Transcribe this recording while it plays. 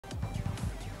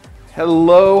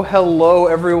Hello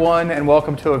everyone, and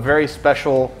welcome to a very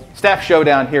special Staff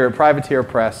Showdown here at Privateer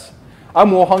Press.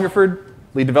 I'm Will Hungerford,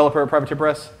 lead developer at Privateer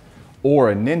Press, or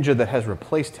a ninja that has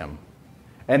replaced him.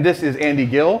 And this is Andy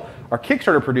Gill, our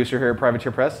Kickstarter producer here at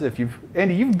Privateer Press.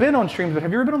 Andy, you've been on streams, but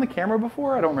have you ever been on the camera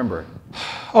before? I don't remember.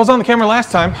 I was on the camera last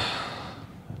time.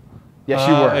 Yes,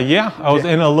 you were. Yeah, I was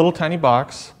in a little tiny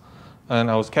box, and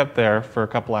I was kept there for a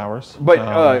couple hours.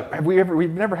 But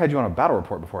we've never had you on a battle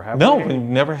report before, have we? No, we've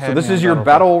never had. So this is your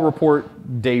battle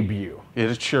report debut.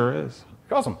 It sure is.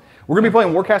 Awesome. We're going to be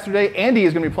playing Warcaster today. Andy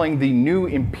is going to be playing the new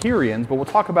Empyreans, but we'll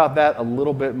talk about that a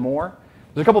little bit more.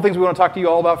 There's a couple things we want to talk to you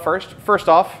all about first. First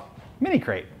off, Mini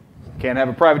Crate. Can't have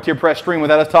a Privateer Press stream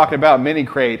without us talking about Mini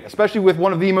Crate, especially with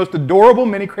one of the most adorable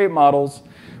Mini Crate models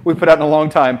we've put out in a long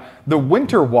time. The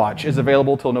Winter Watch is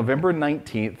available till November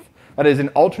 19th. That is an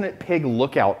alternate pig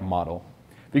lookout model.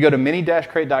 If you go to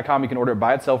mini-crate.com, you can order it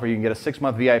by itself, or you can get a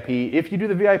 6-month VIP. If you do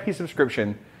the VIP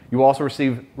subscription, you will also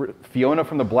receive Fiona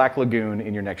from the Black Lagoon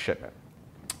in your next shipment.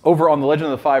 Over on the Legend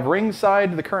of the Five Rings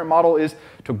side, the current model is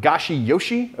Togashi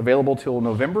Yoshi, available till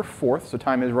November 4th, so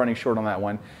time is running short on that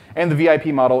one. And the VIP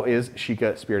model is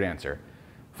Sheikah Spirit Dancer.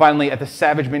 Finally, at the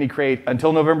Savage Mini Crate,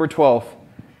 until November 12th,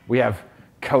 we have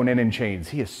Conan in chains.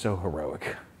 He is so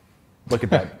heroic. Look at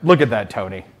that. Look at that,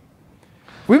 Tony.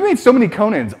 We've made so many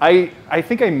Conans. I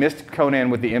think I missed Conan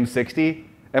with the M60,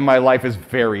 and my life is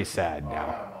very sad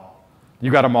now.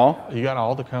 You got them all? You got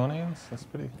all the Conans? That's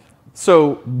pretty...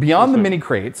 So beyond the mini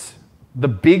crates, the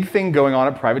big thing going on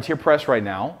at Privateer Press right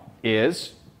now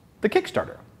is the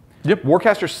Kickstarter. Yep.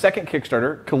 Warcaster's second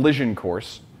Kickstarter, Collision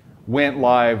Course, went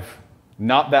live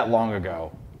not that long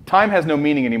ago. Time has no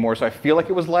meaning anymore, so I feel like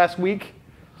it was last week.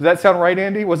 Does that sound right,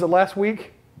 Andy? Was it last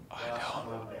week? I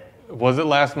don't. Was it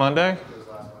last Monday? It was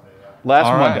last Monday, yeah.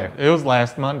 Last Monday. Right. It was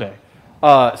last Monday.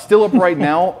 Still up right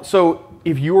now. So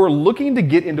if you are looking to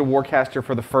get into Warcaster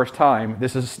for the first time,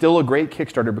 this is still a great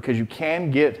Kickstarter because you can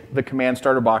get the command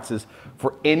starter boxes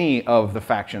for any of the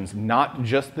factions, not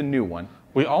just the new one.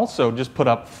 We also just put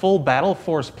up full battle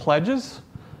force pledges,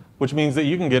 which means that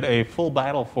you can get a full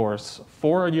battle force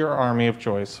for your army of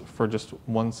choice for just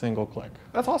one single click.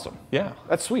 That's awesome. Yeah.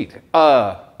 That's sweet.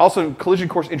 Also, Collision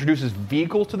Course introduces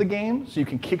vehicles to the game, so you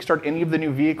can kickstart any of the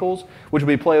new vehicles, which will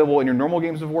be playable in your normal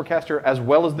games of Warcaster, as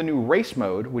well as the new race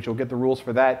mode, which you'll get the rules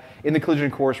for that in the Collision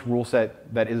Course rule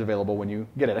set that is available when you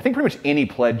get it. I think pretty much any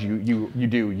pledge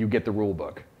you get the rule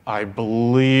book. I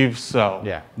believe so.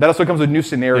 Yeah. That also comes with new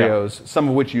scenarios, some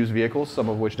of which use vehicles, some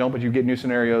of which don't, but you get new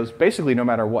scenarios basically no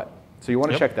matter what. So you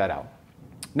want to check that out.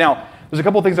 Now, there's a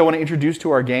couple of things I want to introduce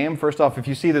to our game. First off, if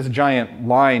you see this giant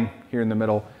line here in the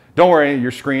middle, don't worry,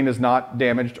 your screen is not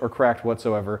damaged or cracked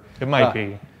whatsoever. It might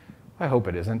be. I hope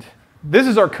it isn't. This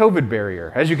is our COVID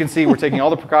barrier. As you can see, we're taking all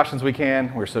the precautions we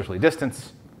can. We're socially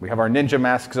distanced. We have our ninja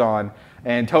masks on.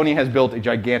 And Tony has built a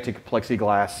gigantic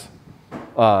plexiglass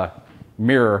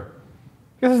mirror.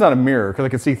 I guess it's not a mirror because I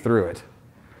can see through it.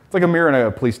 It's like a mirror in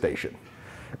a police station.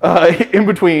 In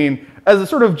between, as a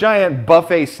sort of giant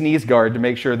buffet sneeze guard to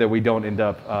make sure that we don't end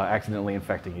up accidentally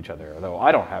infecting each other. Although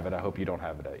I don't have it, I hope you don't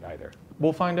have it either.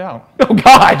 We'll find out. Oh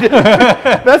God,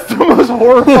 that's the most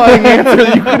horrifying answer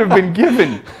that you could have been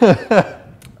given.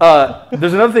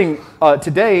 There's another thing,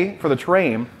 today for the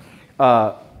terrain,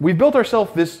 we built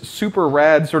ourselves this super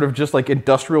rad sort of just like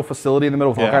industrial facility in the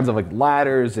middle with all kinds of like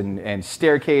ladders and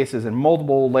staircases and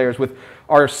multiple layers with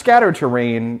our scatter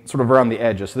terrain sort of around the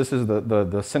edges. So this is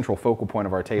the central focal point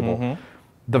of our table. Mm-hmm.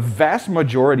 The vast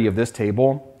majority of this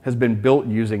table has been built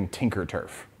using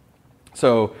TinkerTurf.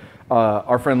 So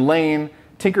our friend Lane,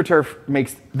 TinkerTurf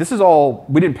makes, this is all,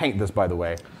 we didn't paint this by the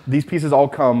way. These pieces all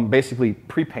come basically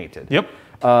pre-painted. Yep.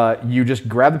 You just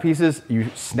grab the pieces, you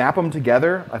snap them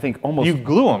together. I think almost you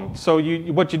glue them. So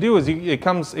what you do is it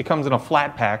comes in a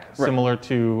flat pack, similar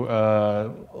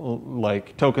to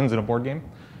like tokens in a board game,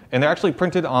 and they're actually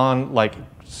printed on like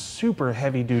super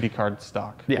heavy duty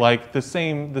cardstock, like the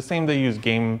same they use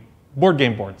board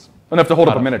game boards. Enough to hold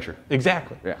up a miniature.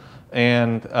 Exactly. Yeah.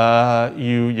 And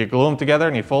you glue them together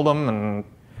and you fold them and.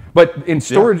 But in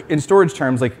storage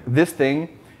terms, like this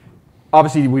thing,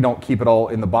 obviously we don't keep it all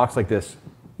in the box like this.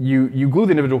 You glue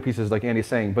the individual pieces like Andy's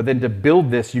saying, but then to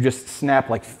build this, you just snap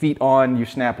like feet on, you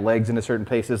snap legs into certain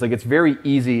places. Like it's very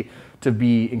easy to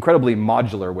be incredibly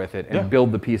modular with it and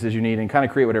build the pieces you need and kind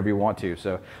of create whatever you want to.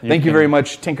 So thank you very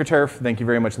much, TinkerTurf. Thank you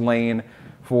very much, Lane,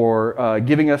 for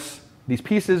giving us these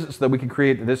pieces so that we can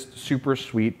create this super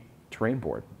sweet terrain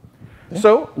board. Yeah.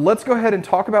 So let's go ahead and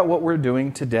talk about what we're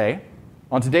doing today.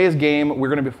 On today's game, we're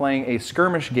going to be playing a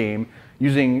skirmish game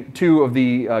using 2 of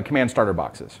the command starter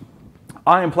boxes.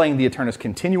 I am playing the Aeternus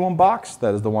Continuum box.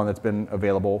 That is the one that's been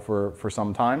available for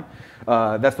some time.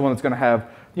 That's the one that's going to have,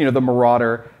 you know, the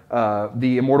Marauder,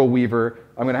 the Immortal Weaver.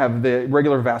 I'm going to have the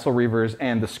regular Vassal Reavers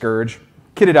and the Scourge,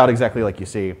 kitted out exactly like you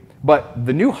see. But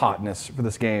the new hotness for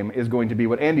this game is going to be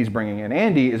what Andy's bringing, and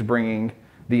Andy is bringing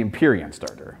the Empyrean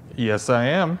starter. Yes, I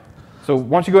am. So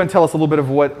why don't you go ahead and tell us a little bit of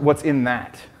what's in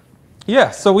that? Yeah,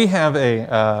 so we have this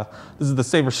is the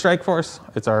Saber Strike Force.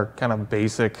 It's our kind of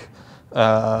basic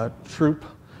troop.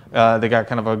 They got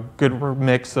kind of a good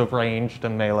mix of ranged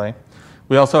and melee.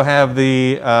 We also have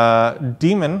the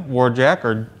Demon Warjack,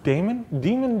 or Damon?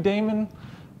 Demon?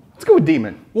 Let's go with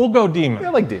Demon. We'll go Demon. Yeah,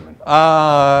 I like Demon.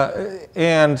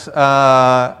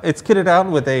 It's kitted out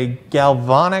with a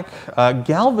Galvatronic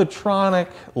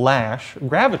Lash,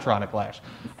 Gravitronic Lash.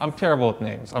 I'm terrible with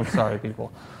names. I'm sorry,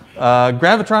 people.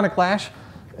 Gravitronic Lash,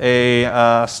 a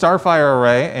Starfire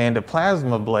Array, and a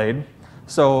Plasma Blade.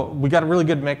 So we got a really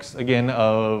good mix, again,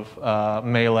 of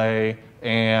melee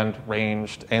and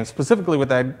ranged. And specifically with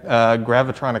that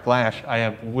Gravitronic Lash, I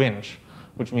have Winch,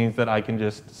 which means that I can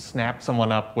just snap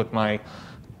someone up with my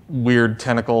weird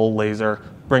tentacle laser,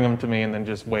 bring them to me, and then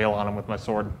just wail on them with my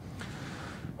sword.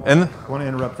 And I want to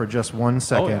interrupt for just 1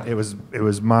 second. Oh, yeah. It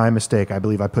was my mistake. I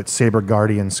believe I put Saber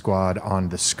Guardian Squad on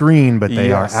the screen, but they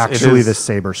Yes, are actually the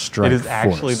Saber Strike Force. It is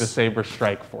actually the Saber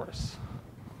Strike Force.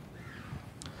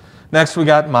 Next, we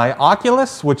got my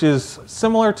Oculus, which is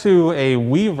similar to a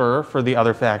Weaver for the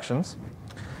other factions.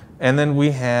 And then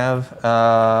we have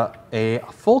a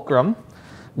Fulcrum,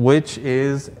 which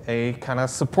is a kind of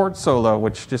support solo,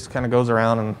 which just kind of goes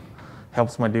around and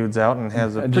helps my dudes out and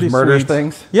has a pretty murders sweet,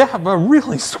 things? Yeah, a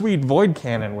really sweet void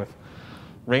cannon with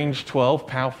range 12,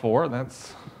 POW 4.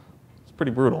 It's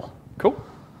pretty brutal. Cool.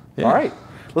 Yeah. All right.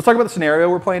 Let's talk about the scenario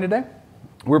we're playing today.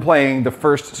 We're playing the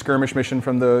first skirmish mission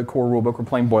from the core rulebook. We're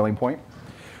playing Boiling Point.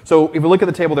 So if we look at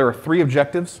the table, there are 3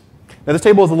 objectives. Now this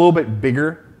table is a little bit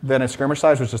bigger than a skirmish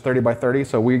size, which is 30 by 30.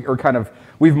 So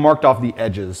we've marked off the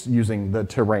edges using the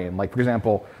terrain. Like, for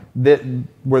example,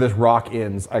 where this rock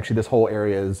ends, actually this whole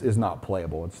area is not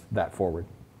playable. It's that forward.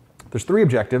 There's 3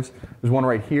 objectives. There's one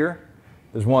right here.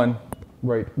 There's one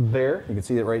right there. You can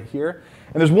see it right here.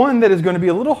 And there's one that is going to be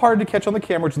a little hard to catch on the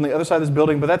camera, which is on the other side of this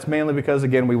building, but that's mainly because,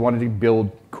 again, we wanted to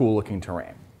build cool-looking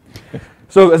terrain.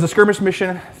 So as a skirmish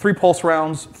mission, 3 pulse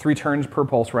rounds, 3 turns per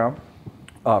pulse round,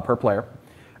 per player.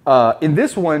 In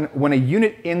this one, when a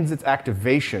unit ends its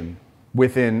activation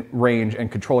within range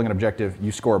and controlling an objective,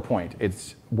 you score a point.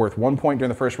 It's worth 1 point during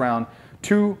the first round,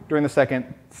 2 during the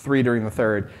second, 3 during the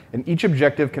third, and each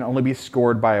objective can only be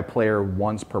scored by a player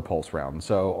once per pulse round.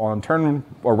 So on turn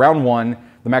or round 1,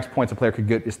 the max points a player could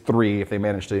get is 3 if they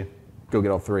manage to go get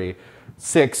all 3,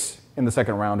 6 in the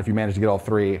second round if you manage to get all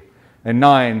 3, and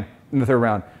 9 in the third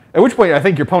round. At which point I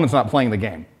think your opponent's not playing the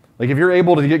game. Like if you're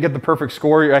able to get the perfect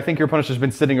score, I think your opponent's just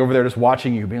been sitting over there just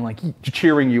watching you, being like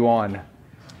cheering you on.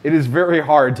 It is very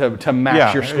hard to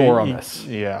match your score on this.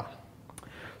 Yeah.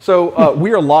 So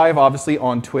we are live, obviously,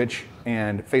 on Twitch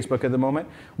and Facebook at the moment.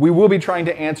 We will be trying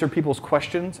to answer people's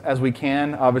questions as we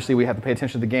can. Obviously, we have to pay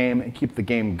attention to the game and keep the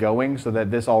game going so that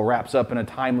this all wraps up in a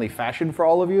timely fashion for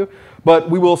all of you. But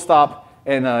we will stop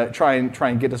and try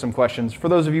and get to some questions. For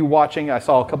those of you watching, I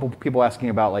saw a couple people asking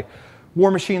about like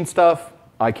War Machine stuff,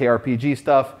 IKRPG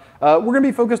stuff. We're going to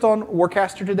be focused on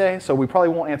Warcaster today, so we probably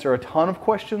won't answer a ton of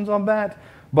questions on that.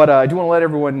 But I do want to let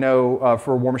everyone know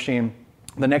for War Machine,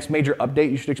 the next major update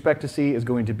you should expect to see is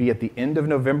going to be at the end of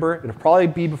November. It'll probably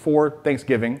be before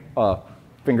Thanksgiving.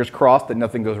 Fingers crossed that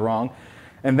nothing goes wrong.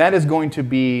 And that is going to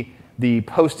be the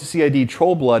post-CID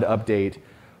Troll Blood update,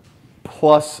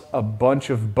 plus a bunch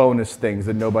of bonus things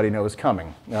that nobody knows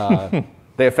coming.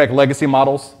 They affect legacy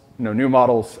models, new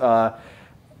models.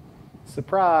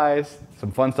 Surprise!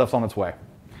 Some fun stuff's on its way.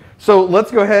 So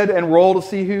let's go ahead and roll to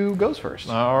see who goes first.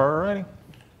 Alrighty.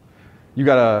 You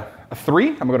got a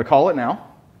 3. I'm going to call it now.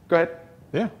 Go ahead.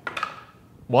 Yeah.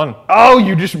 1. Oh,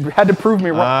 you just had to prove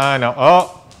me wrong. I know.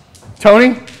 Oh.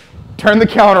 Tony, turn the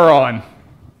counter on.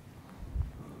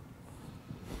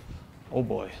 Oh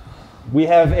boy. We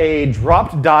have a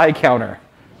dropped die counter.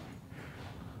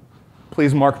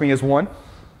 Please mark me as 1.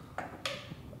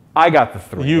 I got the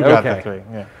 3. You got the 3,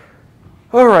 yeah.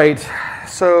 All right,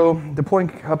 so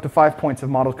deploying up to 5 points of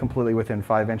models completely within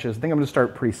 5 inches. I think I'm going to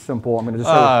start pretty simple. I'm going to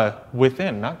just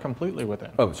within, not completely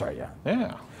within. Oh, sorry, yeah.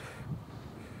 Yeah.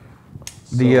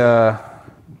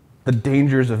 The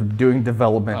dangers of doing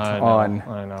development on.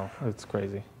 I know, it's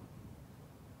crazy.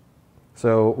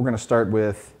 So we're going to start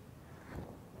with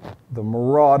the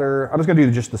Marauder. I'm just going to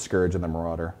do just the Scourge and the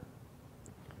Marauder.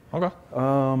 Okay.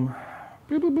 Boop,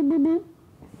 boop, boop, boop, boop.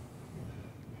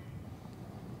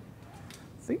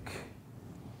 I think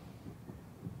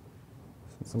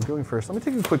So I'm going first. Let me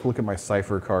take a quick look at my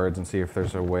cipher cards and see if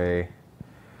there's a way.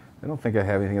 I don't think I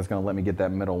have anything that's going to let me get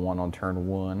that middle one on turn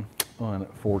 1,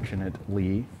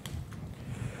 unfortunately.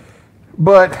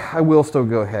 But I will still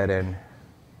go ahead and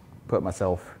put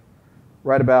myself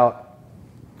right about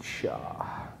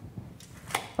cha.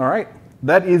 All right,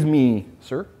 that is me,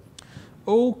 sir.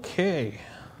 Okay.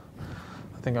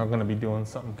 I think I'm going to be doing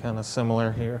something kind of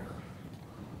similar here.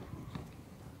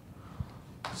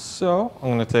 So I'm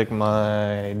going to take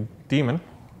my demon.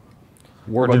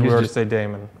 Or did we already say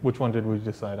Damon? Which one did we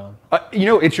decide on? You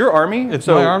know, it's your army. It's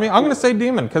my army. I'm going to say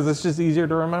demon because it's just easier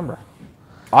to remember.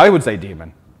 I would say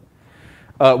demon.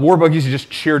 Warbuggies just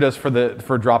cheered us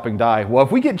for dropping die. Well,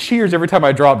 if we get cheers every time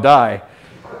I drop die,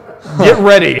 get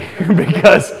ready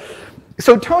because.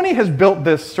 So Tony has built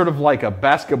this sort of like a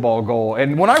basketball goal,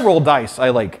 and when I roll dice, I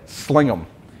like sling them.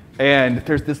 And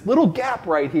there's this little gap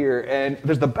right here, and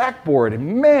there's the backboard,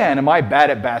 and man, am I bad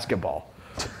at basketball.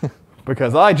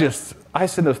 Because I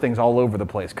send those things all over the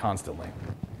place constantly.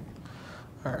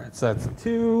 All right, so that's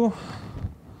 2.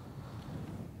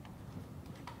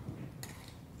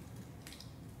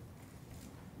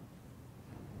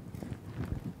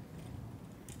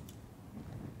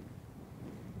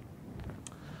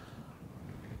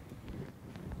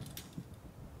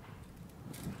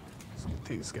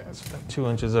 These guys are 2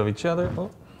 inches of each other.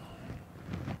 Oh.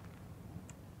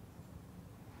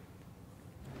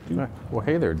 Well,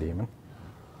 hey there, demon.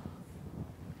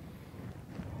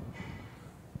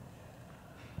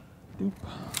 Doop.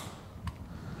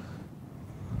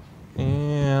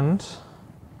 And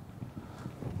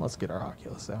let's get our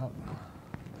Oculus out.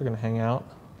 They're going to hang out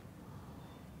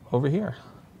over here.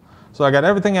 So I got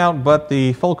everything out but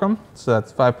the fulcrum, so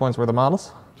that's 5 points worth of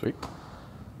models. Sweet.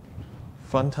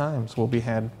 Fun times will be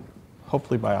had,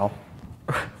 hopefully by all.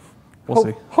 We'll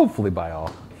see. Hopefully by all.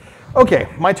 Okay,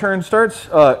 my turn starts.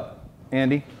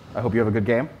 Andy, I hope you have a good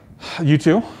game. You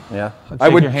too. Yeah. I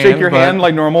would shake your hand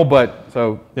like normal, but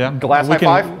so yeah, glass high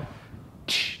five.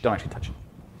 Don't actually touch it.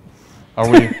 Are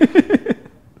we?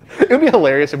 It would be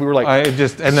hilarious if we were like, and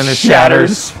then it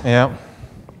shatters. Yeah.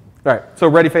 All right, so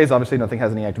ready phase, obviously nothing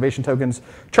has any activation tokens.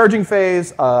 Charging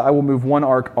phase, I will move 1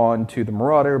 arc onto the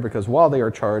Marauder because while they are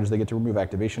charged, they get to remove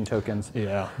activation tokens.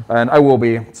 Yeah. And I will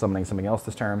be summoning something else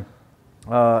this turn.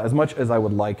 As much as I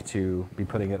would like to be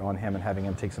putting it on him and having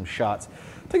him take some shots,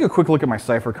 take a quick look at my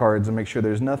cipher cards and make sure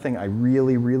there's nothing I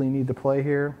really, really need to play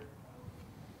here.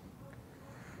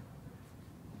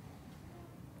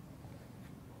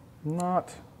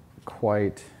 Not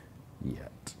quite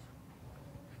yet.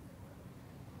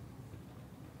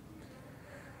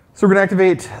 So we're going to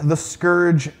activate the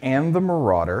Scourge and the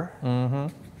Marauder.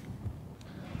 Mm-hmm.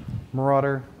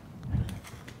 Marauder.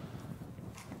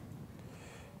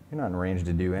 You're not in range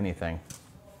to do anything.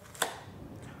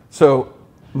 So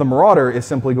the Marauder is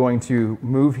simply going to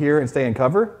move here and stay in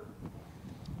cover.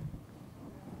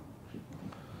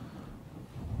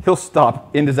 He'll stop,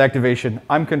 end his activation.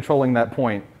 I'm controlling that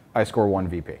point. I score 1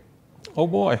 VP. Oh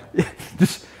boy.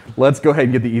 Just let's go ahead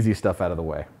and get the easy stuff out of the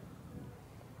way.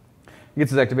 He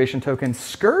gets his activation token.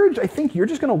 Scourge, I think you're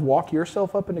just going to walk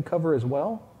yourself up into cover as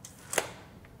well.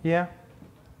 Yeah.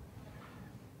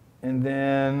 And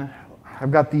then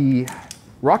I've got the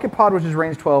Rocket Pod, which is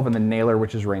range 12, and the Nailer,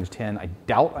 which is range 10. I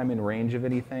doubt I'm in range of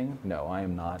anything. No, I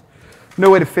am not. No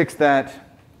way to fix that.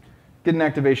 Get an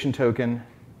activation token.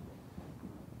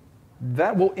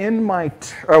 That will end my...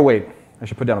 oh, wait. I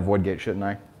should put down a Void Gate, shouldn't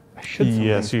I? I should.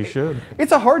 Yes, you should.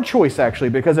 It's a hard choice, actually,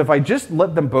 because if I just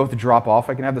let them both drop off,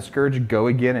 I can have the Scourge go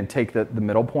again and take the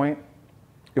middle point.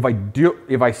 If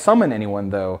I summon anyone,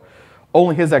 though,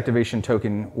 only his activation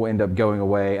token will end up going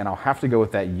away, and I'll have to go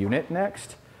with that unit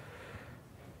next.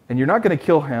 And you're not going to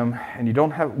kill him, and you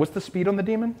don't have... what's the speed on the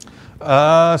demon?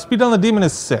 Speed on the demon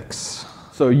is 6.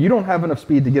 So you don't have enough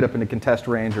speed to get up into contest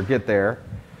range or get there,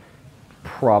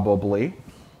 probably.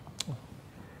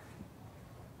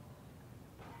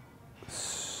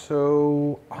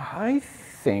 So I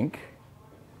think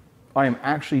I am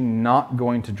actually not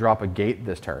going to drop a gate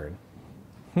this turn.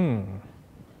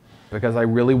 Because I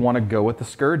really want to go with the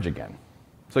Scourge again.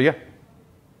 So yeah.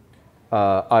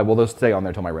 I will just stay on there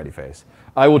until my ready phase.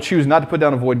 I will choose not to put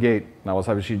down a Void Gate, and I will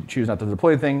choose not to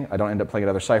deploy anything. I don't end up playing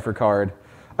another Cipher card.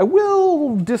 I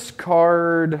will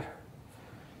discard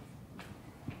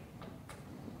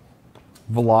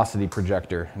Velocity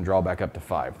Projector and draw back up to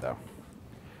 5,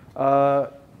 though.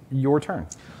 Your turn.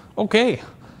 Okay.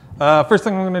 First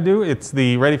thing I'm going to do, it's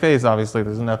the ready phase. Obviously,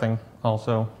 there's nothing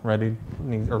also ready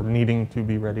or needing to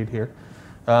be readied here.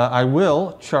 I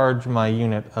will charge my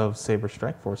unit of Saber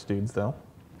Strike Force dudes, though.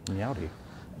 Meowdy.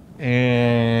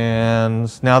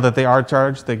 And now that they are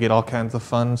charged, they get all kinds of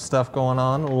fun stuff going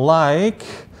on, like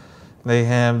they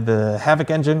have the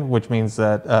Havoc engine, which means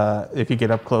that if you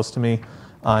get up close to me,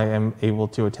 I am able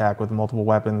to attack with multiple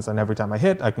weapons, and every time I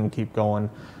hit, I can keep going.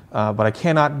 But I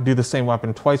cannot do the same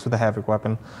weapon twice with the Havoc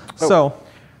weapon. Oh. So,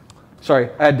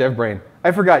 sorry, I had dev brain.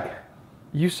 I forgot.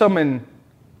 You summon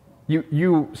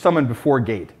before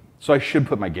gate, so I should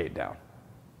put my gate down.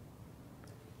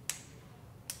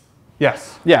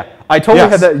 yes. Yeah, I totally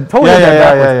had that. Totally had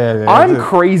that backwards. Yeah. I'm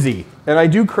crazy, and I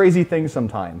do crazy things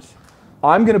sometimes.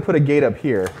 I'm gonna put a gate up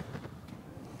here.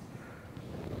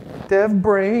 Dev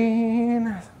brain.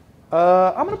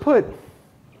 I'm gonna put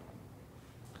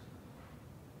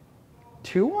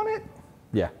 2 on it.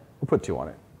 Yeah, we'll put 2 on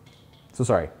it. So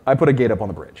sorry, I put a gate up on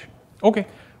the bridge. Okay.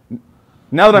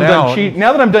 Now that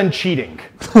I'm done cheating,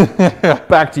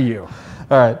 back to you.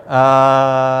 All right.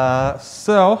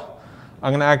 So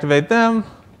I'm going to activate them.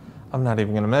 I'm not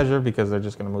even going to measure because they're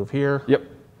just going to move here. Yep.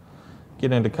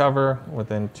 Get into cover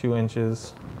within 2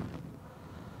 inches.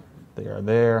 They are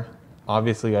there.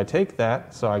 Obviously, I take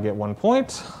that, so I get 1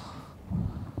 point.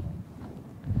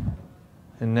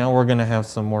 And now we're going to have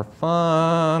some more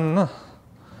fun.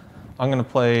 I'm going to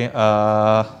play,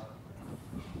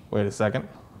 wait a second.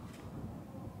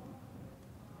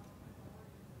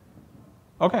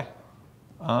 Okay,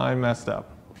 I messed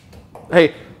up.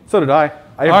 Hey, so did I.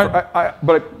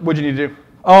 But what'd you need to do?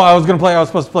 Oh, I was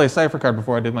supposed to play a cipher card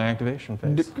before I did my activation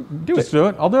phase. Do Just it. do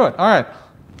it? I'll do it. All right.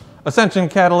 Ascension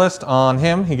Catalyst on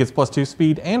him. He gets +2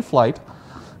 speed and flight.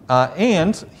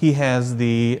 And he has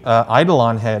the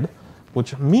Eidolon head,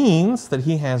 which means that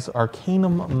he has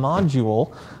Arcanum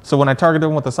module. So when I target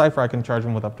him with a cipher, I can charge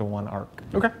him with up to 1 arc.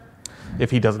 Okay.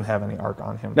 If he doesn't have any arc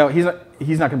on him. No, he's not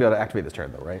going to be able to activate this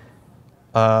turn, though, right?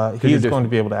 He is going to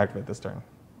be able to activate this turn.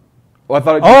 Well, I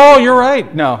thought. Oh, you're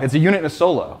right. No, it's a unit and a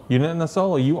solo. Unit and a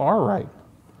solo. You are right.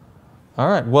 All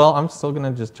right. Well, I'm still going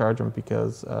to just charge him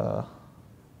because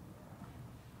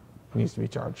he needs to be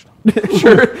charged.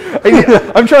 Sure.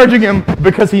 I'm charging him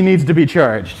because he needs to be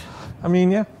charged. I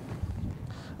mean, yeah.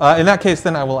 In that case,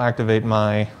 then I will activate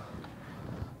my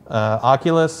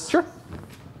Oculus. Sure.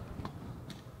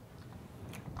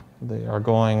 They are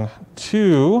going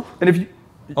to. And if you.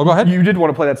 Oh, go ahead. You did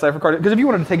want to play that cipher card because if you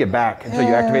wanted to take it back until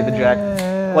you activate the jack,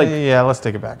 yeah, let's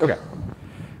take it back. Okay.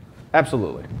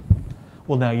 Absolutely.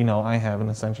 Well, now you know I have an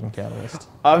Ascension Catalyst.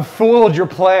 I've fooled your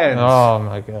plans. Oh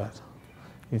my God,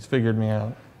 he's figured me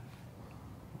out.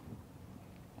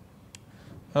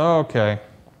 Okay.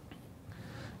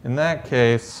 In that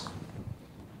case,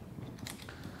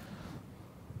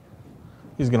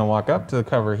 he's going to walk up to the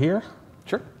cover here.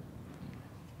 Sure.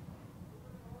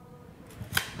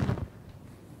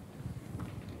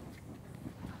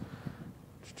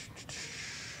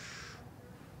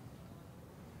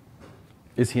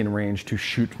 Is he in range to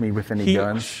shoot me with any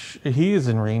guns? He is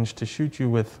in range to shoot you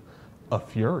with a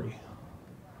Fury.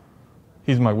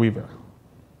 He's my Weaver.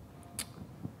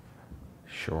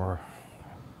 Sure.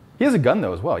 He has a gun,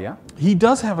 though, as well, yeah? He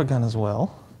does have a gun as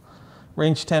well.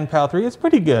 Range 10, POW 3. It's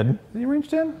pretty good. Is he range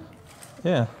 10?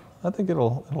 Yeah, I think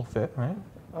it'll fit, right?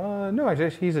 No,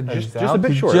 actually, he's just a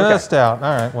bit short. Just out.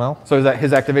 All right, well. So is that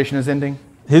his activation is ending?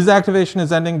 His activation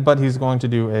is ending, but he's going to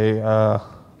do a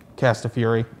cast of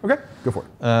Fury. Okay, go for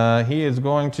it. He is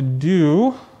going to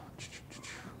do.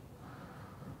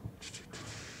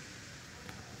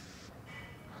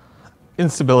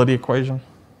 Instability equation.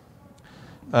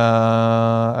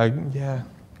 Yeah.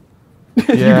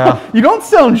 Yeah. You don't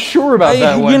sound sure about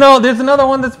that one. You know, there's another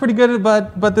one that's pretty good,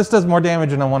 but this does more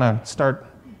damage, and I want to start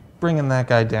bringing that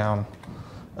guy down.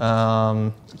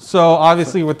 So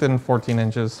obviously within 14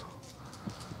 inches.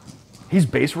 He's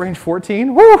base range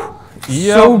 14? Woo!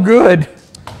 Yep. So good.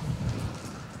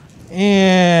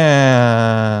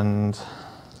 And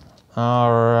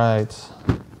all right.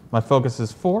 My focus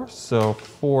is 4, so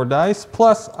 4 dice.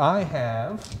 Plus I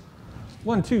have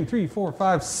 1, 2, 3, 4,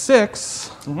 5,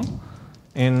 6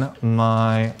 in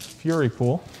my Fury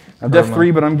pool. I'm def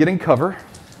 3, but I'm getting cover.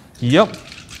 Yep.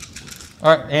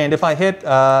 All right, and if I hit,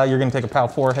 you're going to take a POW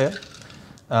 4 hit.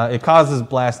 It causes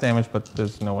blast damage, but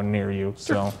there's no one near you,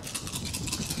 so.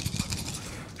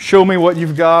 Show me what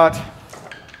you've got.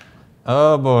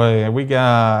 Oh boy, we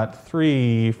got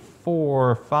 3,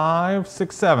 4, 5,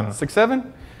 6, 7. 6,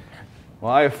 7?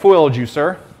 Well, I have foiled you,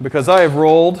 sir, because I have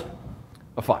rolled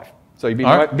a 5. So you beat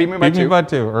me by 2. Beat me by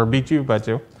 2, or beat you by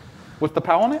 2. What's the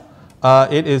POW on it?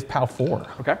 It is POW 4.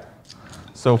 Okay.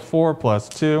 So 4 plus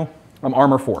 2. I'm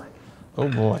armor 4. Oh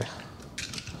boy.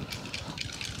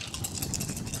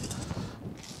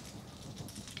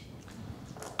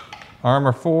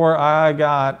 Armor 4, I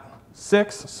got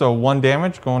 6, so 1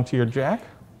 damage going to your jack.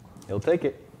 He'll take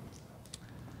it.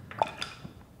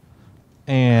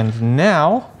 And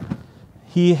now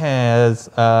he has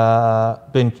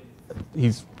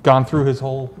he's gone through his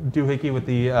whole doohickey with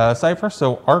the cipher,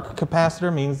 so arc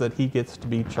capacitor means that he gets to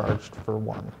be charged for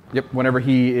 1. Yep, whenever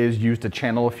he is used to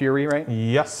channel a fury, right?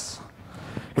 Yes.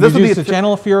 This He's used to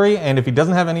channel a fury, and if he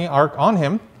doesn't have any arc on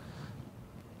him,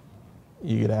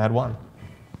 you get to add 1.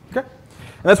 Okay.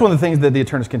 And that's one of the things that the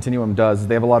Aeternus Continuum does. Is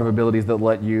they have a lot of abilities that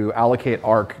let you allocate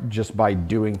arc just by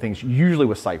doing things, usually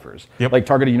with ciphers. Yep. Like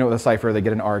target a unit with a cipher, they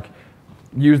get an arc.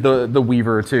 Use the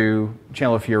Weaver to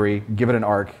channel a fury, give it an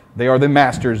arc. They are the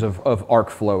masters of arc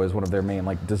flow as one of their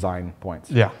main design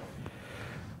points. Yeah.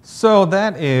 So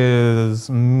that is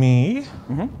me.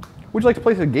 Mm-hmm. Would you like to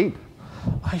place a gate?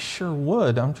 I sure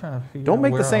would. I'm trying to figure out Don't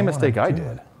make the where same I mistake I wanna do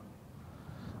did. it.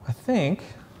 I think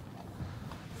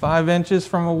 5 inches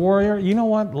from a warrior. You know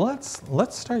what?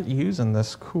 Let's start using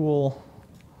this cool.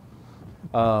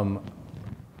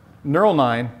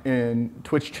 Neural9 in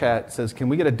Twitch chat says, "Can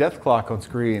we get a death clock on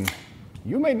screen?"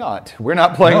 You may not. We're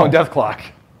not playing on death clock.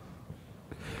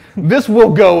 This will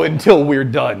go until we're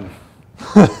done.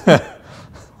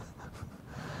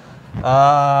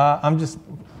 I'm just.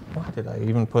 Why did I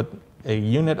even put a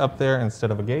unit up there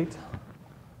instead of a gate?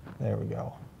 There we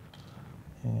go.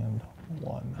 And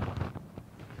 1.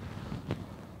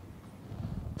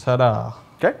 Ta-da.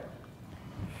 Okay.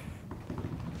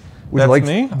 Would That's you like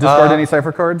me. to discard any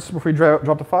cipher cards before you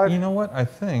drop to 5? You know what? I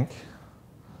think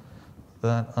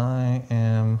that I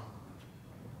am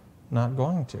not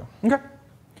going to. Okay.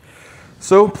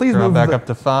 So please Drop move back up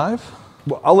to 5.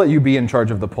 Well, I'll let you be in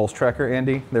charge of the pulse tracker,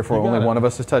 Andy. Therefore, You got only it. one of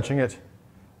us is touching it.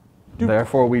 Doop.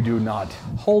 Therefore, we do not.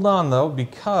 Hold on though,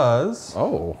 because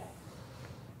Oh.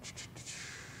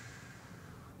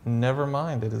 never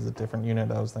mind. It is a different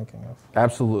unit I was thinking of.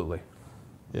 Absolutely.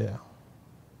 Yeah.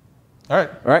 All right.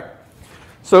 All right.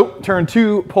 So turn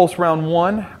 2, pulse round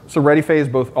 1. So ready phase,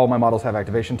 all my models have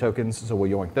activation tokens, so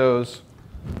we'll yoink those.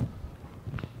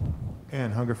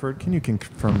 And Hungerford, can you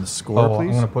confirm the score, Oh, please?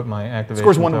 I'm going to put my activation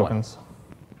Score's 1-1. tokens.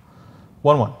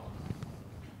 1-1.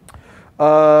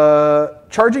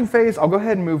 Charging phase, I'll go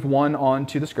ahead and move 1 on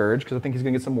to the Scourge, because I think he's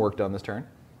going to get some work done this turn.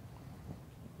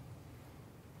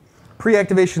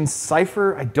 Pre-activation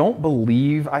Cipher, I don't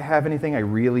believe I have anything I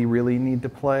really, really need to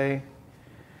play.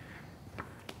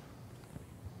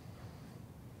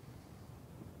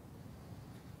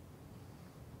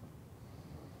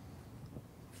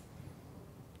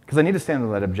 Because I need to stand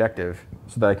on that objective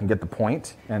so that I can get the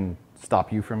point and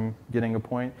stop you from getting a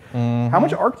point. How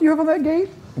much arc do you have on that gate?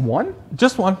 1?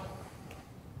 Just 1.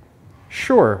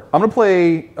 Sure. I'm going to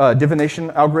play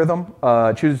Divination Algorithm.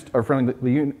 Choose a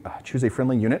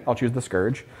friendly unit. I'll choose the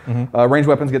Scourge. Ranged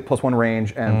weapons get +1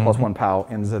 range and +1 POW.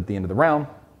 Ends at the end of the round.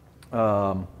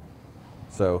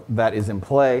 So that is in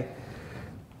play.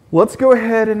 Let's go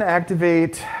ahead and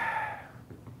activate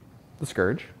the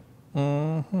Scourge.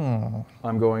 I'm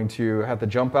going to have to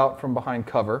jump out from behind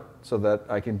cover so that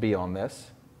I can be on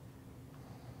this.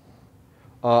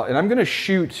 And I'm going to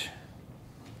shoot.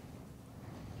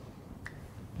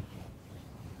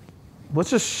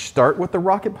 Let's just start with the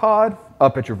rocket pod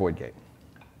up at your void gate.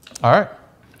 All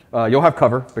right. You'll have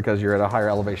cover because you're at a higher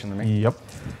elevation than me. Yep.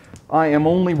 I am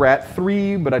only rat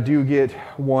 3, but I do get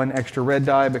 1 extra red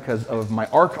die because of my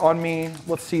arc on me.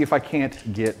 Let's see if I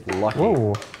can't get lucky.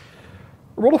 Whoa.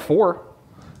 Roll a 4.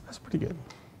 That's pretty good.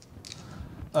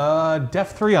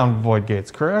 Def 3 on void gates,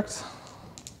 correct?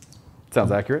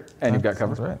 Sounds accurate. And you've got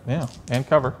cover. That's right. Yeah, and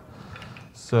cover.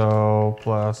 So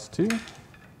 +2.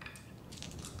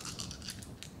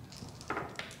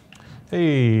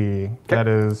 Hey, that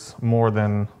is more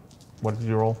than, what did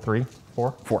you roll? 3,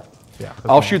 4? 4. Yeah.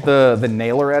 I'll shoot the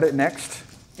nailer at it next.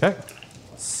 Okay.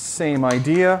 Same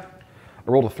idea.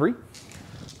 I rolled a 3.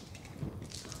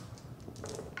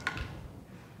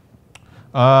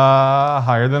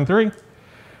 Higher than 3.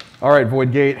 All right,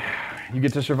 Void Gate, you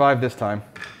get to survive this time.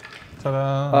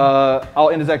 Ta-da.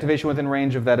 I'll end his activation within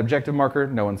range of that objective marker.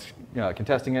 No one's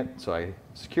contesting it, so I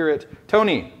secure it.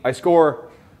 Tony, I score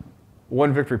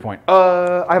 1 victory point.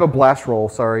 I have a blast roll,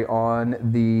 sorry, on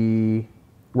the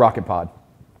rocket pod.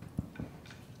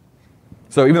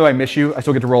 So even though I miss you, I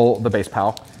still get to roll the base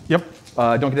POW. Yep.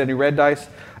 Don't get any red dice.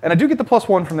 And I do get the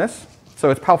 +1 from this, so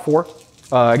it's POW 4.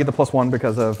 I get the +1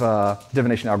 because of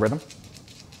Divination Algorithm.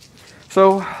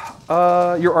 So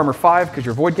you're armor 5 because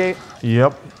you're Void Gate.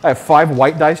 Yep. I have 5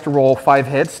 white dice to roll 5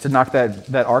 hits to knock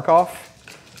that arc off.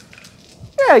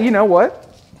 Yeah, you know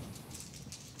what?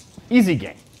 Easy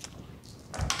game.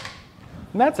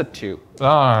 And that's a 2. All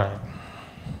right.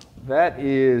 That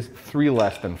is 3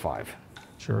 less than 5.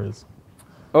 Sure is.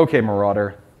 Okay,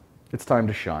 Marauder, it's time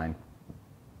to shine.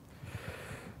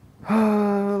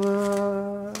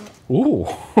 Ooh.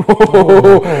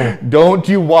 Don't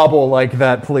you wobble like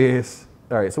that, please.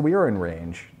 All right, so we are in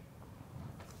range.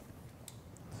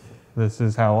 This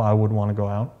is how I would want to go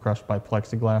out, crushed by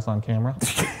plexiglass on camera.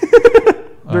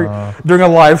 During a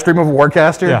live stream of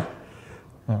Warcaster? Yeah.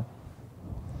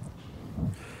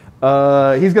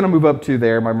 He's going to move up to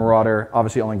there. My Marauder,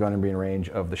 obviously only going to be in range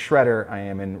of the Shredder. I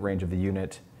am in range of the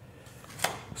unit.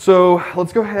 So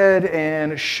let's go ahead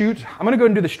and shoot. I'm going to go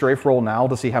ahead and do the strafe roll now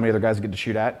to see how many other guys I get to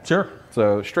shoot at. Sure.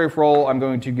 So strafe roll, I'm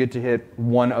going to get to hit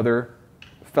one other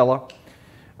fella.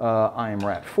 I am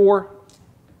rat 4.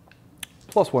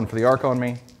 +1 for the arc on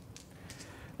me.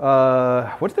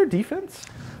 What's their defense?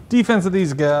 Defense of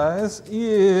these guys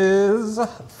is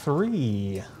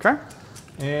 3. Okay.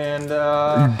 And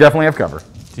you definitely have cover.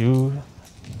 do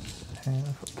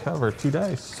have cover, 2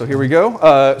 dice. So here we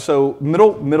go. So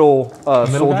middle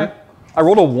soldier. guy? I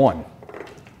rolled a 1.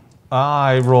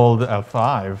 I rolled a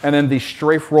 5. And then the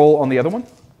strafe roll on the other one.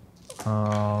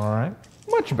 All right.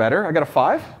 Much better. I got a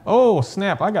 5. Oh,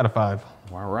 snap, I got a 5.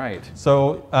 All right.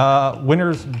 So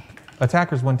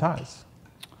attackers win ties.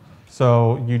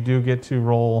 So you do get to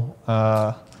roll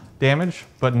damage,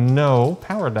 but no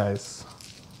power dice.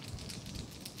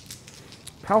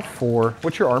 Pow 4.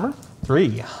 What's your armor?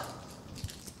 3.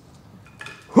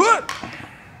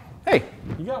 Hey,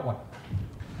 You got one.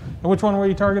 And which one were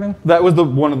you targeting? that was the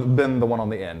one on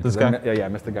the end. This guy? Yeah, I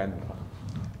missed the guy in the middle.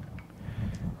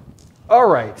 All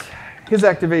right. His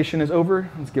activation is over.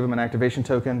 Let's give him an activation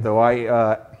token, though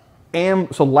I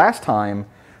so last time,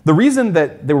 the reason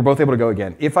that they were both able to go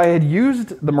again, if I had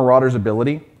used the Marauder's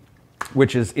ability,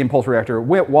 which is Impulse Reactor,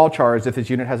 while charged, if this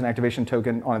unit has an activation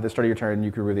token on at the start of your turn,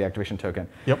 you can remove the activation token.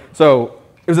 Yep. So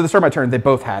it was at the start of my turn, they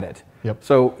both had it. Yep.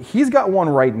 So he's got one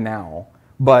right now,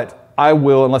 but I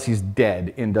will, unless he's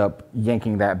dead, end up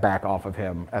yanking that back off of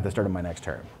him at the start of my next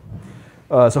turn.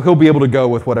 So he'll be able to go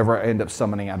with whatever I end up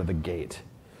summoning out of the gate.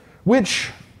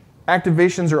 Which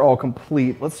activations are all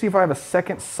complete. Let's see if I have a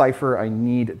second cipher I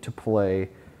need to play.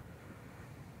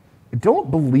 I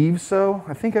don't believe so.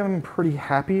 I think I'm pretty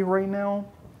happy right now.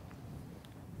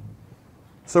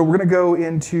 So we're going to go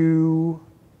into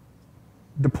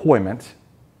deployment.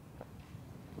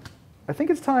 I think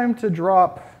it's time to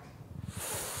drop...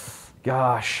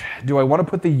 Gosh, do I want to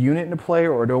put the unit into play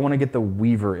or do I want to get the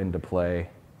Weaver into play?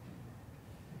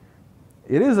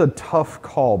 It is a tough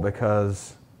call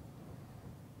because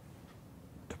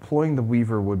deploying the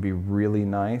Weaver would be really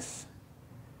nice.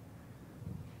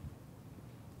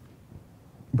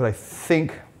 But I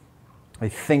think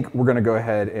we're going to go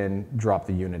ahead and drop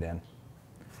the unit in.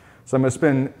 So I'm going to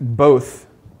spend both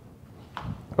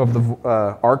of the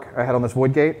arc I had on this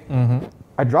Void Gate. Mm-hmm.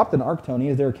 I dropped an arc, Tony.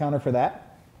 Is there a counter for that?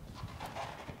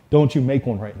 Don't you make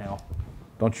one right now.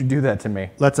 Don't you do that to me.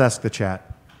 Let's ask the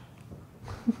chat.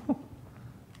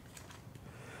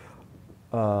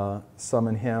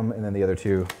 Summon him, and then the other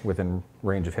two within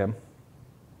range of him,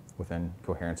 within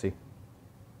coherency.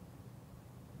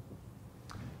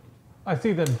 I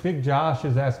see that Big Josh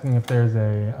is asking if there's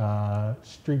a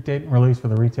street date release for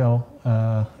the retail,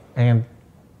 and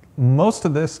most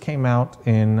of this came out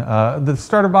in the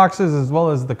starter boxes as well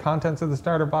as the contents of the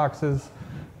starter boxes,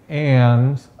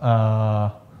 and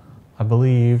I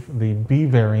believe the B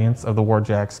variants of the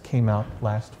Warjacks came out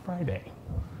last Friday.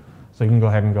 So you can go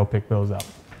ahead and go pick those up.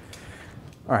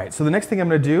 All right, so the next thing I'm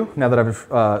going to do, now that I've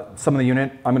summoned the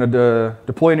unit, I'm going to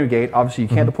deploy a new gate. Obviously, you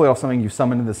can't deploy off something you've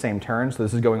summoned in the same turn, so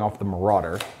this is going off the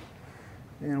Marauder.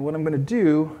 And what I'm going to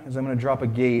do is I'm going to drop a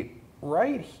gate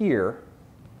right here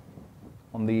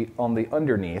on the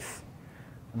underneath.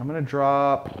 And I'm going to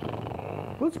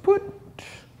drop, let's put,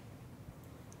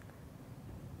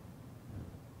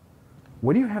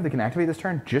 what do you have that can activate this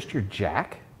turn? Just your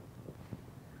Jack?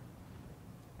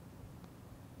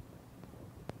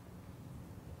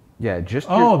 Yeah, just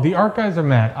Oh, the art guys are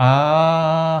mad.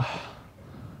 Off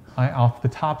the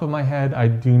top of my head, I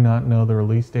do not know the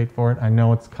release date for it. I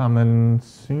know it's coming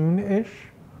soon-ish.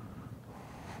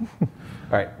 All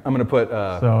right, I'm going to put...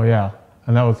 so, yeah.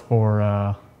 And that was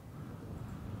for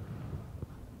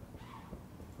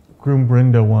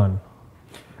Groombrinda 1.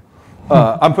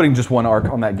 I'm putting just one arc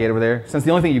on that gate over there, since the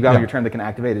only thing you've got on your turn that can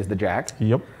activate is the Jack.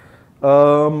 Yep.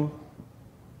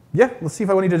 Yeah, let's see if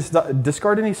I need to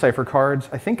discard any Cipher cards.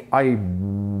 I think I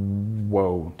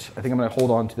won't. I think I'm going to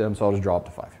hold on to them, so I'll just draw up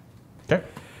to 5. Okay.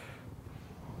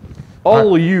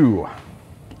 All you.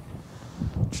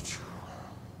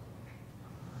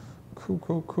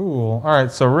 Cool. All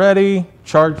right, so ready,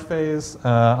 charge phase.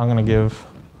 I'm going to give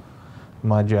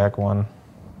my Jack one.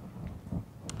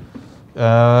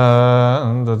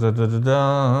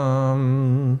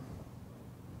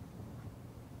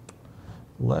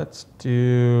 Let's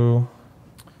do.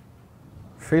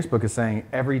 Facebook is saying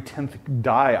every 10th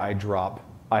die I drop,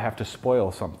 I have to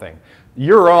spoil something.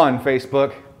 You're on,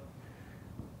 Facebook.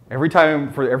 Every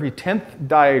time, for every 10th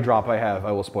die drop I have,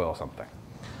 I will spoil something.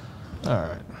 All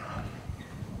right.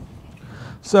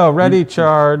 So, ready,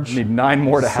 charge. Need 9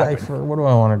 more to happen. Cipher. What do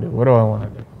I want to do? What do I want to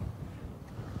do?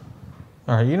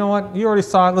 All right, you know what? You already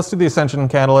saw it. Let's do the Ascension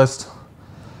Catalyst.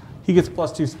 He gets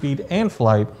 +2 speed and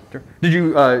flight. Sure. Did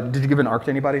you give an arc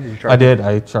to anybody? Did you charge? I did.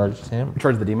 I charged him. You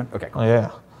charged the demon? Okay, cool. Oh,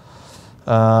 yeah.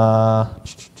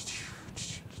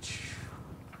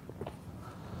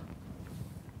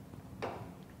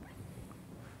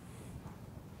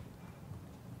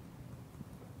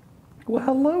 Well,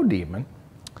 hello, demon.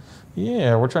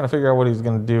 Yeah, we're trying to figure out what he's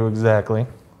going to do exactly.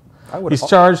 He's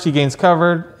charged. He gains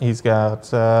covered. He's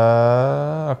got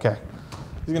okay.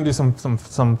 He's going to do some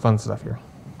fun stuff here.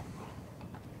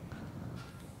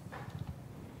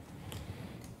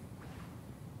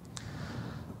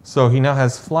 So he now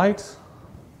has flight.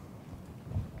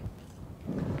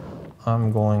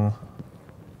 I'm going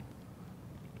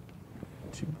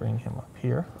to bring him up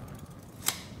here.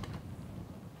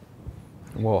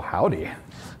 Well, howdy.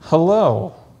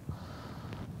 Hello.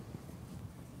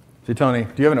 See, Tony,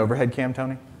 do you have an overhead cam,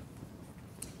 Tony?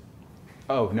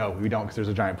 Oh, no, we don't, because there's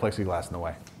a giant plexiglass in the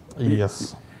way.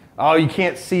 Yes. Oh, you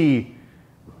can't see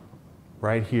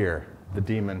right here the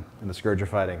demon and the scourge are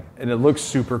fighting, and it looks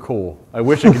super cool. I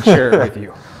wish I could share it with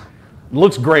you. It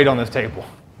looks great on this table.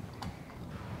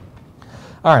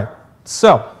 All right,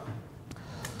 so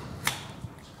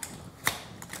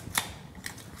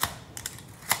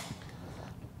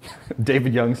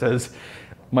David Young says,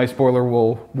 my spoiler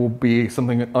will be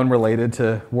something unrelated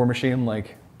to War Machine,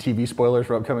 like TV spoilers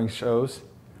for upcoming shows.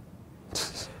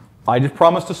 I just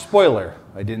promised a spoiler.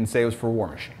 I didn't say it was for War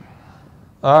Machine.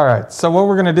 all right. So what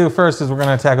we're going to do first is we're going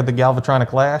to attack with the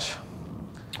Galvatronic Lash.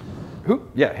 Who?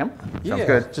 Yeah, him. Sounds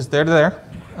good. Just there to there.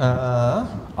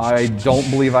 I don't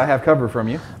believe I have cover from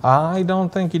you. I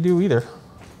don't think you do either.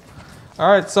 All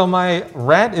right. So my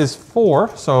rat is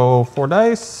 4. So 4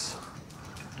 dice.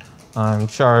 I'm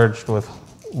charged with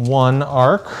 1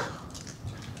 arc.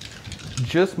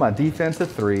 Just my defense at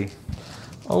 3.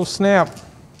 Oh, snap.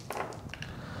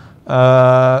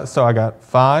 So I got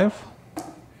 5.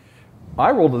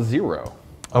 I rolled a 0.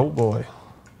 Oh, boy.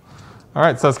 All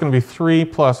right, so that's going to be 3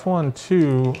 plus 1,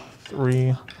 2,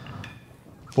 3,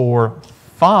 4,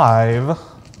 5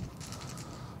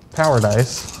 power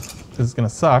dice. This is going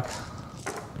to suck.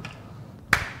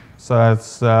 So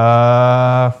that's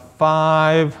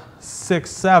 5, 6,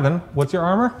 7. What's your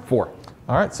armor? 4.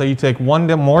 All right, so you take 1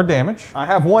 more damage. I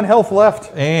have 1 health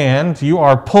left. And you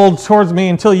are pulled towards me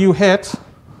until you hit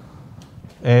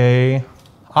a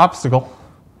obstacle.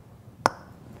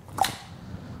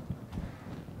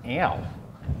 Ow.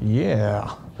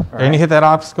 Yeah. Right. And you hit that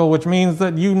obstacle, which means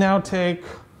that you now take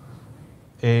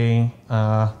a...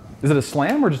 Is it a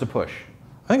slam or just a push?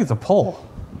 I think it's a pull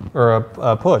or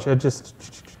a push. It just...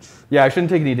 Yeah, I shouldn't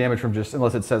take any damage from just,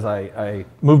 unless it says I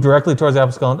move directly towards the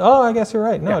obstacle. And, oh, I guess you're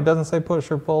right. No, Yeah. It doesn't say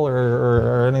push or pull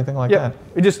or anything like that.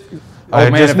 It just, I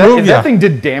oh man, just if, that, moved if ya. that thing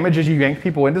did damage as you yanked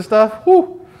people into stuff,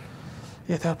 whoo.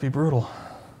 Yeah, that would be brutal.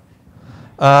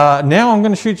 Now I'm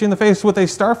going to shoot you in the face with a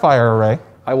Starfire array.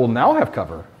 I will now have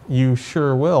cover. You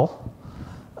sure will.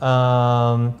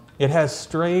 It has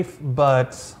strafe,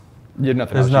 but You had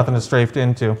nothing there's else. nothing to strafe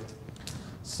into.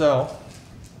 So,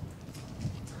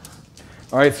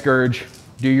 All right, Scourge,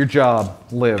 do your job.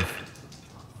 Live.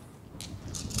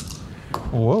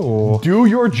 whoa. Do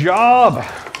your job.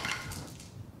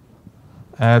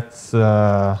 That's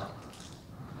going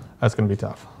to be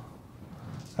tough.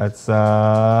 That's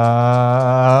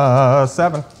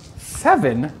 7.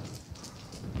 7?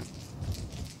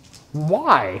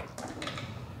 Why?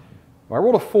 Well, I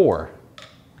rolled a 4.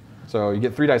 So you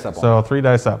get 3 dice up on So 3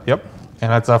 dice up, yep.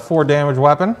 And that's a 4 damage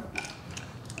weapon. it.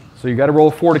 So you got to roll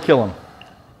a 4 to kill him.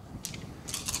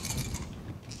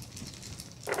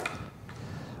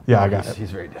 Yeah, I got it.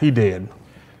 He's very dead. He did.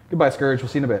 Goodbye, Scourge. We'll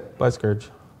see you in a bit. Bye, Scourge.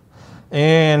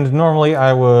 And normally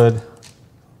I would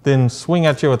then swing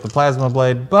at you with the plasma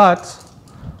blade, but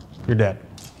you're dead.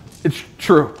 It's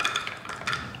true.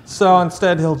 So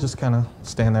instead, he'll just kind of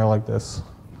stand there like this,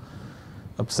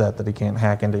 upset that he can't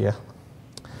hack into you.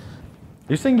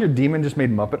 You're saying your demon just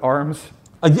made Muppet arms?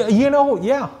 You know,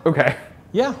 yeah. Okay.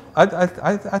 Yeah,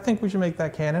 I think we should make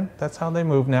that canon. That's how they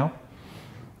move now.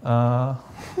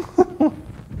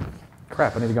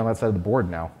 Crap, I need to go on that side of the board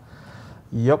now.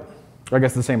 Yep. I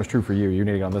guess the same is true for you. You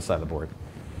need to go on this side of the board.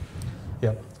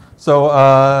 Yep. So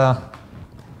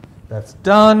That's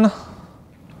done.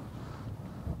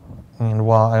 And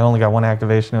while I only got one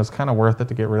activation, it was kind of worth it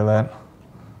to get rid of that.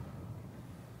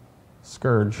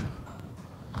 Scourge.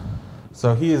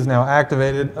 So he is now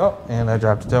activated. Oh, and I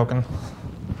dropped a token.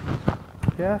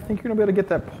 Yeah, I think you're going to be able to get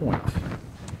that point.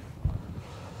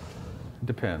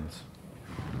 Depends.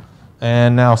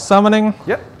 And now summoning.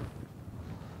 Yep.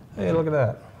 Hey, look at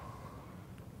that.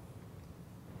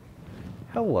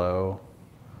 Hello.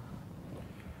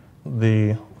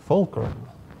 The Fulcrum.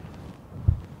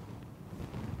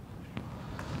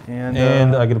 And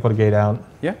I get to put a gate out.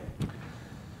 yeah.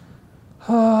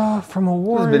 From a This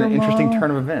warrior has been an interesting mode.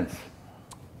 turn of events.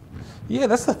 Yeah,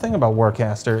 that's the thing about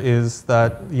Warcaster is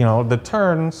that, you know, the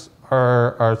turns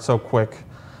are so quick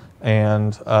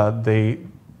and the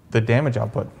damage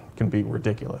output can be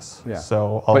ridiculous. Yeah.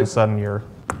 So all of a sudden you're...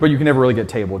 But you can never really get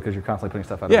tabled because you're constantly putting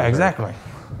stuff out. Yeah, exactly.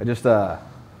 I just, I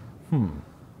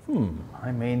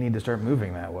may need to start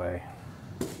moving that way.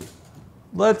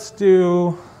 Let's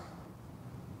do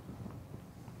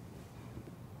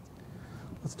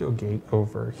a gate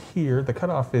over here. The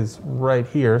cutoff is right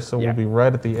here, so Yeah. we'll be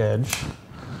right at the edge.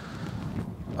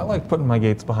 I like putting my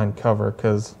gates behind cover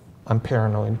because I'm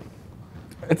paranoid.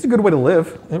 It's a good way to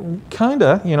live. It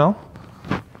kinda, you know.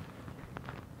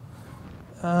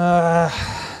 I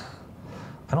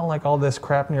don't like all this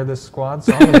crap near this squad,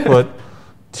 so I'm gonna put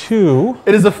 2.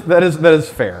 That is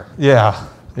fair. Yeah,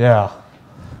 yeah.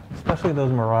 Especially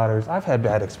those marauders. I've had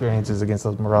bad experiences against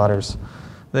those marauders.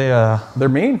 They're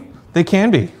mean. They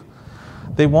can be.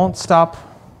 They won't stop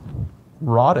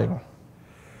rotting.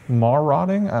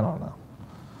 Rotting? I don't know.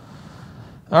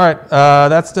 All right,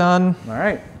 that's done. All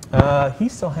right. He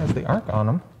still has the arc on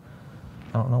him.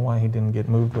 I don't know why he didn't get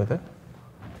moved with it.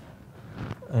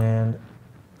 And,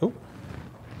 oh,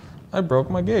 I broke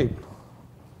my gate.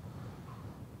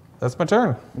 That's my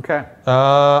turn. Okay.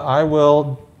 I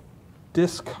will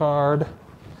discard.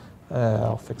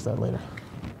 I'll fix that later.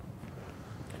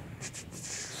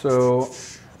 So,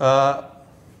 I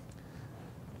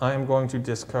am going to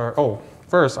discard. Oh,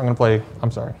 first I'm going to play. I'm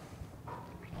sorry.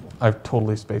 I've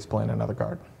totally space planned another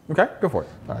card. okay, go for it.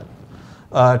 All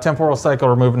right. Temporal cycle.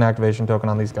 Remove an activation token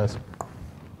on these guys.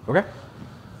 Okay.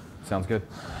 Sounds good.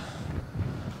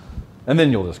 And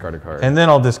then you'll discard a card. And then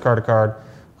I'll discard a card.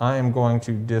 I am going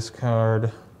to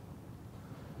discard.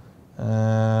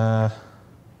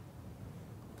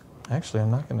 Actually,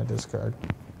 I'm not going to discard.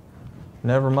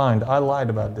 Never mind. I lied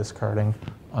about discarding.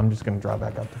 I'm just going to draw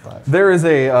back up to 5. There is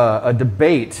a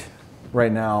debate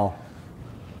right now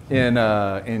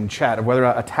in chat of whether or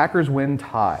not attackers win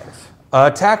ties.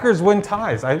 Attackers win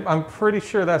ties. I'm pretty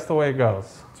sure that's the way it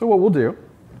goes. So what we'll do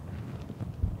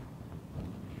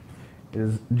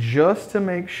is just to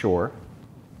make sure.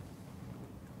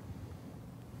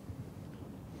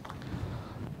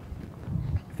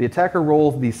 If the attacker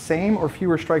rolls the same or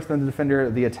fewer strikes than the defender,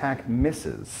 the attack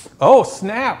misses. Oh,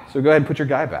 snap. So go ahead and put your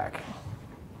guy back.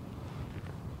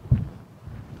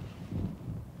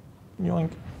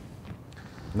 Yoink.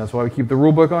 And that's why we keep the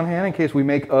rule book on hand in case we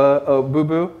make a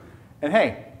boo-boo. And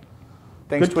hey,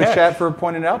 thanks Good Twitch catch. chat for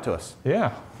pointing it out to us.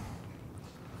 Yeah.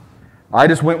 I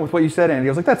just went with what you said, Andy.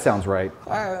 I was like, that sounds right.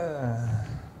 I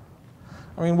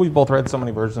mean, we've both read so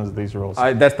many versions of these rules.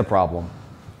 That's the problem.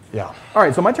 Yeah. All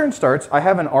right, so my turn starts. I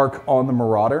have an arc on the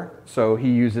Marauder, so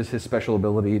he uses his special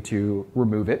ability to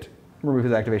remove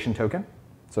his activation token,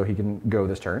 so he can go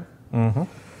this turn. Mm-hmm.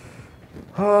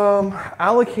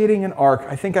 Allocating an arc,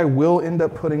 I think I will end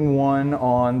up putting one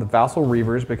on the Vassal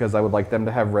Reavers because I would like them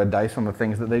to have red dice on the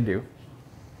things that they do.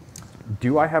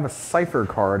 Do I have a Cipher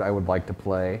card I would like to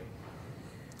play?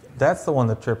 That's the one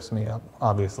that trips me up,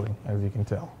 obviously, as you can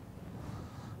tell.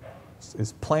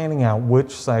 Is planning out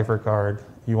which Cipher card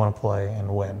you want to play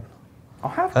and when.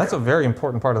 That's a very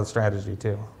important part of the strategy,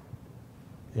 too.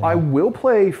 You know? I will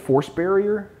play Force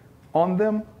Barrier on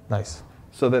them. Nice.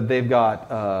 So that they've got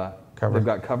cover. They've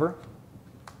got cover.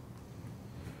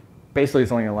 Basically,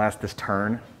 it's only going to last this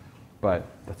turn, but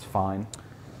that's fine.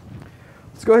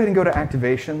 Let's go ahead and go to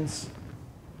activations.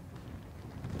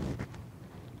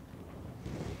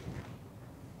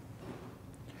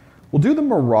 We'll do the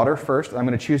Marauder first. I'm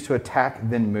going to choose to attack,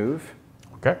 then move.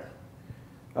 Okay.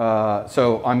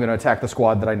 So I'm going to attack the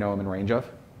squad that I know I'm in range of.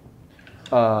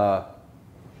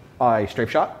 I strafe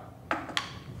shot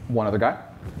one other guy.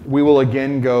 We will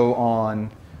again go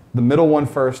on the middle one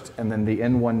first and then the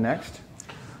end one next.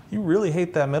 You really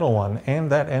hate that middle one and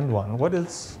that end one.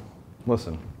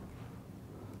 Listen.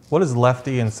 What has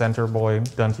Lefty and Center Boy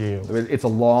done to you? It's a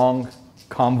long,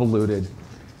 convoluted,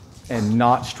 and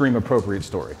not stream appropriate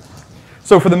story.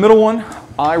 So for the middle one,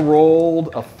 I rolled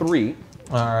a 3.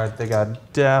 All right, they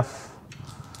got Def.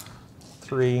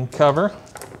 3 cover.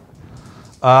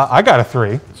 I got a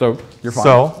 3. So you're fine.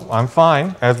 So I'm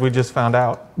fine, as we just found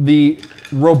out. The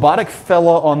robotic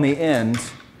fella on the end,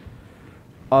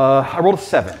 I rolled a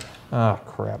 7. Oh,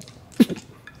 crap.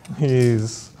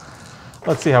 Let's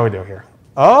see how we do here.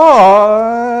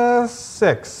 Oh,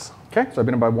 6. Okay, so I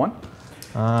beat him by 1. All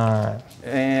right.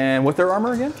 And what's their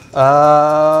armor again?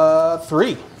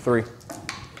 3. 3.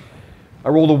 I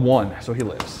rolled a 1, so he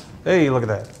lives. Hey, look at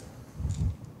that.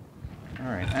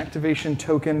 All right, activation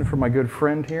token for my good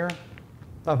friend here.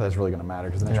 Not that that's really going to matter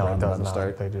because the next No, it round does doesn't not.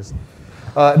 start. They just...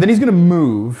 Then he's going to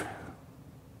move.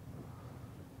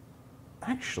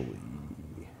 Actually,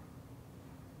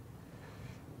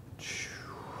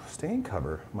 stay in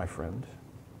cover, my friend.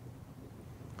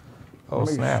 Oh,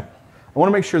 snap. I want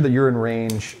to make sure that you're in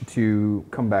range to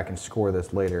come back and score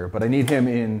this later, but I need him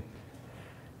in.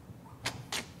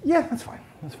 Yeah, that's fine.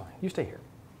 That's fine. You stay here.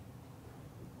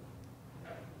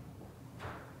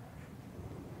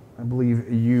 I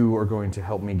believe you are going to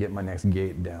help me get my next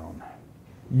gate down.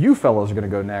 You fellows are going to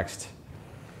go next.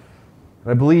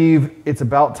 I believe it's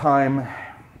about time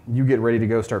you get ready to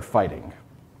go start fighting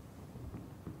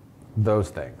those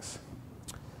things.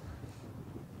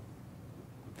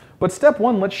 But step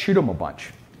 1, let's shoot them a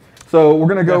bunch. So we're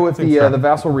going to go with the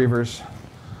Vassal Reavers.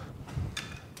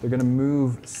 They're going to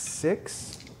move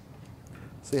 6.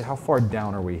 Let's see, how far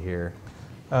down are we here?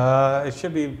 It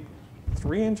should be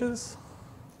 3 inches.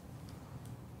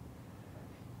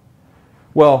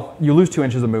 Well, you lose 2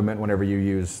 inches of movement whenever you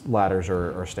use ladders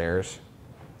or stairs.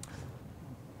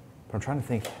 But I'm trying to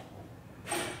think.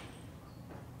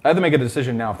 I have to make a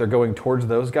decision now if they're going towards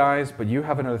those guys, but you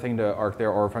have another thing to arc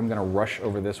there, or if I'm going to rush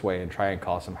over this way and try and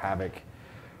cause some havoc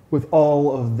with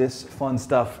all of this fun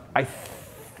stuff. I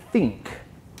think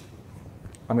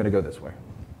I'm going to go this way.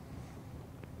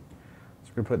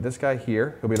 So we're going to put this guy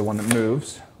here. He'll be the one that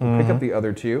moves. We'll pick up the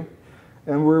other 2.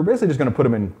 And we're basically just going to put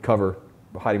him in cover,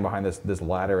 hiding behind this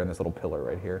ladder and this little pillar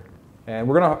right here. And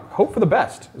we're going to hope for the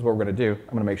best is what we're going to do. I'm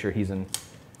going to make sure he's in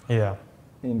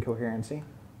coherency.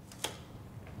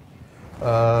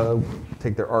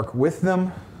 Take their arc with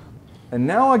them. And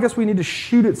now I guess we need to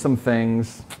shoot at some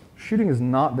things. Shooting is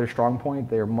not their strong point.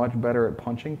 They are much better at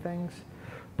punching things.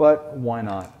 But why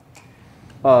not?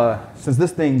 Since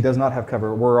this thing does not have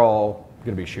cover, we're all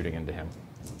going to be shooting into him.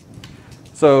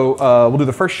 So we'll do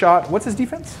the first shot. What's his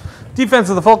defense? Defense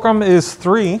of the Fulcrum is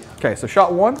 3. Okay, so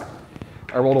shot 1,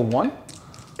 I rolled a 1.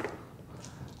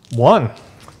 1.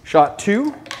 Shot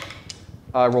 2,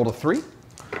 I rolled a 3.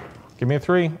 Give me a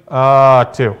 3. 2.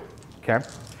 Okay.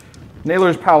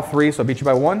 Nailer's POW 3, so I beat you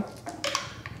by 1.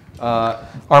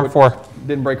 Arm 4.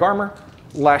 Didn't break armor.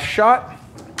 Last shot,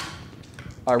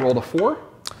 I rolled a 4.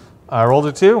 I rolled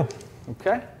a 2.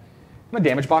 Okay. How many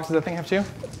damage boxes does that thing have too?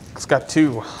 It's got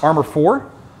 2. Armor 4.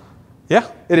 Yeah.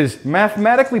 It is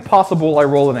mathematically possible I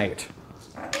roll an 8.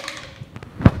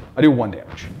 I do 1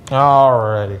 damage.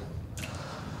 Alrighty.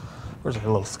 Where's our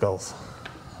little skulls?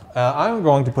 I'm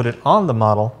going to put it on the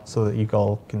model so that you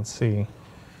all can see.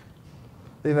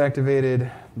 They've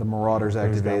activated. The Marauder's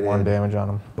activated. Got 1 damage on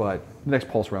them. But the next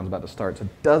pulse round's about to start, so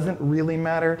it doesn't really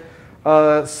matter.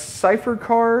 Cipher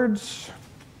cards.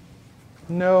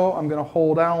 No, I'm going to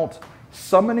hold out.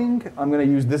 Summoning, I'm going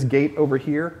to use this gate over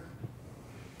here.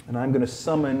 And I'm going to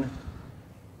summon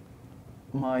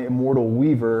my Immortal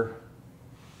Weaver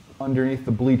underneath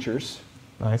the bleachers.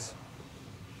 Nice.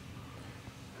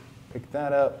 Pick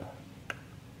that up.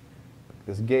 Pick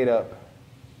this gate up.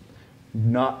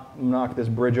 Knock this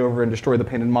bridge over and destroy the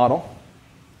painted model.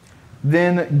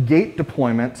 Then gate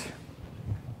deployment.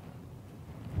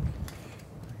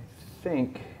 I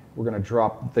think we're going to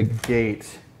drop the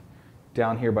gate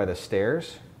down here by the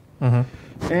stairs.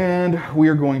 And we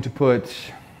are going to put,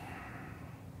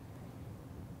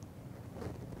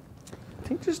 I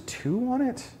think just 2 on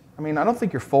it. I mean, I don't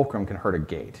think your Fulcrum can hurt a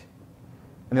gate.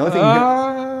 And the only thing you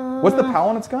can, what's the POW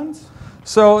on its guns?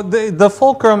 So the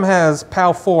Fulcrum has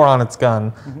POW 4 on its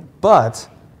gun, but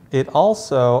it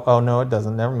also, oh no it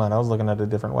doesn't, never mind, I was looking at a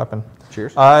different weapon.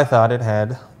 Cheers. I thought it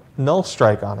had Null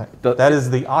Strike on it. That is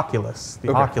the Oculus.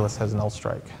 The Oculus has Null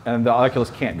Strike. And the Oculus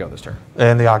can't go this turn.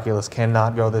 And the Oculus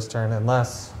cannot go this turn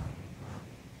unless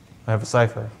I have a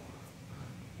Cipher,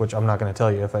 which I'm not going to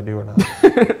tell you if I do or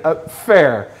not.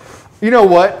 Fair. You know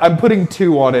what? I'm putting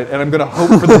 2 on it, and I'm going to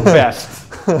hope for the best.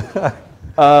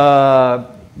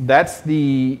 That's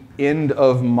the end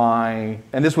of my,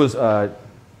 and this was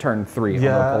turn 3 on the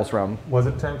pulse round. Was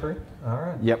it turn 3? All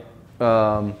right. Yep.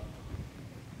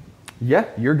 Yeah,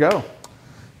 your go.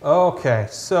 Okay,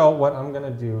 so what I'm going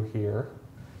to do here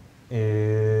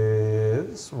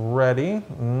is ready.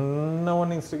 No one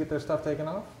needs to get their stuff taken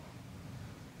off.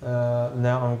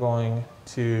 Now I'm going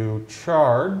to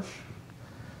charge.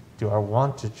 Do I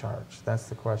want to charge? That's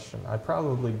the question. I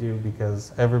probably do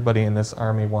because everybody in this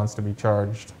army wants to be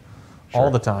charged all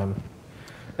the time.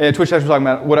 And Twitch Test was talking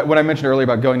about what I mentioned earlier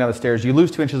about going down the stairs. You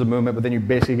lose 2 inches of movement, but then you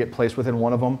basically get placed within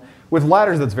one of them. With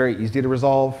ladders, that's very easy to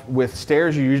resolve. With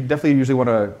stairs, you definitely usually want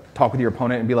to talk with your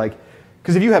opponent and be like,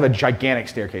 because if you have a gigantic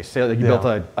staircase, say like you built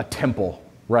a temple,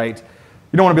 right?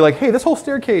 You don't want to be like, hey, this whole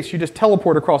staircase, you just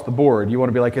teleport across the board. You want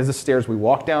to be like, is this stairs we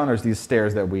walk down, or is these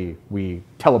stairs that we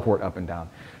teleport up and down?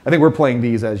 I think we're playing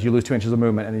these as you lose 2 inches of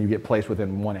movement and then you get placed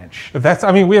within 1 inch. If that's,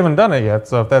 I mean, we haven't done it yet,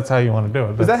 so if that's how you want to do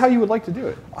it. Is that how you would like to do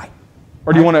it?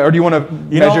 Or do you want to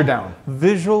measure down?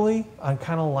 Visually, I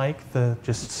kind of like the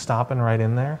just stopping right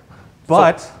in there.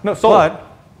 But,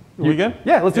 we good?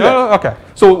 Yeah, let's do that. Okay.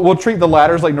 So we'll treat the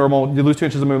ladders like normal. You lose 2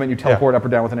 inches of movement, you teleport up or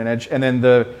down within an inch, and then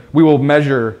we will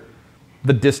measure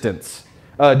the distance.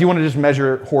 Do you want to just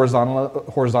measure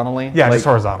horizontally? Yeah, just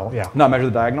horizontal, yeah. Not measure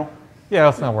the diagonal? Yeah,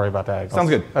 let's not worry about diagonals. Sounds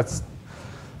good.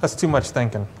 That's too much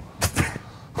thinking.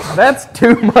 That's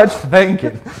too much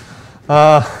thinking.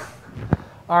 All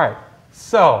right,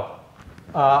 so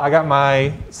I got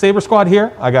my Saber Squad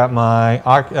here. I got my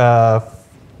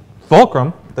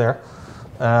Fulcrum there.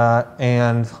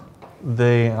 And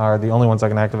they are the only ones I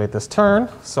can activate this turn,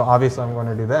 so obviously I'm going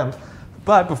to do them.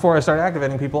 But before I start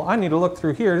activating people, I need to look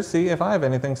through here to see if I have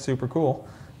anything super cool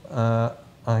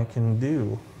I can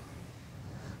do.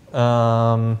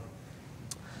 I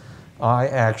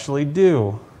actually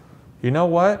do. You know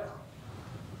what?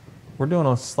 We're doing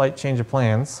a slight change of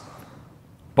plans.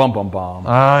 Bum, bum, bum.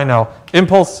 I know.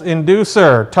 Impulse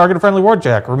Inducer. Target a friendly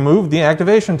Warjack. Remove the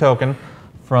activation token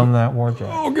from that Warjack.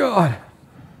 Oh, God.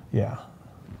 Yeah.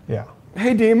 Yeah.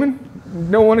 Hey, Demon.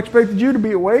 No one expected you to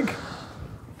be awake.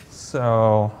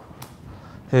 So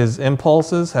his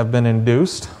impulses have been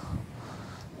induced,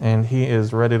 and he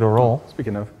is ready to roll.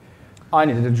 Speaking of, I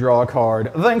needed to draw a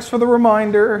card. Thanks for the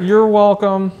reminder. You're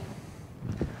welcome.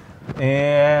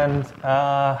 And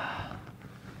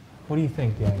what do you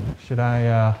think, gang? Should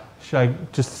I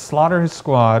just slaughter his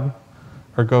squad,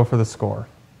 or go for the score?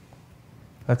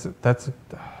 I think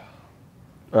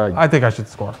I should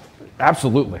score.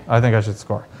 Absolutely. I think I should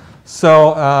score.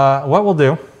 So what we'll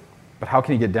do. But how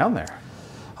can you get down there?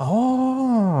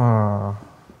 Oh.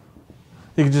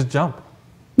 You can just jump.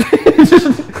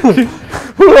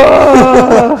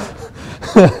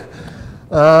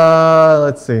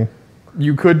 Let's see.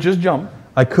 You could just jump.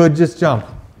 I could just jump.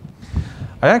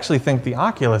 I actually think the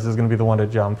Oculus is going to be the one to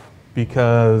jump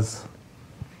because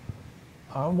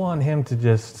I want him to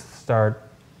just start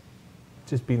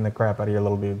just beating the crap out of your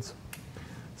little dudes.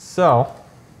 So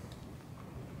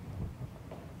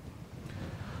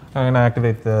I'm going to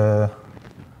activate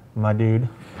my dude.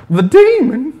 The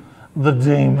demon? The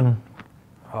demon.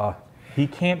 He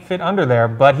can't fit under there,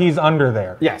 but he's under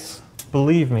there. Yes.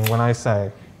 Believe me when I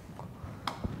say.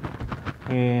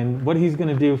 And what he's going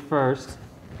to do first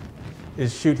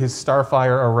is shoot his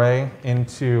Starfire array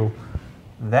into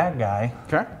that guy.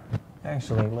 Okay.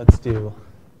 Actually, let's do...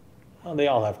 Oh, they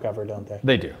all have cover, don't they?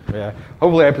 They do, yeah.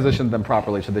 Hopefully I positioned them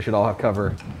properly, so they should all have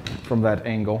cover from that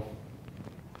angle.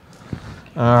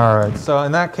 All right, so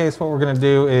in that case, what we're going to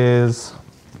do is...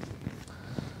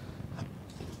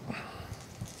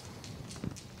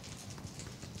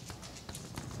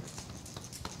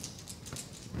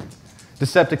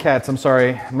 Decepticats, I'm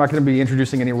sorry. I'm not going to be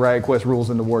introducing any Riot Quest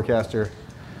rules into Warcaster.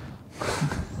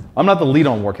 I'm not the lead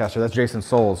on Warcaster, that's Jason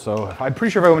Souls, so I'm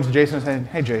pretty sure if I went to Jason and said,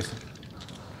 hey Jason,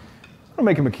 I'm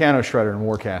going to make a Meccano Shredder in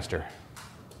Warcaster.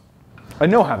 I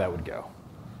know how that would go.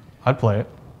 I'd play it.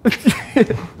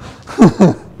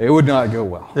 It would not go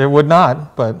well. It would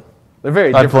not, but they're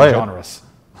very I'd different play genres.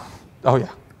 Oh, yeah.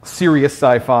 Serious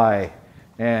sci-fi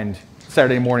and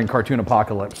Saturday morning cartoon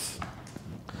apocalypse.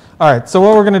 All right, so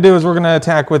what we're going to do is we're going to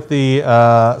attack with the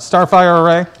Starfire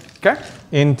array. Okay.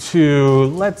 Into,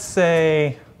 let's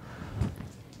say,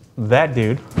 that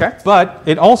dude. Okay. But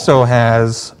it also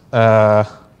has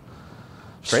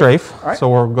strafe. All right. So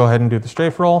we'll go ahead and do the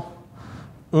strafe roll.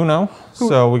 Uno.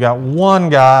 So we got one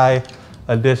guy,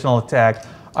 additional attack.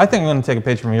 I think I'm going to take a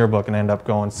page from your book and end up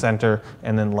going center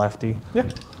and then lefty. Yeah.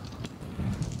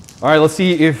 All right, let's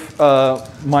see if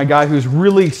my guy who's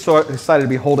really so excited to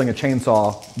be holding a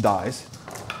chainsaw dies.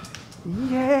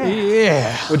 Yeah.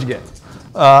 Yeah. What'd you get?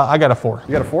 I got a 4.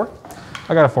 You got a 4?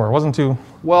 I got a 4. It wasn't too...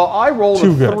 Well, I rolled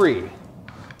too a good. 3.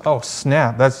 Oh,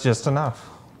 snap. That's just enough.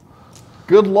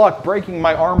 Good luck breaking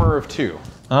my armor of 2.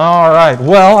 All right.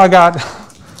 Well, I got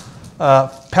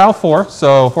PAL 4.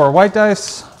 So 4 white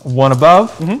dice, 1 above,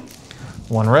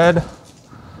 1 red,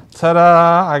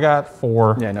 Ta-da! I got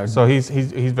 4. Yeah, no. So he's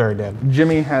very dead.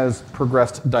 Jimmy has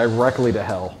progressed directly to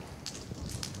hell.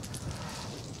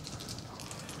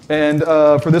 And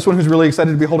for this one who's really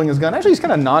excited to be holding his gun, actually he's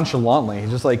kind of nonchalantly. He's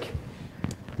just like,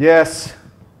 yes,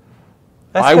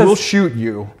 I will shoot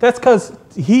you. That's because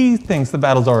he thinks the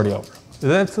battle's already over.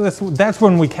 That's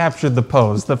when we captured the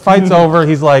pose. The fight's over.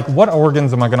 He's like, what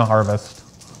organs am I going to harvest?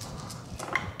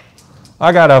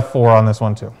 I got a 4 on this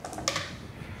one too.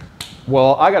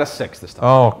 Well, I got a 6 this time.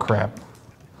 Oh, crap.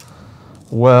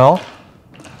 Well,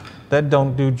 that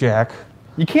don't do jack.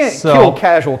 You can't kill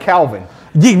casual Calvin.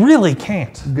 You really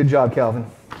can't. Good job, Calvin.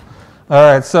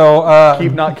 All right, so...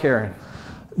 keep not caring.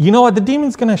 You know what? The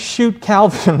demon's going to shoot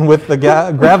Calvin with the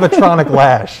gravitronic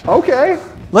lash. Okay.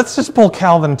 Let's just pull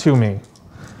Calvin to me.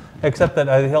 Except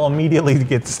that he'll immediately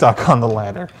get stuck on the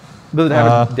ladder. Does it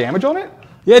have damage on it?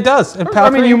 Yeah, it does. I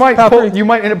mean, you might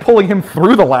end up pulling him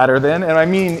through the ladder then, and I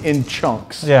mean in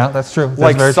chunks. Yeah, that's true. That's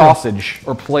like very sausage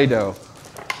or Play-Doh.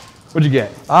 What'd you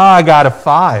get? I got a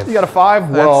 5. You got a 5?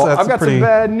 Well, that's I've got some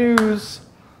bad news.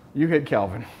 You hit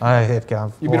Calvin. I hit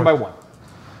Calvin. You beat him by 1.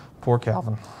 Poor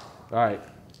Calvin. All right.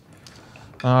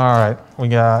 All right, we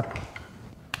got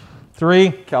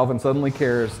 3. Calvin suddenly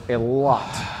cares a lot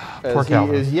as Poor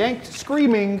Calvin. he is yanked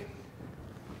screaming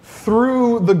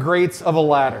through the grates of a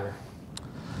ladder.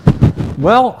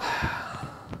 Well,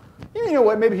 you know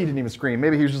what? Maybe he didn't even scream.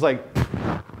 Maybe he was just like,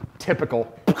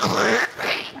 typical.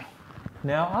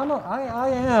 now I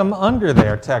am under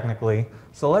there technically,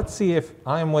 so let's see if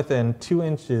I'm within 2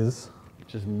 inches.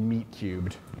 Just meat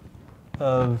cubed.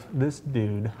 Of this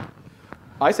dude.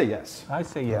 I say yes. I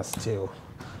say yes too,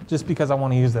 just because I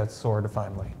want to use that sword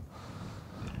finally.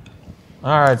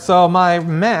 All right, so my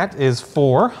mat is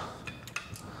 4.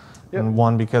 Yep. And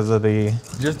 1 because of the...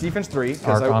 Just defense 3,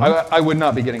 because Arcana. I would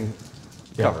not be getting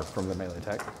cover from the melee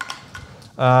attack.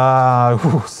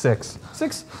 6.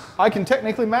 6. I can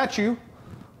technically match you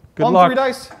Good on luck. 3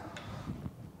 dice.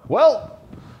 Well,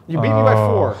 you beat me by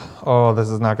 4. Oh, this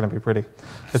is not going to be pretty.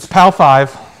 It's POW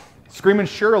 5. Screaming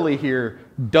Shirley here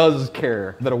does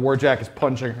care that a warjack is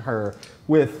punching her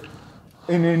with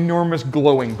an enormous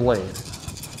glowing blade.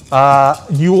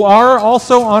 You are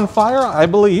also on fire, I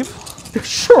believe.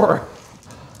 Sure.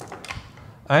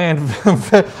 And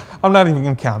I'm not even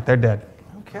going to count. They're dead.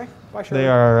 Okay. Bye, Shirley. They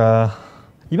are,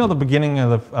 you know the beginning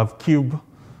of Cube?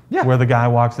 Yeah. Where the guy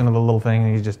walks into the little thing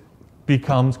and he just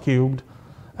becomes cubed?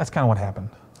 That's kind of what happened.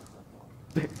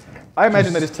 I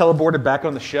imagine they just teleported back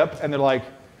on the ship and they're like,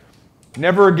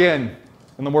 never again.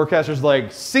 And the Warcaster's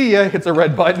like, see ya, hits a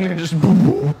red button and just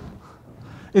boom.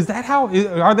 Is that how,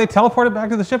 are they teleported back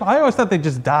to the ship? I always thought they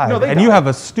just died. No, they and died. You have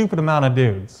a stupid amount of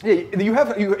dudes. Yeah, you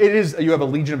have a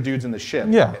legion of dudes in the ship.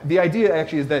 Yeah. The idea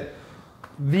actually is that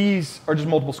these are just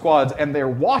multiple squads and they're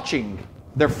watching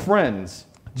their friends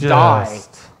die.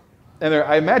 And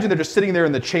I imagine they're just sitting there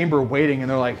in the chamber waiting and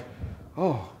they're like,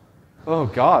 oh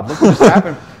God, look what just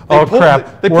happened.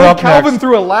 Crap. They We're pulled up Calvin next.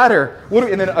 through a ladder.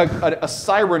 And then a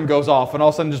siren goes off, and all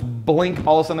of a sudden, just blink,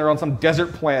 all of a sudden they're on some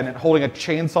desert planet holding a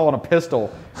chainsaw and a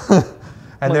pistol.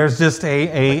 And there's just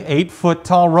a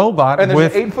 8-foot-tall robot. And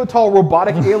there's an 8-foot-tall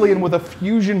robotic alien with a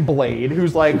fusion blade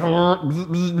who's like,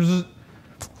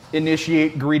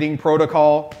 initiate greeting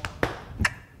protocol.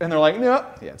 And they're like, no.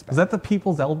 Yeah, it's bad. Is that the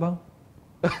people's elbow?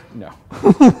 No.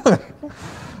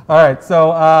 All right,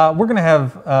 so we're gonna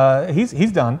have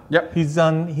he's done. Yep. He's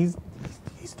done. He's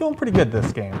doing pretty good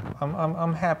this game.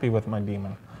 I'm happy with my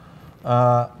demon.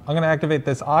 I'm gonna activate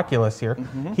this Oculus here.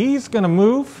 Mm-hmm. He's gonna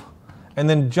move and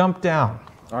then jump down.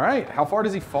 All right. How far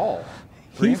does he fall?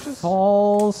 3 inches? He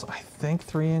falls, I think,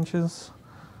 3 inches.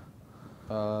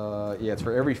 Yeah, it's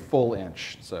for every full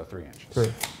inch, so 3 inches.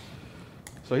 3.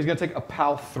 So he's gonna take a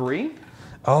POW 3.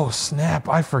 Oh snap!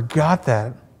 I forgot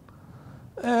that.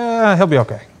 He'll be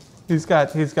okay. He's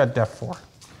got def 4.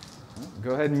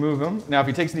 Go ahead and move him. Now, if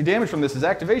he takes any damage from this, his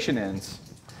activation ends.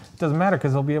 Doesn't matter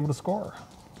because he'll be able to score.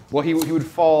 Well, he would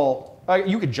fall.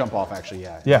 You could jump off, actually,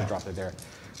 yeah. Yeah. Drop it there.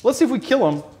 Let's see if we kill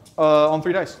him on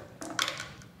 3 dice.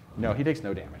 No, he takes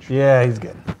no damage. Yeah, he's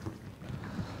good.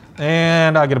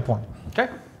 And I get a point. Okay.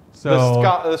 So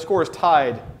the score is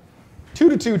tied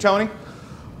 2-2, Tony.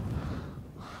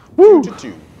 Woo!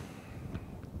 2-2.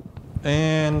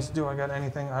 And do I got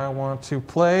anything I want to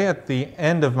play at the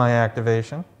end of my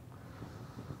activation?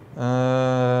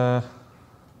 Not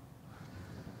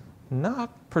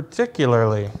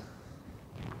particularly.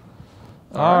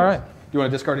 All right. Do you want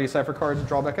to discard any cipher cards and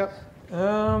draw back up?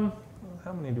 How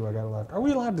many do I got left? Are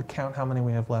we allowed to count how many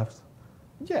we have left?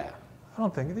 Yeah. I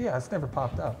don't think. Yeah, it's never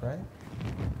popped up, right?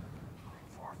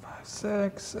 4, 5,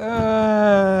 6.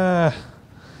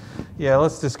 Yeah,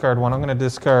 let's discard one. I'm going to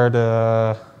discard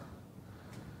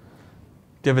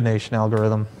divination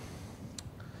algorithm.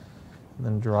 And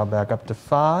then draw back up to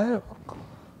 5.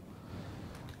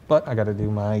 But I got to do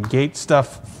my gate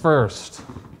stuff first.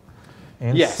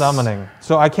 And Yes. summoning.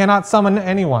 So I cannot summon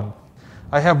anyone.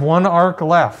 I have 1 arc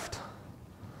left.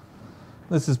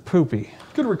 This is poopy.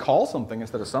 You could recall something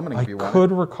instead of summoning I if you wanted.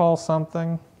 could recall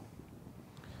something.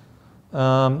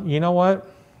 You know what?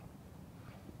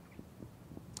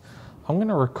 I'm going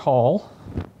to recall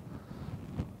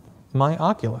my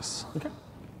Oculus. Okay.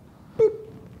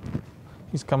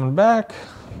 He's coming back.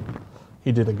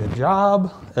 He did a good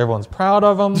job. Everyone's proud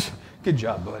of him. Good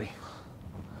job, buddy.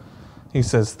 He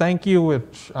says thank you,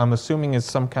 which I'm assuming is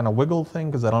some kind of wiggle thing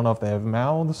because I don't know if they have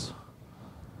mouths.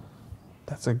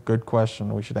 That's a good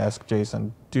question. We should ask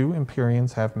Jason. Do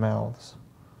Empyreans have mouths?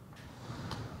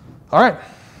 All right.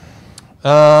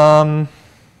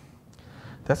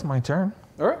 That's my turn.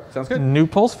 All right, sounds good. New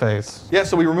pulse phase. Yeah,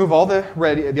 so we remove all the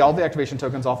all the activation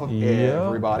tokens off of Yep.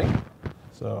 everybody.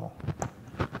 So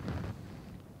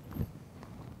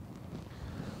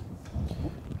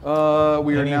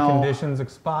We are any now. conditions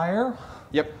expire,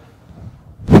 Yep.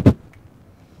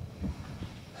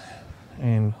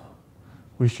 and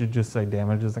we should just say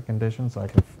damage is a condition, so I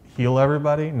can heal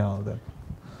everybody. No,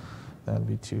 that'd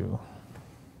be too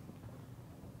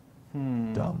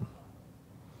dumb.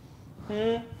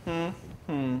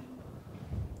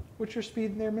 What's your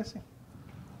speed there missing?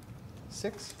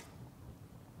 6?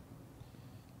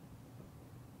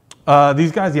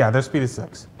 These guys, yeah, their speed is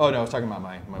 6. Oh no, I was talking about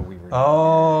my Weaver.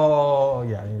 Oh,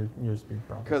 yeah, your speed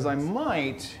problem. Because I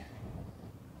might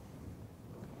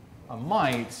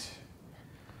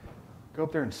go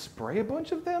up there and spray a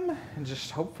bunch of them and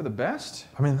just hope for the best.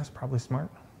 I mean, that's probably smart.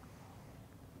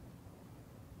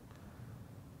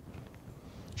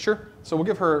 Sure. So we'll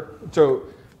give her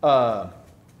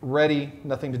ready,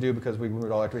 nothing to do because we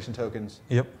removed all activation tokens.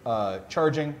 Yep.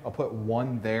 Charging, I'll put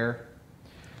 1 there.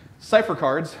 Cipher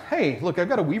cards. Hey, look, I've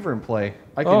got a Weaver in play.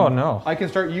 Oh, no. I can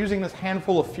start using this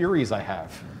handful of Furies I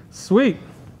have. Sweet.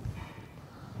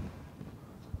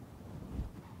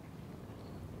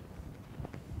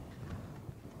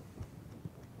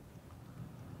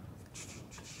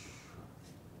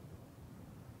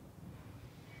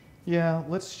 Yeah,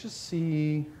 let's just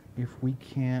see if we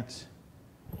can't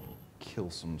kill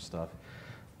some stuff.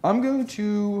 I'm going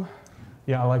to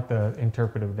Yeah, I like the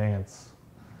interpretive dance.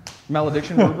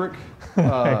 Malediction rubric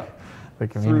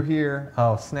through here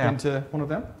Oh, snap. into one of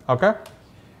them. Okay.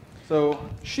 So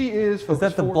she is. Is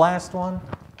that the focus 4. blast one?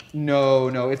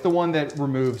 No, it's the one that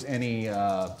removes any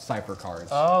cipher cards.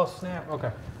 Oh, snap.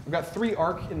 Okay. I've got 3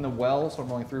 arc in the well, so I'm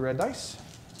rolling 3 red dice.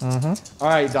 All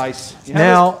right, dice. You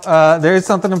have Now, there is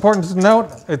something important to note.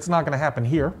 It's not going to happen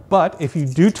here, but if you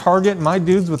do target my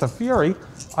dudes with a Fury,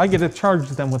 I get to charge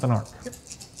them with an arc. it.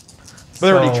 But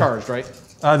they're already charged, right?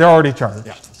 They're already charged.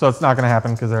 Yeah. So it's not going to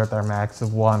happen because they're at their max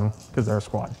of 1 because they're a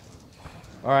squad.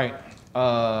 All right.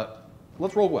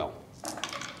 Let's roll well.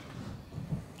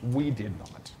 We did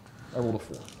not. I rolled a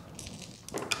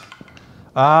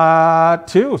 4.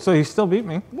 2, so he still beat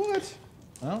me. What?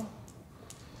 Well.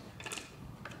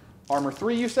 Armor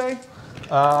 3, you say?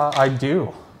 I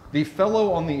do. The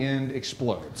fellow on the end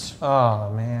explodes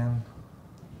Oh, man.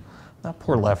 That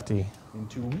poor lefty.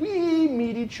 into wee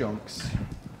meaty chunks.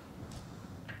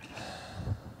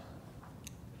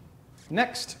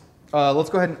 Next, let's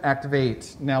go ahead and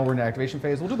activate. Now we're in the activation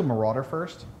phase. We'll do the Marauder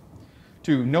first.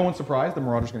 To no one's surprise, the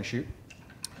Marauder's going to shoot.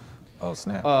 Oh,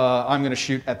 snap. I'm going to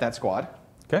shoot at that squad.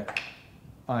 Okay.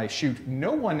 I shoot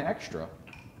no one extra.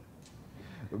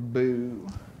 Boo.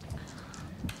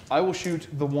 I will shoot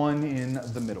the one in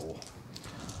the middle.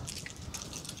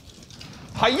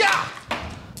 Hi-ya!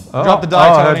 Drop the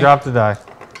die, Tony. I dropped the die.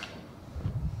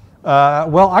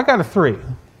 Well, I got a 3.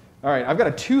 All right, I've got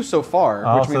a 2 so far,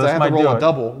 Oh, which so means this I have might to roll do a it.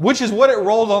 double, which is what it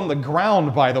rolled on the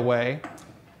ground, by the way.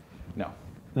 No.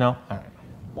 No? All right.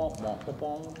 Womp, womp, womp,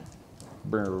 womp.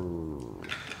 Brrr.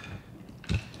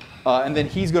 And then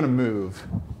he's going to move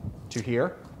to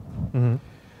here. Mm-hmm.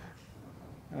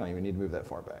 I don't even need to move that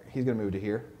far back. He's going to move to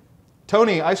here.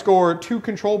 Tony, I score 2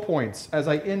 control points as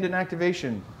I end an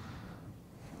activation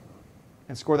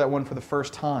and score that one for the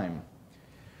first time.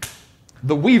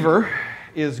 The Weaver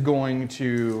is going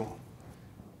to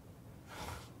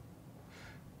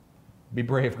be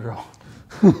brave, girl.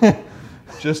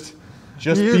 just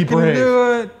be brave. You can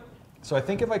do it. So I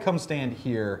think if I come stand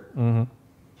here,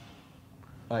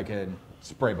 I can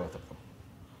spray both of them.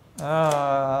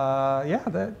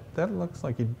 Yeah, that looks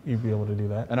like you'd be able to do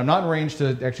that. And I'm not in range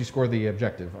to actually score the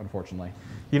objective, unfortunately.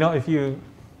 You know, if you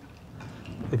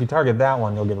target that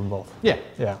one, you'll get them both. Yeah.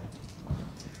 Yeah.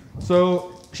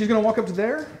 So she's going to walk up to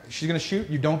there. She's going to shoot.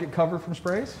 You don't get cover from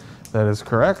sprays. That is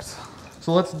correct.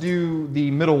 So let's do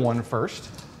the middle one first.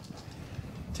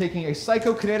 Taking a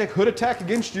psychokinetic hood attack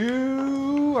against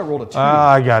you. I rolled a 2.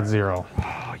 I got 0.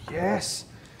 Oh, yes.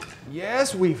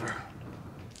 Yes, Weaver.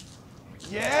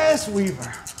 Yes,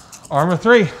 Weaver. Armor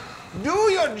 3.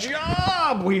 Do your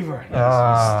job, Weaver.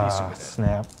 Yes,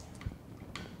 Snap.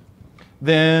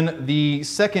 Then the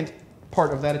second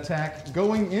part of that attack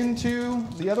going into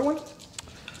the other one.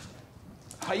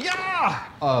 Hi-ya!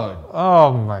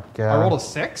 Oh my god. I rolled a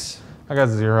 6. I got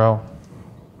 0.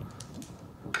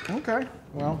 Okay,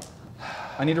 well,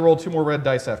 I need to roll 2 more red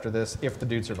dice after this if the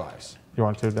dude survives. You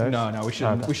want 2 dice? No, we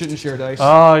shouldn't. Okay. We shouldn't share dice.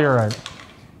 Oh, you're right.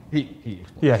 He.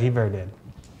 Yeah, he very did.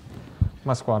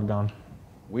 My squad gone.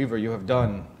 Weaver, you have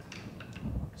done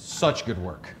such good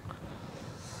work.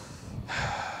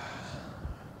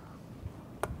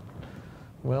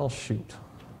 Well, shoot.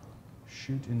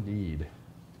 Shoot indeed.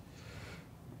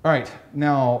 All right,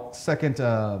 now second.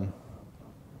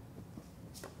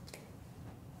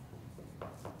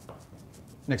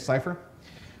 Next cipher.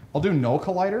 I'll do Null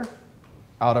Collider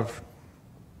out of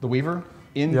the Weaver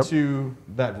into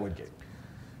that Void Gate.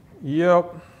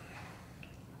 Yep.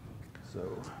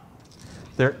 So.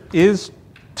 There is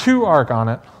 2 arc on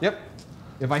it. Yep.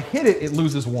 If I hit it, it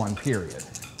loses 1, period.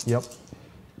 Yep.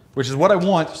 Which is what I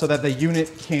want so that the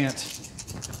unit can't.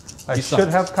 I should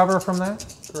have cover from that,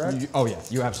 correct? Oh, yeah.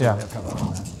 You absolutely have cover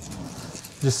on that.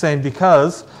 Just saying,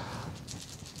 because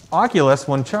Oculus,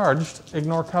 when charged,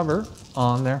 ignore cover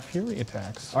on their Fury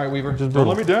attacks. All right, Weaver. Just Don't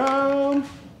let me down. I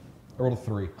rolled a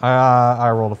 3. I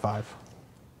rolled a 5.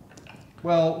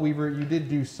 Well, Weaver, you did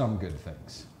do some good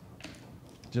things.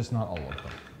 Just not all of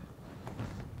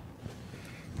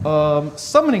them.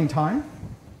 Summoning time,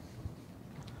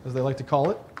 as they like to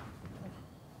call it.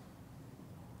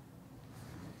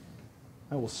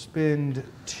 I will spend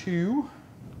 2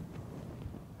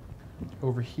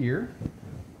 over here.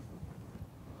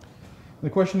 The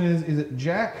question is it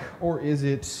Jack or is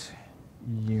it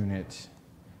unit?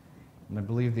 And I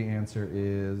believe the answer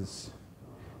is,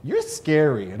 you're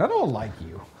scary and I don't like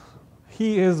you.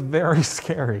 He is very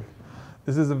scary.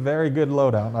 This is a very good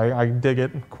loadout. I dig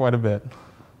it quite a bit.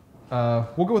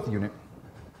 We'll go with the unit.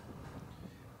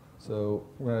 So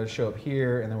we're going to show up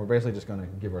here, and then we're basically just going to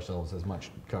give ourselves as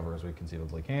much cover as we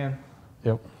conceivably can.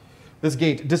 Yep. This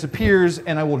gate disappears,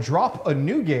 and I will drop a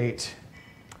new gate.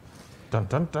 Dun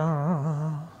dun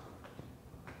dun.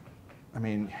 I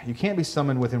mean, you can't be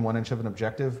summoned within 1 inch of an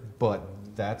objective, but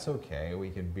that's okay.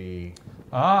 We could be...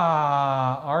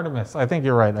 Artemis. I think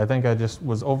you're right. I think I just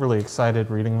was overly excited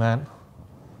reading that.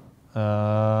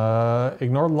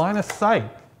 Ignore line of sight.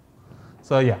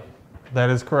 So yeah, that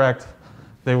is correct.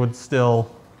 They would still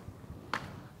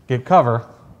get cover,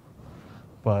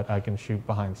 but I can shoot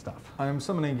behind stuff. I'm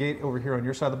summoning a gate over here on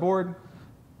your side of the board,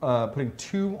 putting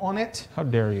 2 on it. How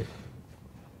dare you?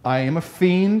 I am a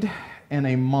fiend and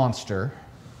a monster.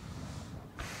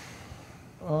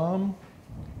 Go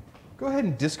ahead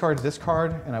and discard this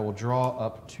card, and I will draw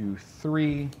up to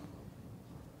 3.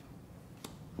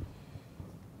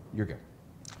 You're good.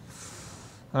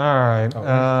 All right.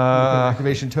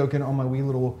 Activation token on my wee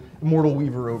little Immortal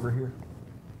Weaver over here.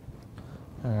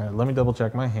 All right. Let me double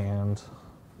check my hand.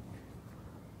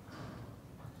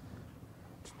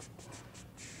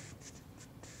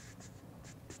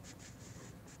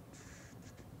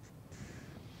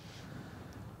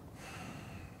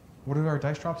 What are our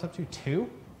dice drops up to? 2?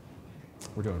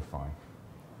 We're doing fine.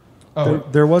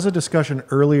 There was a discussion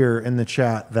earlier in the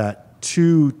chat that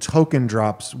 2 token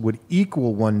drops would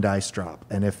equal 1 dice drop,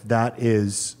 and if that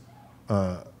is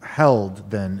held,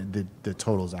 then the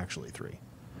total is actually 3.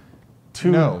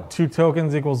 2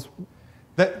 tokens equals...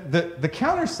 The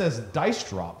counter says dice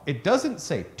drop. It doesn't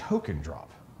say token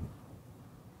drop.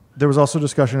 There was also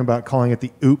discussion about calling it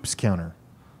the oops counter.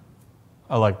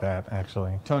 I like that,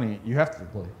 actually. Tony, you have to...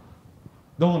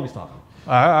 Don't let me stop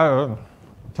you.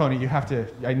 Tony, you have to...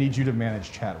 I need you to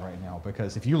manage chat right now,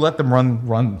 because if you let them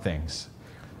run things,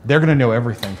 they're going to know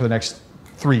everything for the next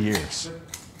 3 years.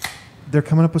 They're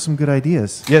coming up with some good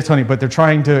ideas. Yeah, Tony, but they're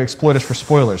trying to exploit us for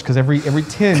spoilers, because every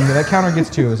 10 that counter gets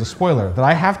to is a spoiler that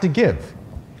I have to give.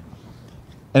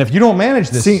 And if you don't manage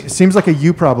this... Seems like a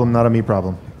you problem, not a me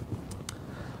problem.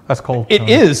 That's cold. It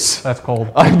Tony. is. That's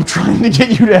cold. I'm trying to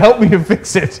get you to help me to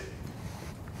fix it.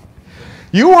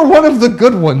 You are one of the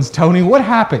good ones, Tony. What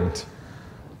happened?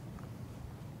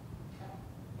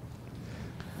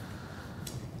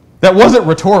 That wasn't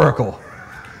rhetorical.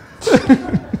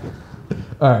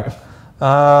 All right.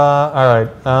 All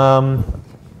right.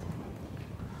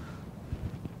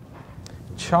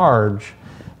 Charge.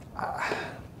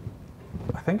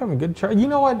 I think I'm a good charge. You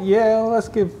know what? Yeah, let's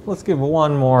give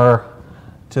one more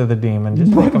to the demon.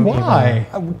 Just make him why?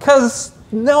 Because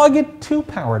now I get 2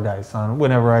 power dice on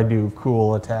whenever I do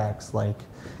cool attacks, like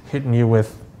hitting you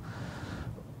with,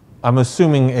 I'm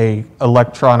assuming, a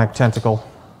electronic tentacle.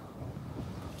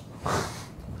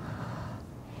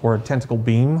 Or a tentacle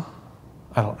beam.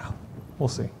 I don't know. We'll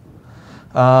see.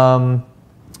 Now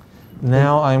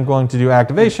I'm going to do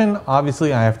activation.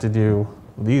 Obviously, I have to do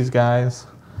these guys.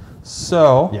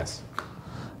 So Yes.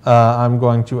 I'm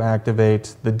going to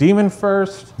activate the demon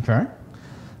first. Okay.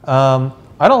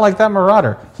 I don't like that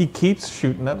Marauder. He keeps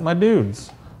shooting at my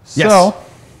dudes. Yes. So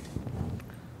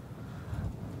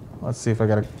let's see if I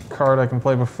got a card I can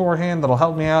play beforehand that'll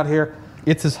help me out here.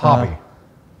 It's his hobby.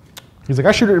 He's like,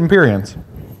 I shoot at Empyreans.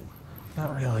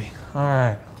 Not really. All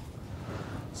right.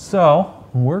 So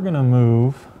we're gonna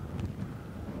move.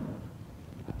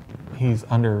 He's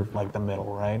under like the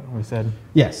middle, right? We said.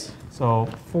 Yes. So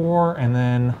 4, and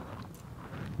then.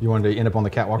 You wanted to end up on the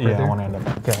catwalk right there? Yeah, I want to end up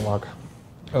on the catwalk.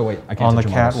 Oh, wait. I can't On the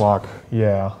touch your models. catwalk,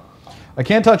 yeah. I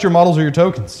can't touch your models or your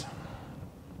tokens.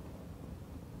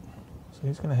 So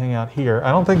he's gonna hang out here.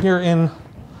 I don't think you're in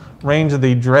range of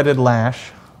the dreaded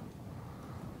lash.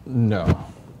 No.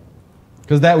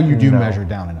 Because that you do No. measure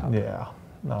down and up. Yeah,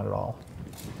 not at all.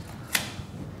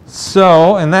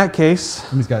 So in that case,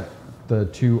 He's got the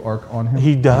 2 arc on him.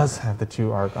 he does have the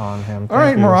 2 arc on him. All right,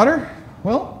 Thank you. Marauder.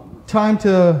 Well, time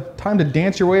to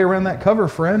dance your way around that cover,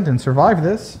 friend, and survive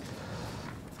this.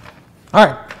 All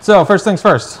right. So first things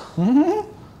first.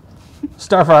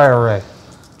 Starfire array.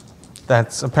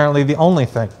 That's apparently the only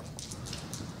thing.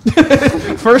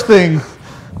 First thing,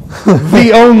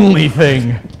 the only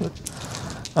thing.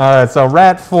 All right. So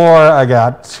Rat 4. I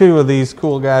got 2 of these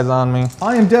cool guys on me.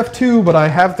 I am deaf too, but I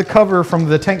have the cover from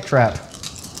the tank trap.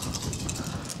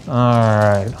 All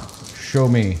right. Show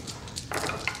me.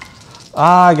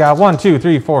 I got 1, 2,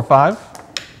 3, 4, 5.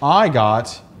 I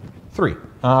got 3.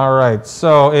 All right,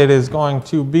 so it is going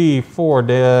to be 4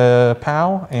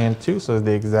 POW and 2, so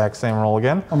the exact same roll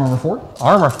again. Armor 4.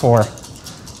 Armor 4.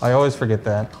 I always forget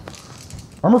that.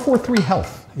 Armor 4, 3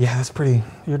 health. Yeah, that's pretty.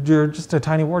 You're just a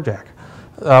tiny warjack.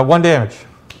 1 damage.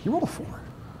 You rolled a 4.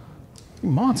 You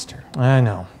monster. I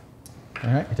know. All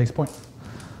right, he takes a point.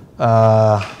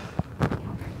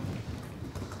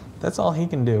 That's all he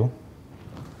can do.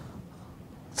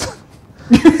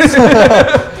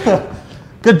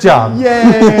 Good job.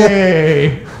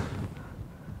 Yay!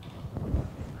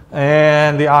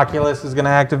 And the Oculus is going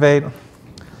to activate.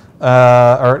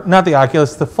 Or not the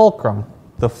Oculus, the Fulcrum.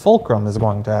 The Fulcrum is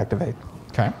going to activate.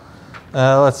 Okay.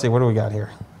 Let's see, what do we got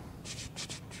here?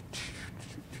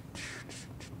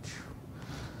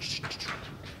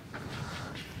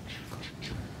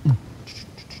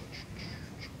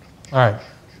 All right.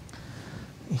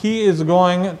 He is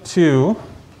going to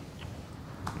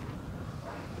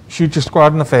shoot your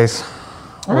squad in the face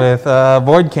with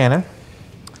Void Cannon.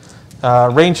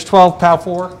 Range 12, POW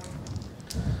 4.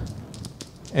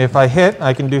 If I hit,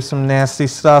 I can do some nasty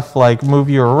stuff like move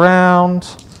you around.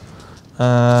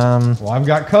 Well, I've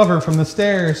got cover from the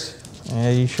stairs.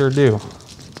 Yeah, you sure do.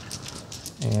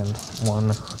 And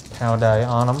 1 POW die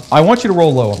on him. I want you to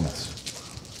roll low on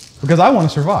this because I want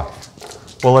to survive.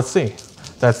 Well, let's see.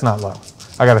 That's not low.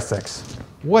 I got a 6.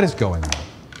 What is going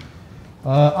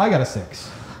on? I got a 6.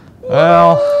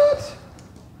 Well,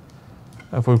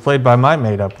 if we played by my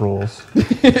made-up rules.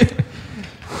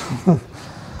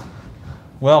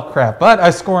 Well, crap. But I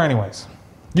score anyways.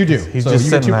 You do. He's so just you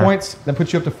get sitting 2 there. points. That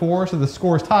puts you up to 4. So the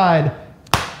score is tied.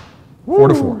 4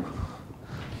 to 4.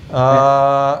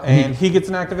 And he gets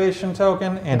an activation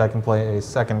token, and I can play a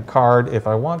second card if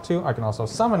I want to. I can also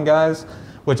summon guys,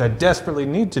 which I desperately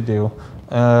need to do.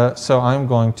 So I'm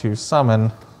going to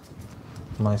summon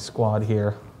my squad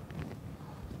here.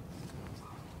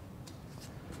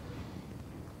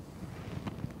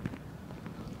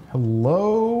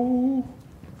 Hello,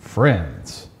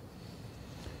 friends.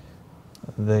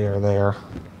 They are there.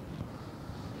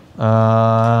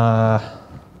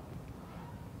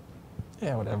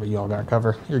 Yeah, whatever. You all got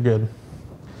cover. You're good.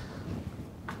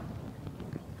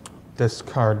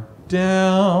 Discard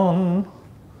down.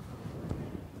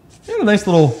 You had a nice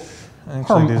little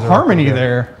Actually, these are harmony pretty good.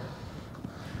 there.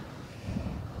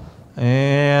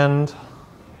 And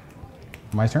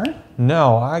My turn?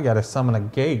 no, I got to summon a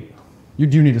gate. You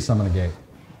do need to summon a gate.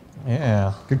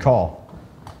 Yeah. Good call.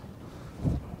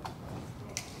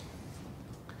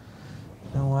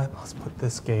 You know what? Let's put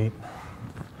this gate.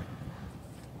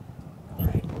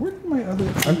 Where did my other...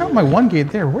 I've got my 1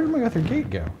 gate there. Where did my other gate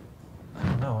go? I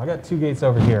don't know. I got 2 gates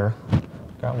over here.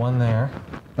 Got 1 there.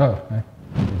 Oh, okay.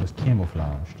 It was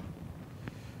camouflaged.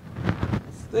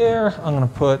 It's there. I'm going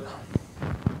to put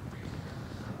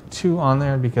 2 on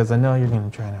there because I know you're going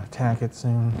to try to attack it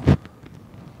soon.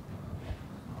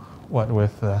 What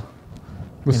with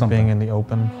it being in the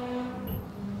open?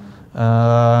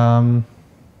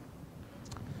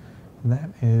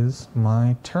 That is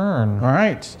my turn. All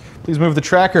right. Please move the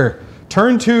tracker.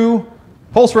 Turn 2,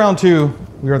 pulse round 2.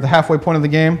 We are at the halfway point of the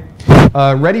game.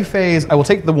 Ready phase. I will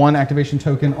take the 1 activation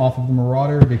token off of the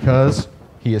Marauder because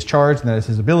he is charged, and that is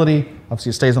his ability.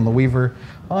 Obviously, it stays on the Weaver.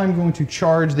 I'm going to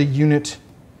charge the unit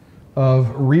of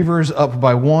Reavers up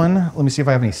by 1. Let me see if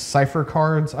I have any Cipher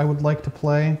cards I would like to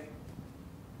play.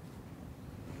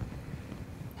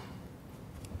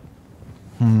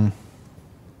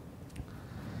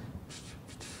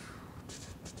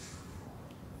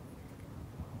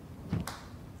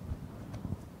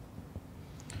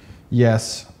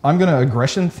 Yes, I'm going to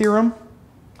Aggression Theorem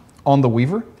on the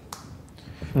Weaver.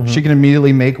 She can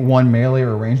immediately make 1 melee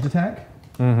or ranged attack.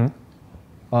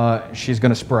 She's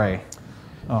going to spray.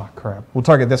 Oh, crap. We'll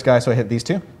target this guy, so I hit these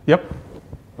 2. Yep.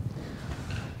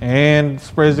 And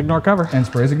sprays ignore cover. And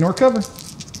sprays ignore cover.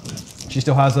 She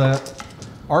still has a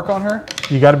arc on her.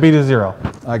 You got to beat a 0.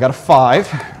 I got a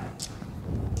 5.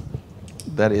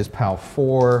 That is POW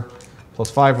 4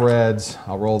 plus 5 reds.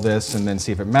 I'll roll this and then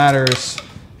see if it matters.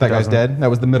 That guy's dead. That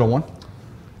was the middle one.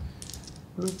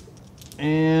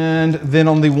 And then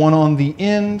on the one on the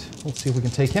end, let's see if we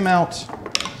can take him out.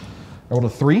 I rolled a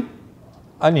 3.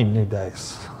 I need new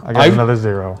dice. I got another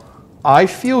 0. I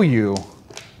feel you.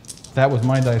 That was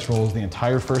my dice rolls the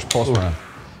entire first pulse run.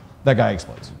 That guy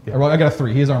explodes. Yeah. I got a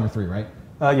 3. He has armor 3, right?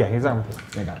 Yeah, he's armor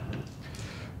 3. I got it.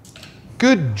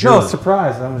 Good job. No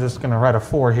surprise. I'm just going to write a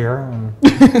 4 here. And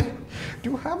Do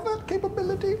you have that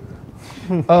capability?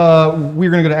 We're going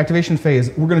to go to activation phase.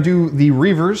 We're going to do the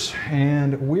Reavers,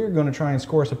 and we're going to try and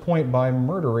score us a point by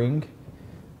murdering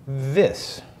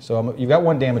this. So you've got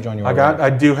 1 damage on you. I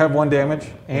do have 1 damage,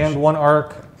 and 1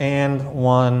 arc, and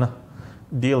 1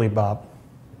 dealy bob.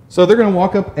 So they're going to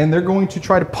walk up, and they're going to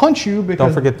try to punch you because...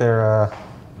 Don't forget their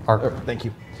arc. Thank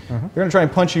you. They're going to try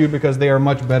and punch you because they are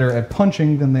much better at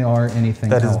punching than they are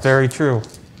anything else. That is very true.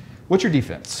 What's your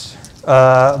defense?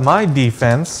 My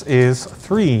defense is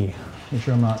 3. Make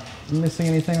sure I'm not missing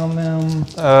anything on them.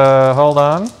 Hold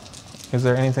on. Is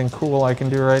there anything cool I can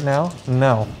do right now?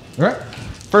 No. All right.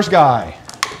 First guy.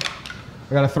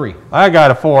 I got a 3. I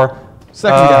got a 4.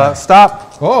 Second guy.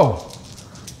 Stop. Oh.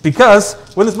 Because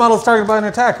when this model is targeted by an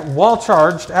attack, while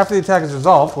charged, after the attack is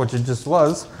resolved, which it just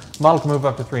was, the model can move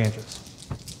up to 3 inches.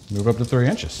 Move up to 3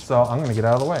 inches. So I'm going to get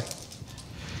out of the way.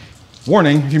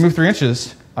 Warning, if you move 3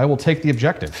 inches, I will take the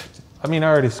objective. I mean, I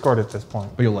already scored at this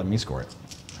point. But you'll let me score it.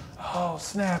 Oh,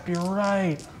 snap, you're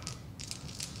right.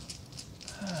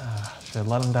 Should I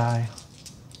let him die?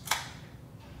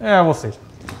 Yeah, we'll see.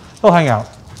 He'll hang out.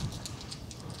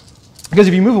 Because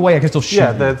if you move away, I can still shoot.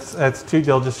 Yeah, that's 2,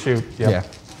 they'll just shoot. Yep. Yeah.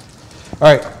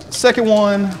 All right, second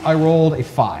one, I rolled a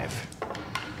 5.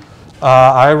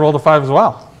 I rolled a 5 as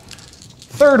well.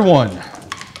 Third one,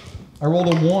 I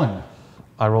rolled a 1.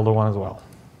 I rolled a 1 as well.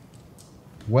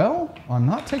 Well, I'm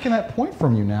not taking that point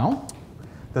from you now.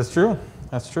 That's true.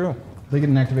 That's true. They get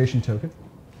an activation token,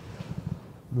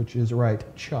 which is right,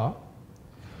 chop.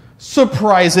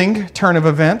 Surprising turn of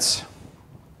events.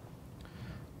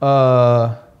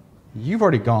 You've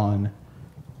already gone.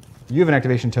 You have an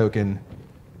activation token.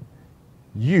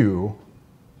 You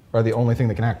are the only thing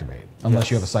that can activate, unless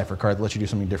you have a cipher card that lets you do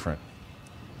something different.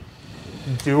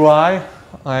 Do I?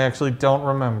 I actually don't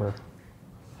remember.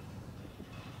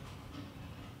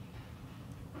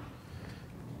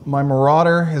 My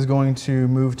Marauder is going to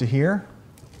move to here,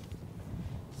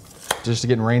 just to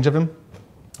get in range of him.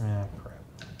 Yeah, crap.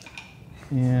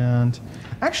 And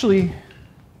actually,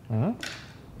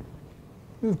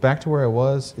 move back to where I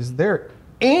was. Is there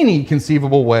any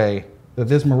conceivable way that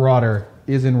this Marauder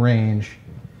is in range?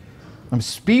 I'm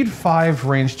speed 5,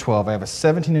 range 12. I have a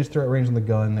 17-inch threat range on the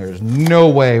gun. There's no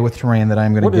way with terrain that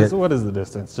I'm going to get. What is the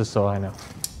distance, just so I know?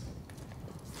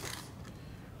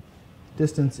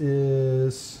 Distance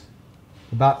is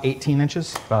about 18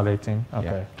 inches. About 18,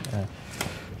 okay. Yeah.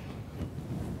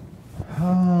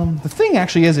 The thing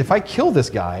actually is, if I kill this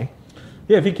guy...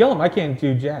 Yeah, if you kill him, I can't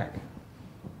do jack.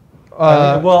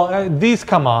 These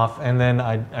come off, and then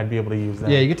I'd be able to use them.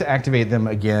 Yeah, you get to activate them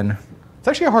again. It's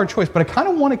actually a hard choice, but I kind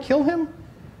of want to kill him.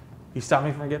 You stopped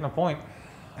me from getting a point.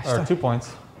 Or 2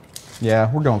 points.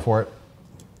 Yeah, we're going for it.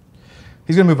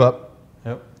 He's going to move up.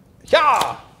 Yep.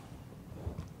 Yeah!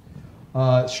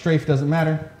 Strafe doesn't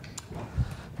matter.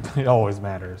 It always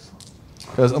matters.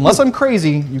 Because unless I'm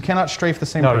crazy, you cannot strafe the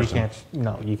same person. You can't.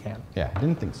 No, you can't. Yeah, I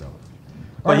didn't think so.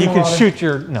 But you can shoot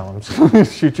your... No, I'm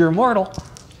just shoot your immortal.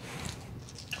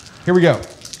 Here we go.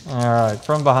 All right,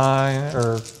 from behind,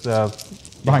 or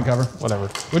Behind cover. whatever.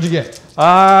 What'd you get?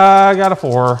 I got a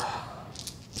 4.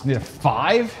 You get a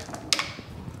 5?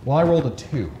 Well, I rolled a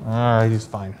 2. All right, he's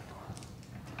fine.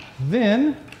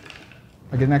 Then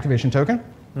I get an activation token.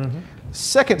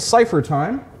 Second cipher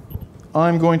time,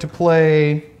 I'm going to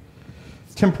play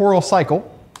Temporal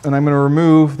Cycle, and I'm going to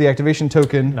remove the activation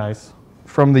token Nice.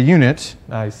 from the unit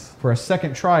Nice. for a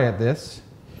second try at this.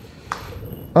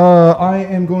 I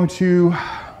am going to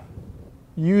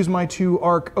use my 2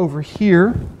 arc over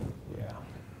here Yeah.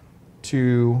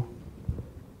 to,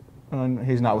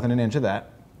 he's not within an inch of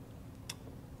that,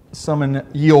 summon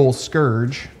Yeol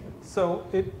Scourge. So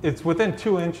it's within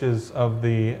 2 inches of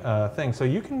the thing, so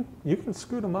you can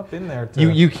scoot them up in there.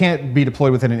 To... You can't be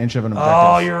deployed within an inch of an objective.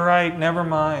 Oh, you're right. Never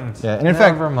mind. Yeah, and in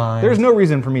fact, Never mind. there's no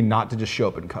reason for me not to just show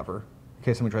up and cover in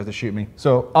case someone tries to shoot me.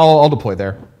 So I'll deploy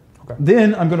there. Okay.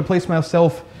 Then I'm going to place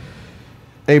myself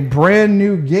a brand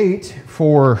new gate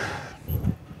for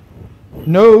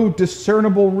no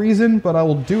discernible reason, but I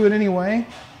will do it anyway.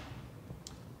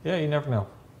 Yeah, you never know.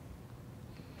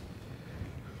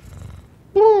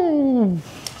 Ooh.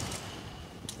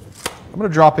 I'm going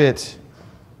to drop it.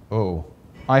 Oh,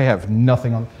 I have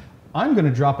nothing on. I'm going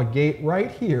to drop a gate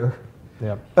right here.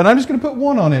 Yep. And I'm just going to put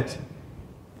 1 on it.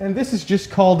 And this is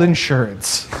just called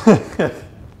insurance.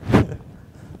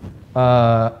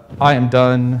 I am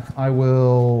done. I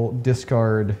will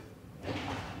discard.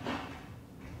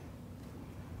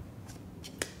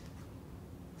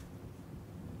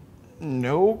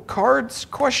 No cards,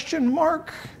 question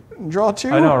mark. Draw 2.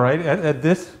 I know, right? At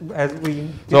this, as we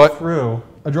So get through.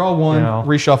 I draw 1, You know.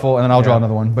 reshuffle, and then I'll draw Yeah.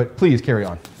 another one. But please carry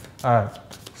on. All right.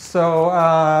 So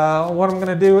what I'm going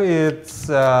to do is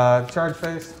charge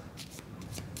phase.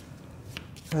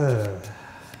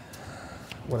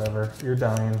 Whatever. You're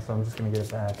dying, so I'm just going to get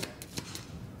it back.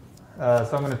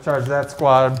 So I'm going to charge that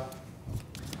squad.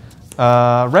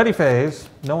 Ready phase.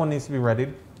 No one needs to be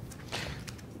readied.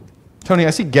 Tony, I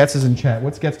see Getz is in chat.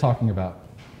 What's Getz talking about?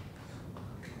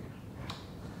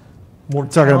 We're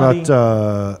talking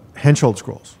about Henschel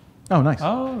scrolls. Oh, nice.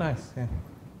 Oh, nice.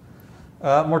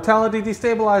 Yeah. Mortality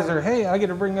destabilizer. Hey, I get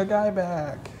to bring a guy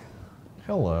back.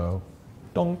 Hello.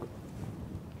 Donk.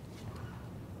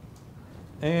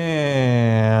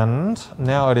 And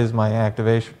now it is my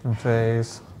activation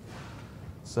phase.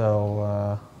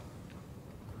 So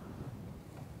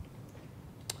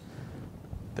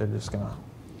they're just gonna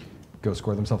Go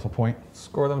score themselves a point.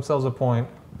 score themselves a point.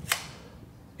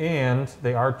 And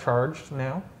they are charged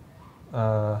now.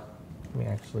 Let me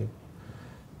actually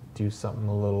do something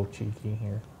a little cheeky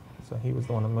here. So he was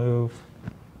the one to move.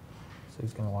 So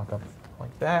he's gonna walk up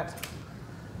like that.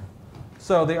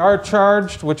 So they are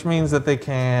charged, which means that they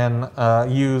can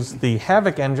use the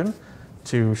Havoc engine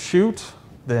to shoot.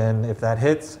 Then if that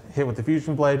hits, hit with the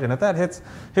Fusion Blade. And if that hits,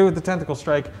 hit with the Tentacle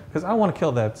Strike. Because I want to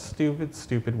kill that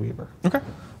stupid Weaver. Okay.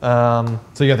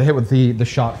 So you have to hit with the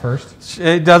shot first.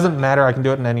 It doesn't matter. I can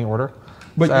do it in any order.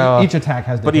 But So, each attack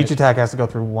has to But hit. each attack has to go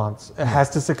through once. It has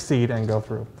to succeed and go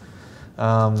through.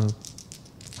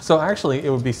 So actually, it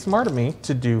would be smart of me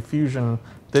to do Fusion,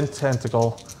 then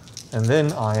Tentacle, and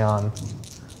then Ion.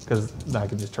 Because I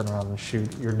could just turn around and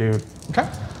shoot your dude. Okay.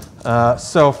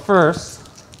 So first,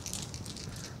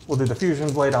 we'll do the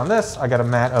Fusion Blade on this. I got a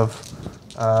mat of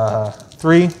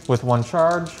 3 with 1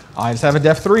 charge. I just have a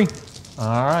def 3.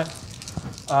 All right.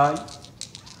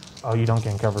 Oh, you don't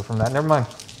gain cover from that. Never mind.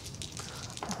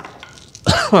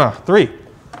 3.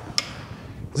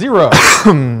 0.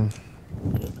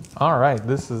 All right.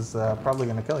 This is probably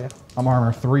going to kill you. I'm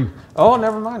armor 3. Oh,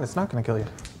 never mind. It's not going to kill you.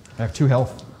 I have 2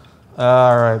 health.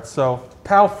 All right. So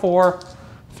POW 4,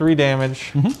 3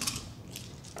 damage.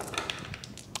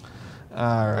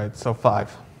 All right. So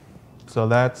 5. So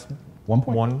that's 1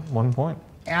 point. 1 point.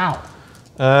 Ow.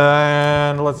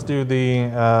 And let's do the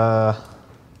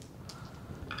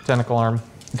tentacle arm.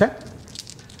 Okay.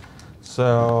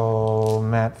 So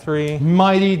mat 3.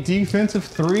 Mighty defensive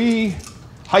 3.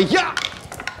 Hiya!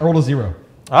 I rolled a 0.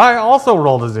 I also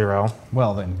rolled a 0.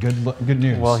 Well then, good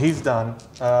news. Well, he's done.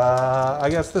 I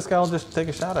guess this guy will just take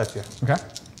a shot at you. Okay.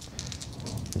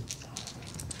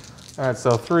 All right,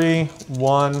 so 3,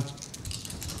 1.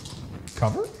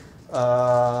 Cover?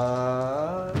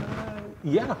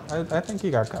 Yeah, I think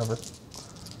you got covered.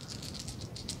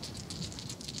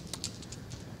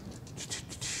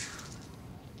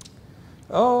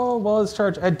 Oh, well, his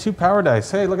charge. Add 2 power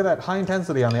dice. Hey, look at that. High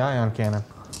intensity on the ion cannon.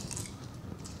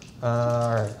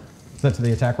 All right. Is that to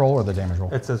the attack roll or the damage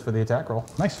roll? It says for the attack roll.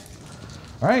 Nice.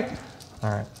 All right.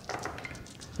 All right.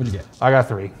 What'd you get? I got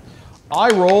 3. I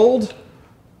rolled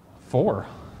 4.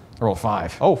 I rolled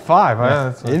 5. Oh,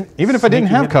 5. Even if I didn't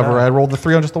have cover, I I rolled the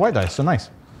 3 on just the white dice. So nice.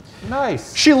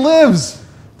 Nice. She lives.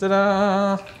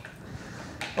 Ta-da.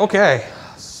 Okay,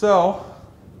 so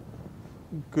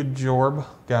good job,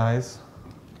 guys.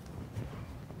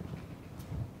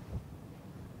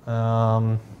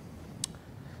 And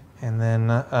then,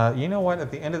 you know what? At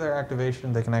the end of their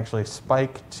activation, they can actually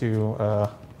spike to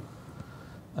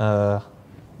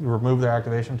remove their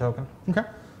activation token. Okay.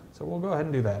 So we'll go ahead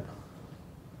and do that,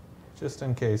 just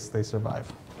in case they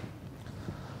survive.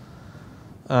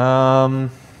 I'm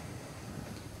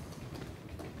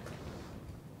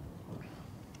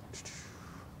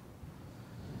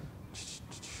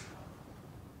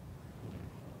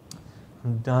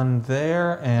done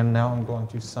there, and now I'm going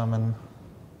to summon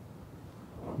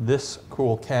this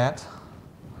cool cat.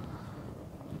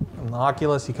 An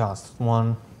Oculus, he costs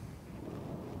 1.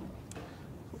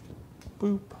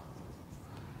 Boop.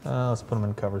 Let's put him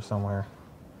in cover somewhere,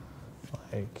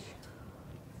 like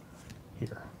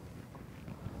here.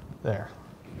 There.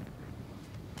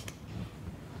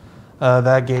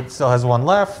 That gate still has 1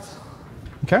 left.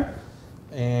 Okay.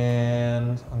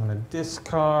 And I'm going to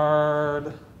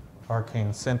discard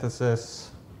Arcane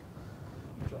Synthesis.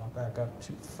 Draw back up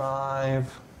to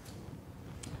 5.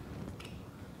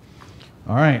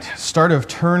 All right. Start of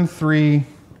turn 3,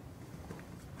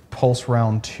 pulse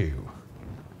round 2.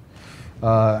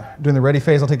 During the ready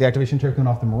phase, I'll take the activation token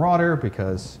off the Marauder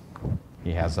because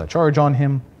he has a charge on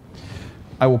him.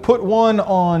 I will put 1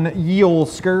 on Yeol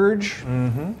Scourge.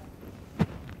 Mm-hmm.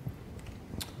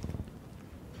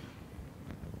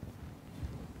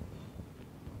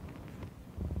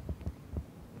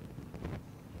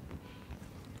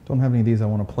 Don't have any of these I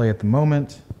want to play at the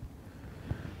moment.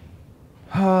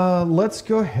 Let's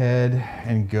go ahead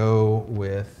and go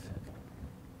with...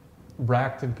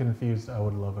 Racked and confused, I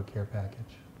would love a care package.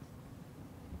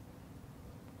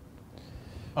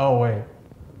 Oh, wait.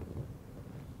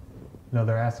 No,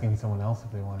 they're asking someone else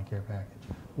if they want a care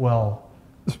package. Well,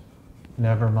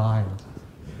 never mind.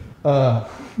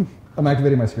 I'm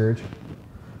activating my Scourge.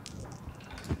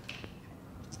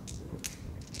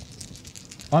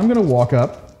 I'm going to walk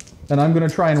up, and I'm going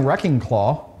to try and Wrecking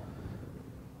Claw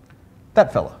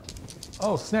that fella.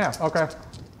 Oh, snap. Okay.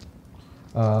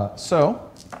 So,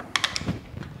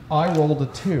 I rolled a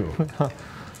 2.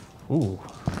 Ooh.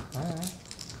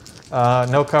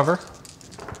 No cover.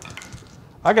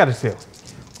 I got a 2.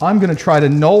 I'm going to try to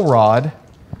Null Rod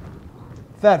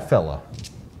that fella.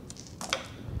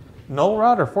 Null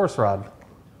Rod or Force Rod?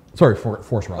 Sorry,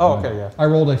 Force Rod. Oh, okay, yeah. I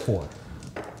rolled a 4.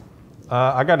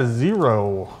 I got a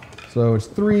 0. So it's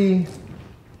 3.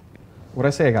 What did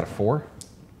I say? I got a 4?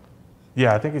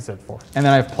 Yeah, I think he said 4. And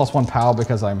then I have +1 POW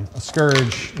because I'm a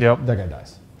Scourge. Yep. That guy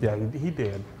dies. Yeah, he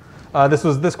did. This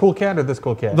was this cool cat or this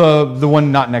cool cat? The one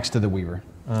not next to the Weaver.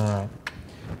 All right.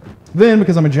 Then,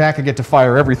 because I'm a Jack, I get to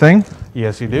fire everything.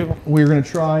 Yes, you do. We're going to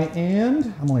try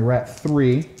and... I'm only at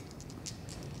 3. I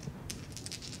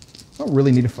don't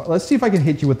really need to... Let's see if I can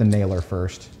hit you with the Nailer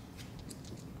first.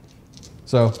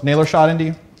 So, Nailer shot into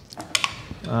you.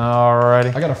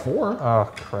 Alrighty. I got a 4.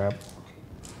 Oh, crap.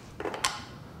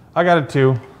 I got a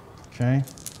 2. Okay.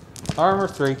 Armor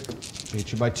 3.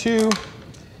 Beat you by 2.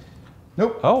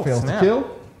 Nope. Oh, fails snap. to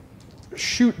kill.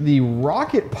 Shoot the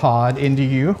rocket pod into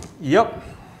you, Yep.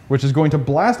 which is going to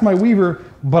blast my Weaver,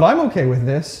 but I'm okay with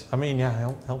this. I mean,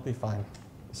 yeah, he'll be fine.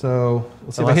 So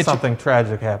let's see if I Unless hit something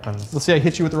tragic happens. Let's see, I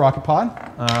hit you with the rocket pod.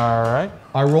 All right.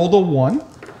 I rolled a 1.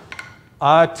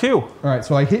 2. All right,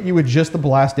 so I hit you with just the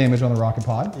blast damage on the rocket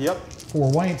pod. Yep.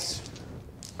 4 whites.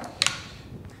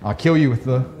 I'll kill you with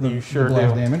the You sure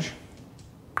blast do. damage.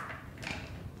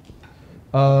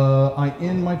 I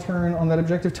end my turn on that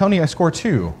objective. Tony, I score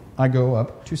 2. I go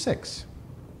up to 6.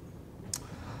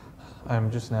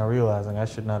 I'm just now realizing I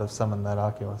should not have summoned that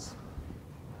Oculus.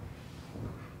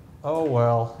 Oh,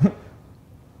 well.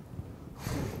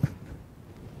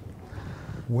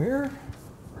 Where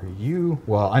are you?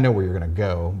 Well, I know where you're going to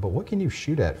go, but what can you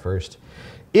shoot at first?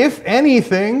 If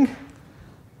anything...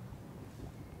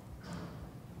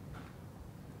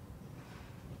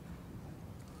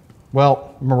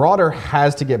 Well, Marauder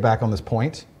has to get back on this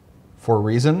point for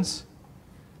reasons.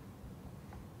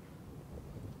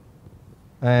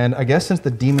 And I guess since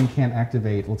the demon can't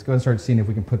activate, let's go and start seeing if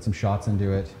we can put some shots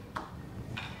into it.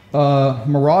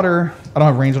 Marauder, I don't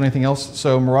have range on anything else,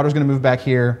 so Marauder's going to move back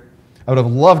here. I would have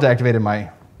loved to activate my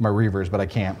Reavers, but I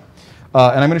can't.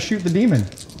 And I'm going to shoot the demon.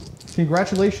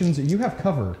 Congratulations, you have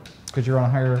cover, because you're on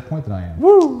a higher point than I am.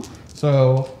 Woo!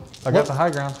 So I got the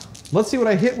high ground. let's see what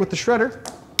I hit with the Shredder.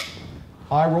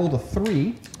 I rolled a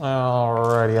 3.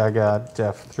 Alrighty, I got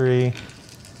Def 3.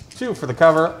 2 for the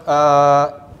cover.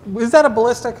 Is that a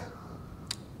ballistic?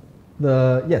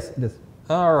 Yes, it is.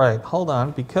 All right, hold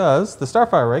on, because the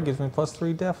Starfire Ray gives me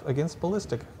 +3 def against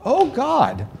ballistic. Oh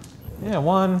God. Yeah,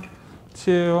 1,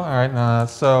 2. All right,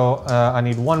 so I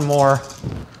need one more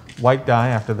white die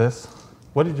after this.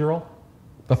 What did you roll?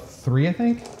 A 3, I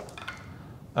think.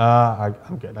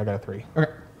 I'm good. I got a 3.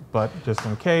 Okay. But just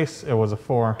in case, it was a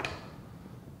 4.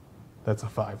 That's a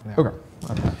 5 now. Okay.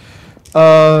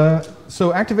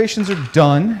 So activations are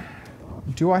done.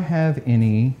 Do I have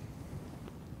any?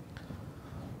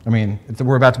 I mean,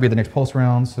 we're about to be the next pulse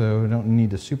round, so I don't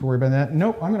need to super worry about that.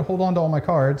 Nope, I'm going to hold on to all my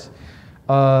cards.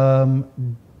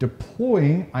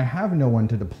 Deploying, I have no one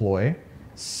to deploy.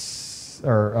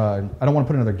 I don't want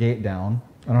to put another gate down.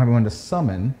 I don't have anyone to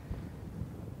summon.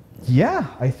 Yeah,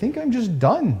 I think I'm just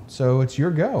done. So it's your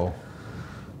go.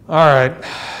 All right.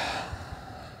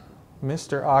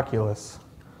 Mr. Oculus,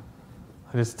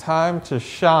 it is time to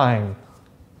shine.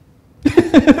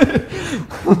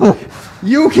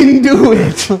 You can do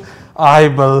it. I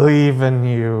believe in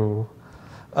you.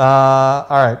 All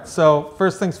right, so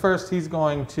first things first, he's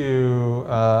going to,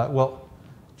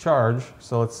 charge.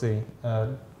 So let's see. I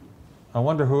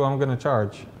wonder who I'm going to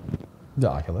charge. The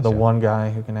Oculus. The one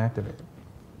guy who can activate.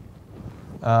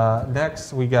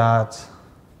 Next, we got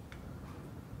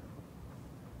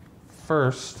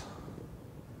first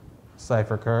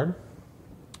Cipher card.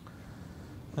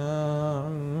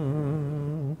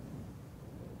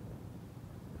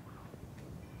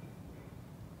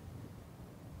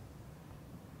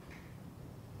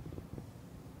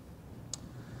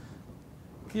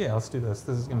 Yeah, let's do this.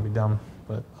 This is going to be dumb,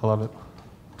 but I love it.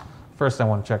 First, I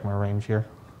want to check my range here.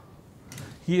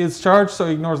 He is charged, so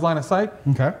he ignores line of sight.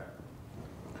 Okay.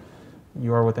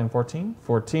 You are within 14.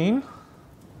 14.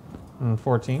 And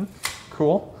 14.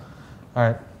 Cool. All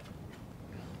right.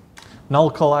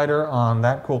 Null Collider on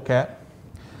that cool cat.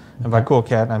 And by cool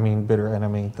cat, I mean bitter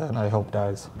enemy that I hope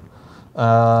dies.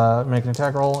 Make an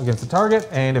attack roll against the target,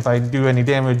 and if I do any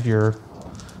damage, you're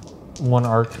one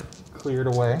arc cleared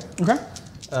away. Okay.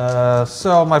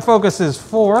 So my focus is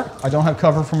 4. I don't have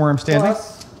cover from where I'm standing.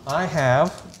 Plus, I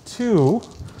have 2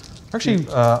 Actually,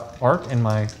 arc in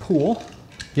my pool.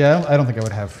 yeah, I don't think I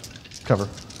would have cover.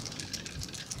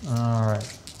 All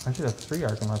right. I should have 3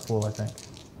 arc in my pool, I think.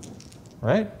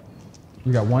 Right?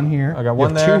 We got 1 here. I got You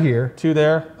 1 have there. 2 here. 2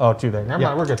 there. Oh, 2 there. Never Yeah.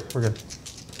 mind. We're good. We're good.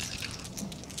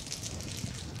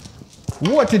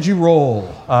 What did you roll?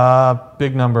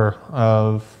 Big number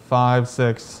of 5,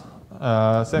 6,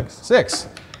 6. 6.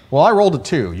 Well, I rolled a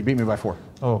 2. You beat me by 4.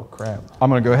 Oh, crap. I'm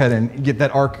going to go ahead and get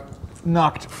that arc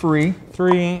knocked free.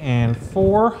 3 and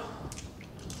 4.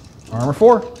 Armor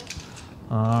 4. All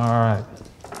right.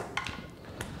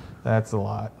 That's a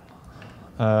lot.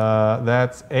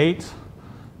 That's 8,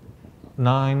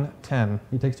 9, 10.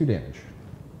 He takes 2 damage.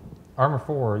 Armor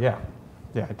 4, yeah.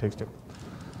 Yeah, it takes 2.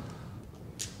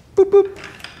 Boop, boop.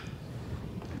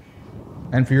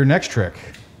 And for your next trick,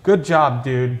 Good job,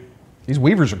 dude. these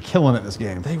Weavers are killing it this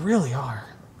game. They really are.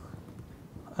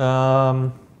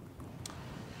 All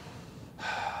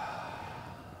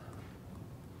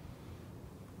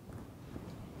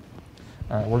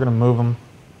right, we're going to move them.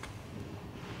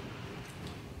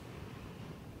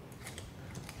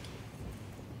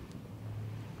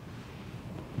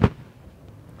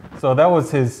 So that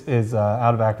was his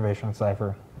out of activation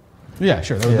cipher. Yeah,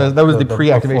 sure. That was the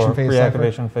pre-activation phase.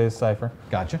 Pre-activation phase cipher.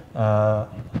 Gotcha.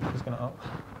 Just gonna.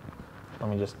 Let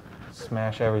me just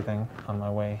smash everything on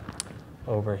my way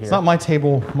over here. It's not my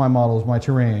table, my models, my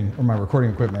terrain, or my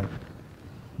recording equipment.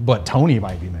 But Tony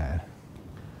might be mad.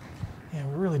 Yeah,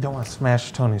 we really don't want to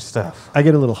smash Tony's stuff. I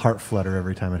get a little heart flutter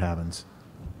every time it happens.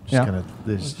 Just Yeah. kind of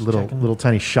this Just little checking. little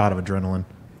tiny shot of adrenaline.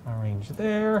 Arrange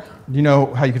there. Do you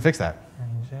know how you can fix that?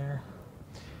 Arrange there.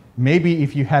 Maybe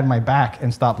if you had my back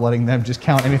and stopped letting them just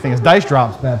count anything as dice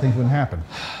drops, bad things wouldn't happen.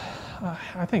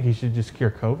 I think you should just cure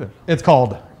COVID. It's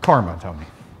called karma, Tony.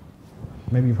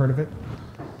 Maybe you've heard of it?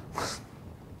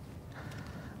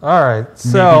 All right,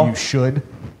 so Maybe you should.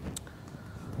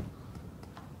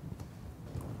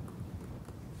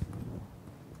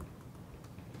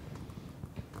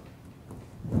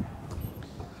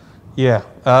 yeah,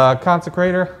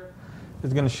 Consecrator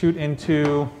is going to shoot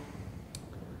into.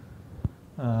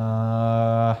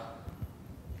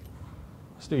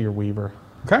 Let's do your Weaver.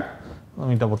 Okay. Let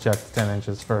me double check the 10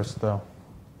 inches first, though.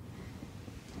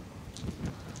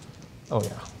 Oh,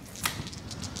 yeah.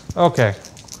 Okay.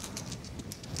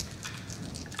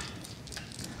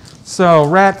 So,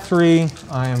 Rat 3,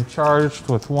 I am charged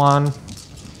with 1.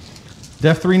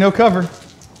 Def 3, no cover.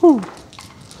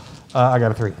 I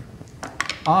got a 3.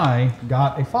 I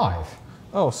got a 5.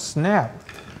 Oh, snap.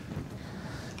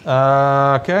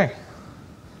 Okay.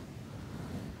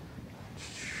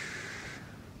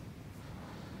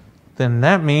 Then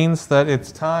that means that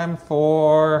it's time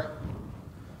for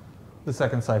the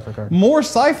second cipher card. More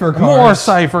cipher cards. More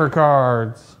cipher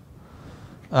cards.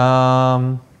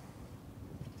 Dun,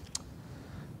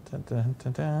 dun,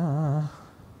 dun, dun.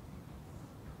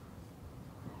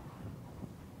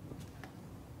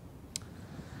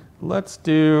 Let's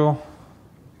do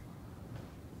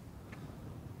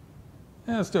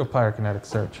a pyrokinetic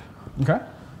surge. Okay.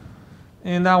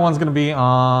 And that one's going to be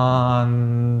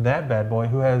on that bad boy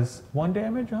who has 1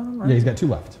 damage on him, right? Yeah, he's got 2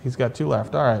 left. He's got 2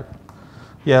 left. All right.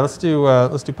 Yeah, let's do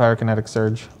pyrokinetic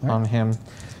surge on him.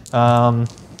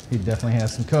 He definitely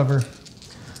has some cover.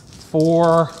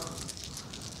 4,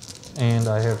 and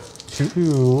I have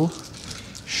 2.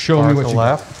 Show me what you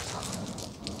got.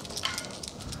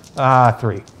 left.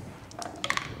 3.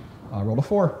 I rolled a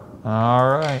 4.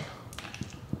 All right.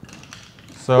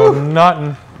 So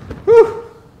nothing. Whew.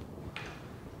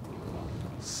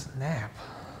 Snap.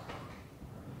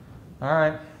 All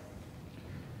right.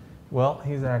 Well,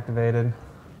 he's activated.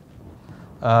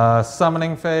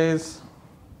 Summoning phase.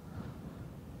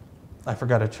 I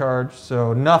forgot to charge,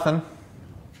 so nothing.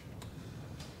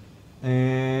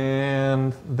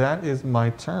 And that is my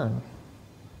turn.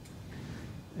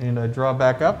 And I draw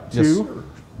back up to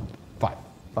 5.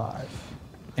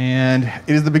 And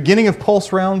it is the beginning of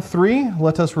Pulse Round 3.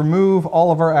 Let us remove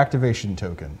all of our activation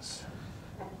tokens.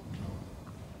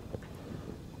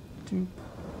 Doop.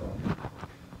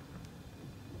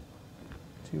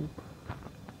 Doop.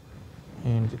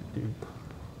 And doop.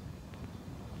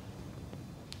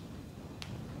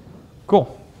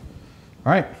 Cool.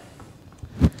 All right.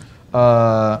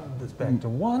 This back to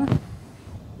 1.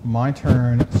 My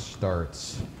turn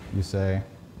starts, you say.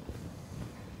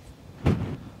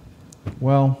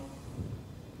 Well,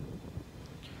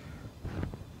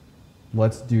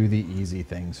 let's do the easy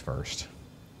things first.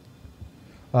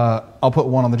 I'll put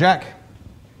 1 on the jack.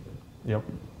 Yep.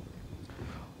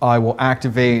 I will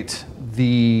activate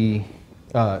the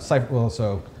cipher. Well,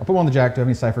 so I'll put 1 on the jack. Do I have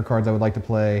any cipher cards I would like to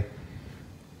play?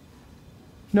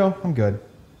 No, I'm good.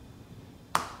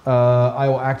 I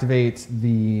will activate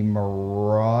the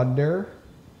Marauder.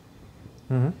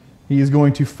 Mm-hmm. He is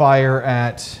going to fire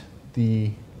at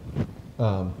the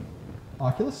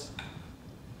Oculus.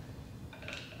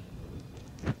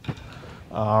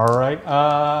 All right.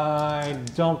 I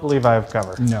don't believe I have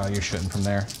cover. No, you shouldn't from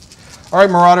there. All right,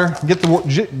 Marauder, get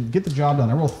the job done.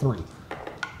 I roll 3.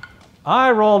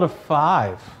 I rolled a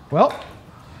 5. Well,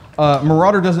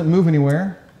 Marauder doesn't move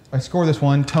anywhere. I score this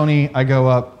one. Tony, I go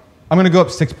up. I'm going to go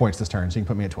up 6 points this turn, so you can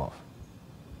put me at 12.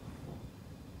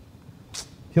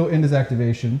 He'll end his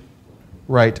activation.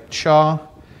 Right, Cha.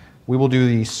 We will do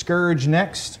the Scourge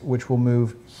next, which will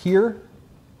move here.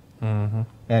 Mm-hmm.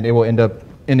 And it will end up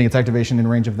ending its activation in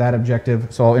range of that objective.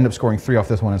 So I'll end up scoring 3 off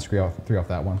this one and 3 off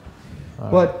that one.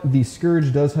 But the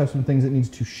Scourge does have some things it needs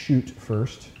to shoot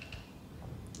first.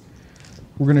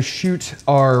 We're going to shoot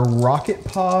our rocket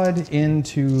pod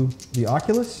into the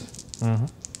Oculus. Mm-hmm.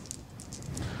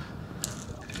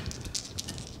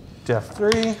 Def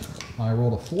 3. I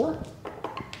rolled a 4.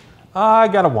 I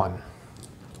got a 1. All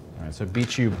right, so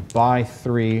beat you by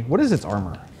 3. What is its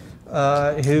armor?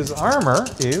 His armor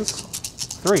is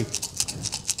 3.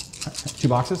 2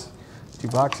 boxes? 2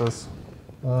 boxes.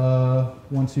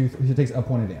 1, 2, 3. He takes up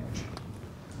 1 damage.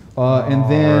 And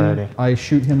then Alrighty. I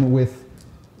shoot him with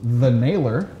the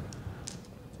Nailer.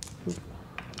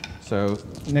 So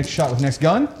next shot with next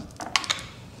gun.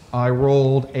 I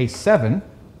rolled a 7.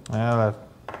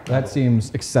 That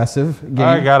seems excessive.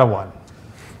 I got a 1.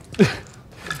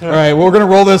 All right, well, we're going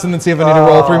to roll this and then see if I need to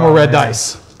roll 3 more red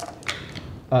dice.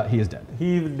 He is dead.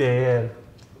 He's dead.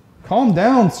 Calm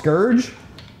down, Scourge.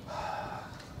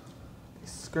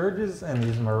 These Scourges and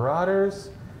these Marauders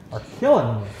are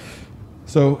killing me.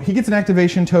 So he gets an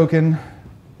activation token.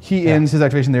 He ends his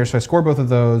activation there, so I score both of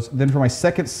those. Then for my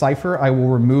second cipher, I will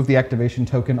remove the activation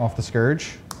token off the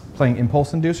Scourge, playing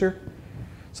Impulse Inducer.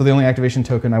 So the only activation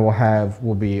token I will have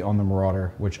will be on the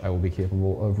Marauder, which I will be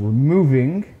capable of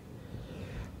removing.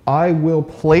 I will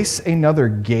place another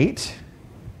gate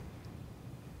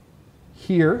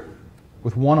here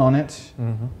with 1 on it,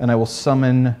 and I will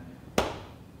summon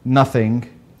nothing.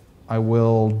 I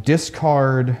will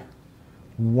discard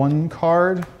 1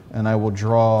 card, and I will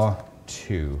draw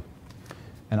 2.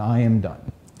 And I am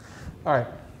done. All right.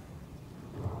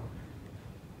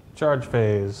 Charge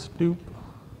phase. Doop.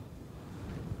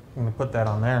 I'm going to put that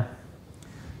on there.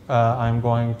 I'm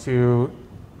going to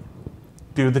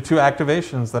do the 2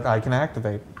 activations that I can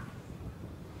activate.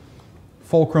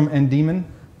 Fulcrum and Demon.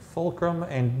 Fulcrum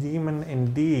and Demon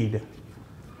indeed.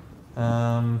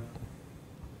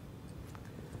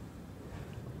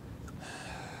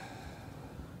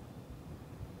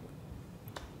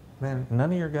 Man,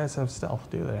 none of your guys have stealth,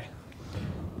 do they?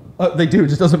 They do, it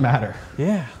just doesn't matter.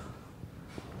 Yeah.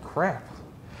 Crap.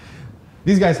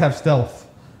 These guys have stealth.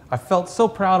 I felt so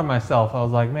proud of myself. I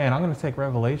was like, man, I'm going to take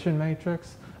Revelation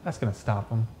Matrix. That's going to stop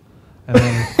them. And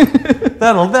then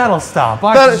that'll stop.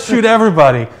 I can shoot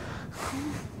everybody.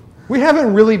 We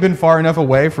haven't really been far enough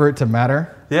away for it to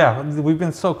matter. Yeah, we've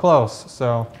been so close.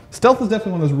 So stealth is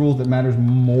definitely one of those rules that matters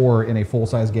more in a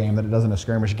full-size game than it does in a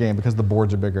skirmish game because the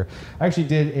boards are bigger. I actually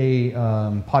did a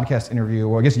podcast interview,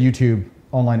 or I guess YouTube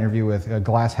online interview with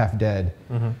Glass Half Dead,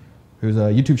 whose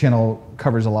YouTube channel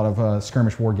covers a lot of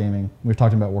skirmish wargaming. We've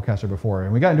talked about Warcaster before,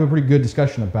 and we got into a pretty good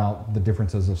discussion about the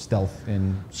differences of stealth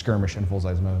in skirmish and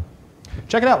full-size mode.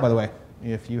 Check it out, by the way,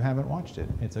 if you haven't watched it.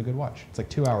 It's a good watch. It's like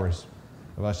 2 hours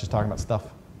of us just talking about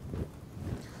stuff.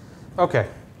 okay,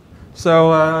 so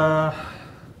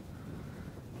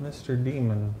Mr.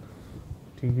 Demon,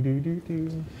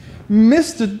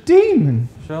 Mr. Demon,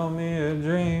 show me a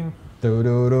dream do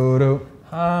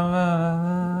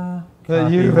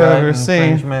that you've ever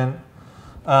seen. 6.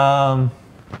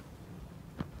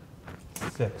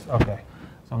 Okay,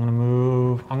 so I'm gonna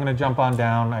move. I'm gonna jump on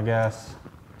down, I guess.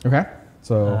 Okay,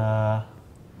 so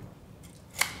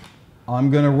I'm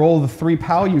gonna roll the 3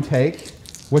 POW you take.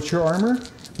 What's your armor?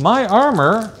 My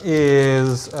armor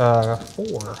is 4.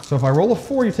 So if I roll a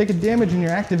 4, you take a damage and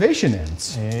your activation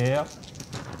ends. Yep.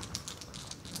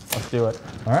 Let's do it.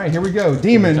 All right, here we go.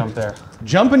 Demon Jump there.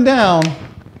 jumping down.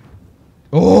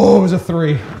 Oh, it was a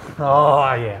 3.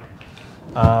 Oh yeah.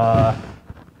 I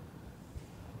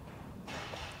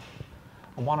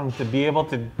want him to be able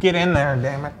to get in there.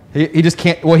 Damn it. He just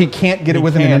can't. Well, he can't get it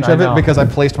within an inch of it because I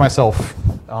placed myself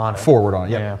On it. forward on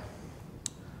it. Yep. Yeah.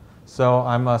 So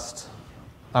I must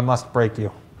break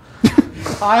you.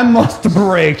 I must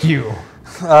break you.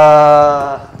 All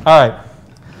right.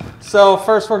 So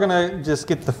first we're gonna just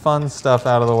get the fun stuff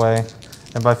out of the way,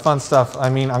 and by fun stuff I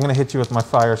mean I'm gonna hit you with my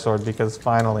fire sword because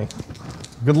finally.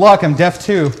 Good luck. I'm deaf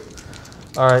too.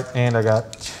 All right, and I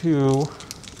got 2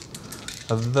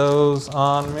 of those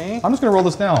on me. I'm just gonna roll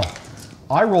this now.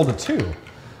 I rolled a 2.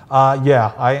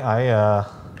 Yeah, I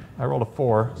rolled a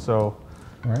 4, so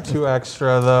All right. 2 extra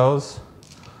of those.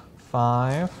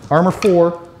 5. Armor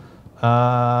 4.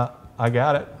 I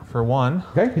got it for 1.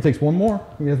 Okay, he takes 1 more.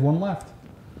 He has 1 left.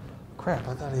 Crap,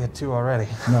 I thought he had 2 already.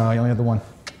 No, he only had the 1.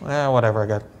 Whatever, I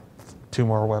got 2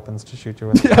 more weapons to shoot you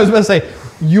with. I was about to say,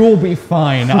 you'll be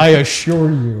fine. I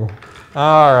assure you.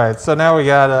 All right, so now we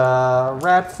got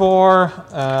Rat 4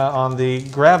 on the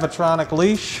Gravitronic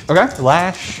leash. Okay.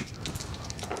 Lash.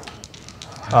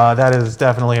 That is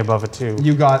definitely above a 2.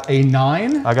 You got a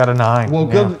 9. I got a 9. Well,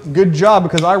 yeah. good job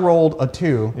because I rolled a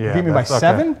 2. Yeah, You beat me by that's okay.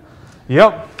 7.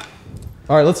 Yep.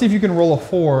 All right, let's see if you can roll a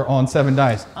 4 on 7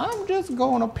 dice. I'm just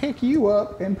going to pick you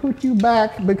up and put you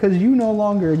back because you no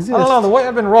longer exist. I don't know, the way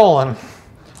I've been rolling.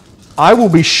 I will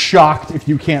be shocked if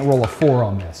you can't roll a 4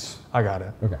 on this. I got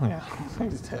it. Okay. Yeah,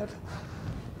 he's dead.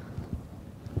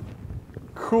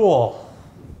 Cool.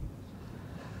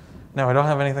 Now I don't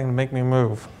have anything to make me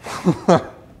move. Yeah,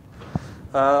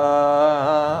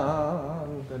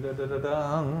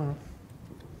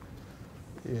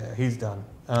 he's done.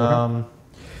 Okay.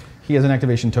 He has an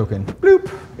activation token. Bloop.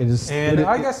 It is. And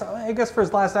I guess for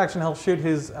his last action, he'll shoot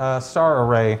his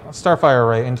starfire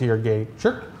array into your gate.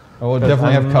 Sure. I will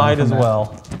definitely have cover might from as that.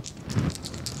 well.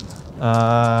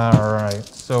 All right.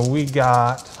 So we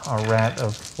got a rat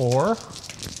of 4,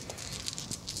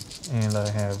 and I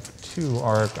have 2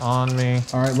 arc on me.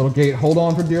 All right, little gate. Hold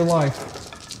on for dear life.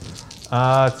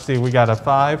 Let's see. We got a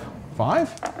 5.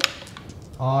 5.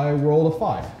 I rolled a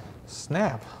 5.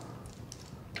 Snap.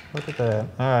 Look at that.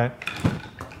 All right.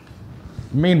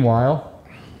 Meanwhile,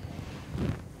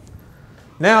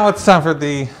 Now it's time for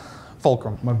the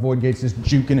fulcrum. my void gate's just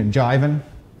juking and jiving.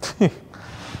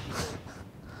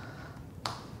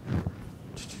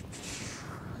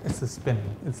 It's the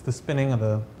spinning. It's the spinning of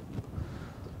the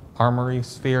armory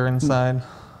sphere inside.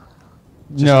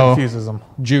 Just No. confuses them.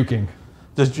 Juking.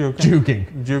 Just juking.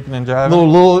 Juking. Juking and jiving.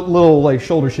 Little like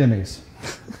shoulder shimmies.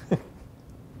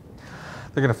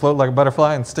 They're gonna float like a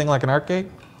butterfly and sting like an arc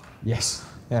gate. Yes.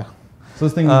 Yeah. So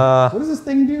this thing. What does this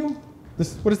thing do?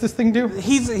 What does this thing do?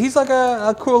 He's like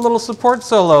a cool little support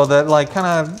solo that like kind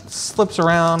of slips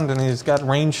around, and he's got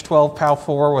range 12 POW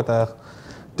 4 with a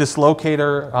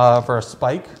dislocator for a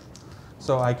spike,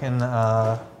 so I can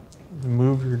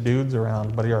move your dudes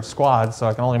around. But you're a squad, so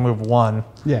I can only move 1.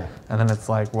 Yeah. And then it's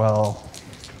like, well,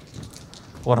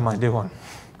 what am I doing?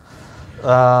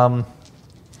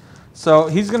 So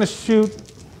he's gonna shoot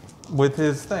with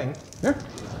his thing. Yeah.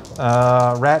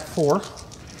 Rat 4.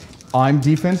 I'm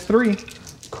defense 3.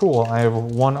 Cool. I have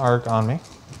 1 arc on me.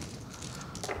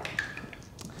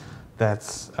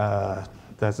 That's a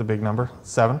big number.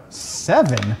 7.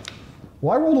 7?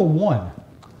 Well, I rolled a 1.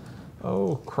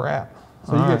 Oh, crap.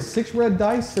 So you get 6 red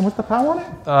dice, and what's the POW on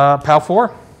it? POW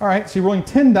 4. All right, so you're rolling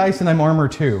 10 dice, and I'm armor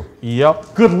 2.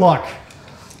 Yep. Good luck.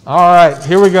 All right,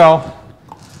 here we go.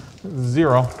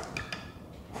 0.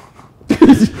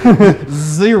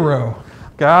 0.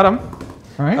 Got him.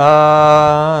 All right.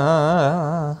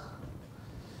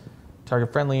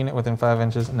 Target friendly unit within 5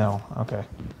 inches. No. Okay.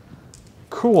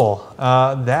 Cool.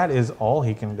 That is all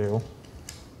he can do.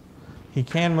 He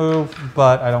can move,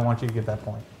 but I don't want you to get that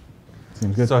point.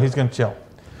 Seems good. So he's going to chill.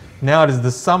 Now it is the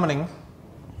summoning.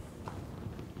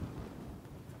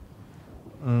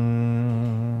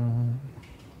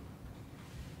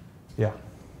 Yeah.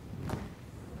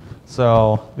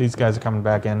 So these guys are coming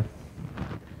back in.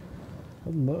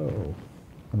 Hello.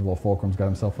 And little Fulcrum's got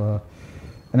himself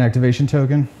an activation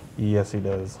token. Yes, he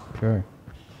does. Okay.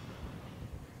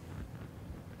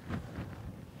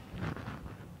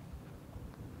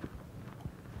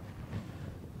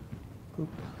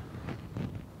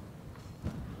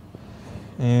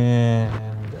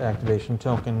 And activation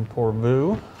token, poor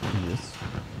Boo. Yes.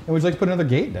 And would you like to put another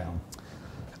gate down?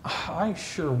 I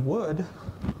sure would.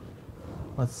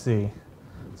 Let's see.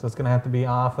 So it's going to have to be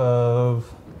off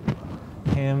of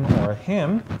him or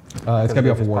him. It's got to be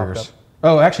off of just warriors. popped up.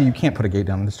 Oh, actually, you can't put a gate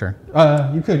down this turn.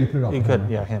 You could put it off. He of could,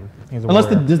 him. yeah, him. He's a Unless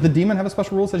warrior. does the demon have a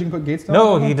special rule that says you can put gates down?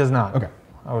 No, he does not. Okay.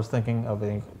 I was thinking of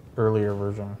a earlier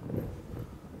version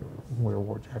where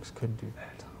Warjacks could do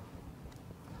that.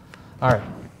 All right.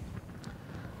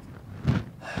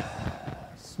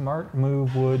 Smart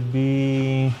move would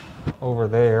be over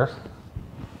there.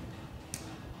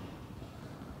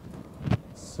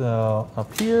 So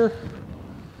up here,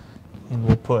 and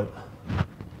we'll put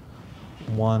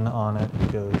 1 on it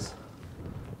because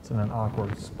it's in an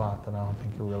awkward spot that I don't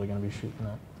think you're really going to be shooting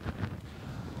at.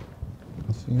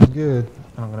 Seems good.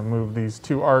 And I'm going to move these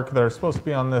 2 arc that are supposed to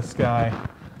be on this guy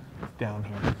down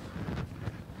here.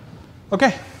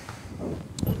 Okay.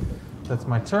 That's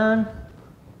my turn.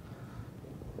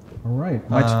 All right.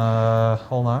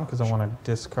 Hold on, because I want to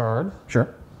discard.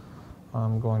 Sure.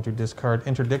 I'm going to discard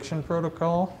Interdiction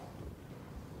Protocol.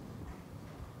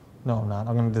 No, I'm not.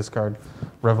 I'm going to discard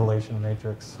Revelation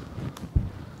Matrix.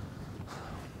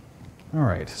 All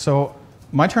right. So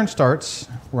my turn starts.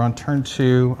 We're on turn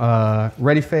 2.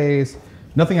 Ready phase.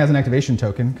 Nothing has an activation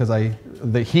token because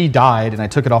he died and I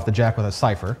took it off the Jack with a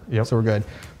cipher. Yep. So we're good.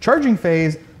 Charging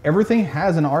phase. Everything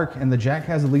has an arc and the Jack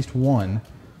has at least 1.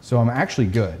 So I'm actually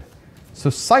good. So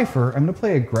Cipher, I'm going to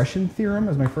play Aggression Theorem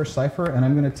as my first Cipher, and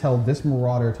I'm going to tell this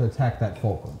Marauder to attack that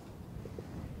Fulcrum.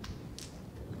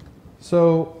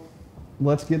 So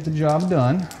let's get the job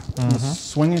done. I'm going to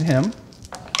swing at him.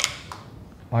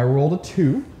 I rolled a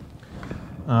 2.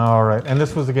 All right, and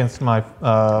this was against my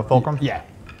Fulcrum? Yeah.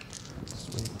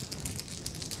 Sweet.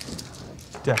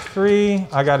 Deck 3,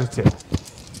 I got a 2.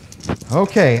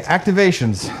 Okay,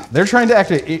 activations. They're trying to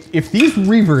activate. If these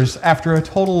Reavers, after a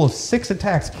total of 6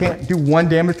 attacks, can't do 1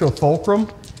 damage to a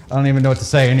Fulcrum, I don't even know what to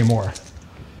say anymore.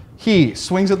 He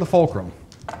swings at the Fulcrum.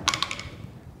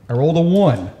 I rolled a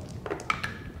 1.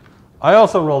 I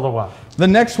also rolled a 1. The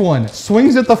next one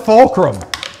swings at the Fulcrum.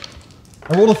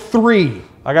 I rolled a 3.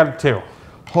 I got a 2.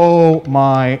 Oh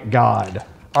my God.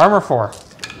 Armor 4.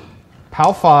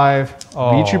 POW 5,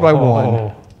 beat you by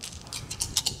 1.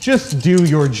 Just do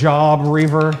your job,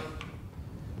 Reaver.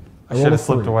 I should have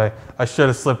slipped 3. away. I should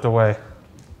have slipped away.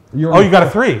 You're Oh, on you got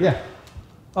a 4. 3? Yeah.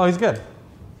 Oh, he's good.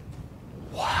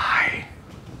 Why?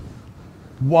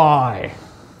 Why?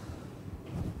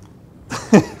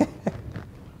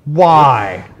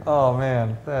 Why? Oh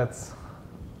man, that's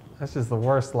just the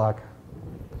worst luck.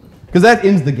 Because that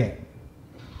ends the game.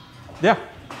 Yeah.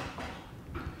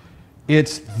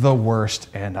 It's the worst,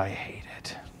 and I hate it.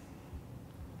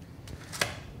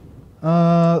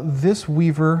 This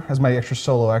Weaver, as my extra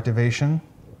solo activation,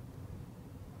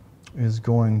 is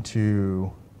going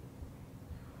to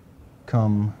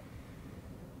come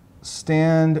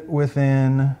stand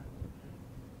within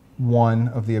 1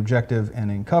 of the objective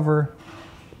and in cover.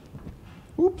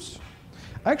 Oops.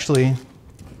 Actually,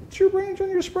 what's your range on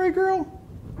your spray, girl?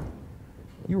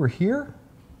 You were here?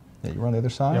 Yeah, you were on the other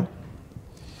side?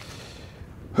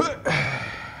 Yep.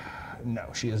 No,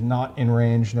 she is not in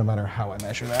range no matter how I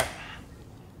measure that.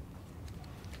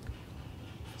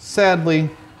 Sadly,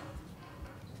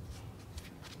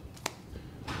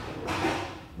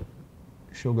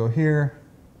 she'll go here.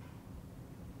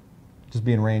 Just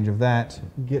be in range of that.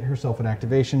 Get herself an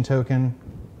activation token.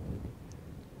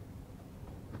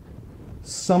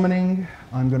 Summoning,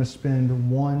 I'm going to spend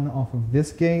 1 off of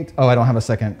this gate. Oh, I don't have a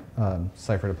second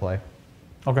cipher to play.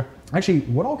 Okay. Actually,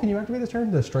 what all can you activate this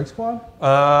turn? The strike squad?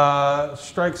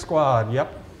 Strike squad,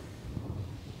 yep.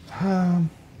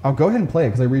 I'll go ahead and play it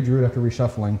because I redrew it after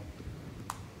reshuffling.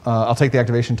 I'll take the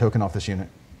activation token off this unit.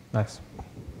 Nice.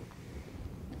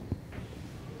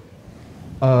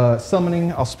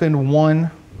 Summoning, I'll spend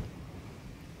 1.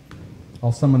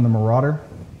 I'll summon the Marauder.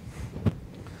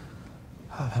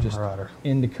 Just Marauder.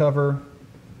 into cover.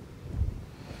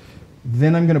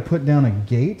 Then I'm going to put down a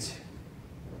gate.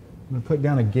 I'm going to put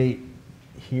down a gate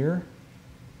here.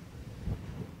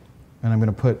 And I'm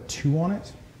going to put 2 on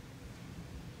it.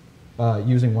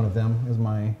 Using one of them as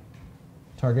my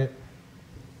target.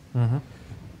 Mm-hmm.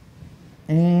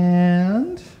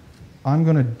 And I'm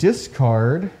going to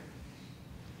discard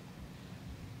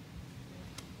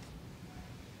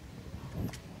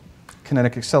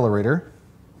Kinetic Accelerator.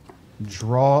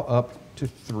 Draw up to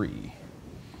 3.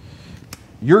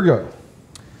 Your go.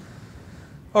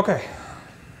 Okay.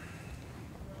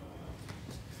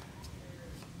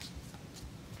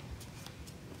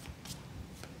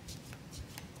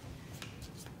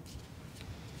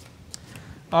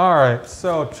 All right,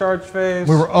 so charge phase.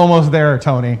 We were almost there,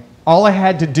 Tony. All I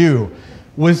had to do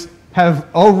was have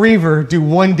a Reaver do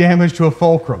 1 damage to a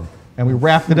Fulcrum, and we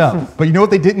wrapped it up. But you know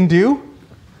what they didn't do?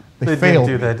 They failed.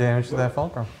 Didn't do that damage to that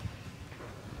fulcrum.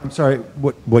 I'm sorry,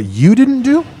 what you didn't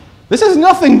do? This has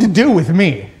nothing to do with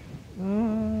me.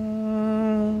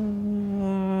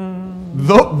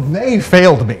 They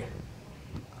failed me.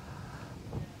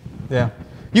 Yeah.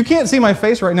 You can't see my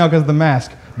face right now because of the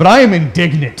mask, but I am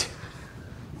indignant.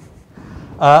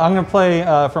 I'm going to play,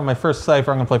 from my first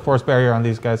cipher, I'm going to play Force Barrier on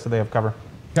these guys so they have cover.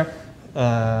 Okay.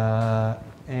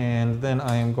 And then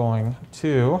I am going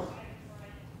to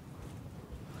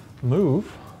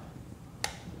move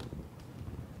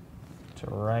to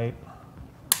right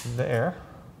there.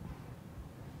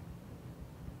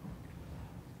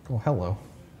 Oh, hello.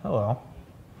 Hello.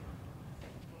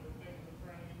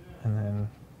 And then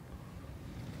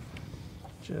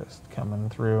just coming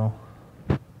through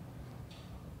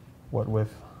what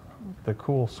with the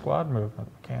cool squad movement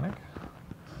mechanic.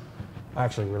 I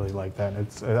actually really like that.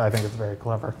 I think it's very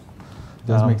clever. It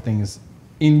does make things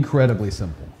incredibly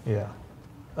simple. Yeah.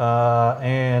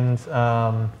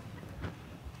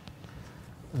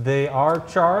 They are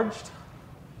charged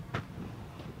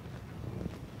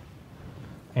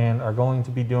and are going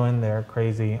to be doing their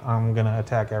crazy, I'm going to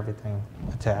attack everything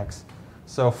attacks.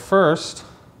 So first,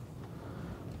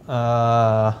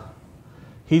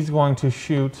 he's going to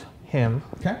shoot him.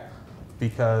 Okay.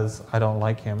 Because I don't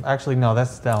like him. Actually, no,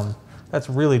 that's dumb. That's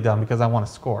really dumb because I want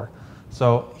to score.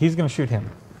 So he's going to shoot him.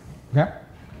 Okay.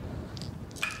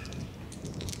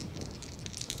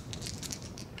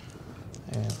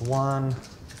 And 1,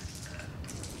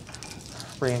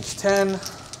 range 10.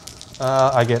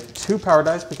 I get 2 power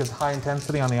dice because high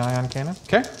intensity on the ion cannon.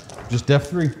 Okay. Just def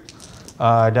 3.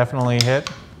 Definitely hit.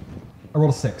 I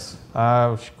rolled a 6.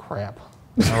 Oh, crap.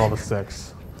 I rolled a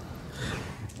 6.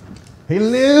 He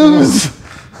lives!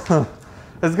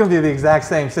 It's going to be the exact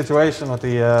same situation with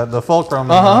the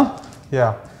fulcrum. Uh-huh.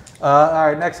 Yeah. All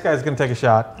right, next guy's going to take a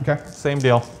shot. Okay. Same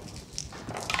deal.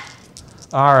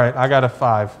 All right, I got a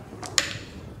 5.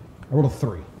 I rolled a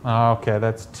 3. Okay,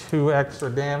 that's 2 extra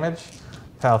damage.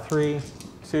 Pal 3,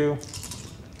 2.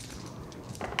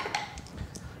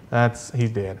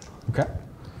 He's dead. Okay.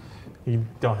 You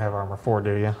don't have armor 4,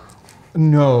 do you?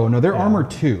 No, they're armor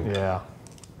 2. Yeah.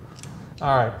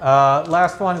 All right,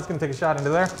 last one is going to take a shot into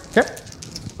there. Okay.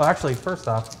 Oh, actually, first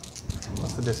off,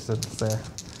 what's the distance there?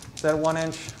 Is that 1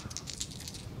 inch?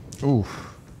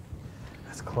 Oof.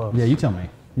 That's close. Yeah, you tell me.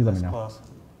 You let me That's know. close.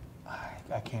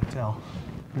 I can't tell.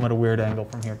 I'm at a weird angle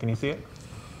from here. Can you see it?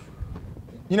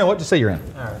 You know what? Just say you're in.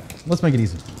 All right. Let's make it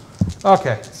easy.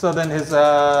 Okay, so then his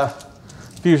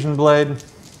fusion blade,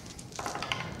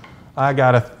 I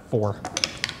got a 4.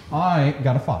 I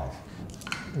got a 5.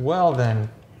 Well then,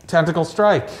 tentacle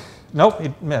strike. Nope,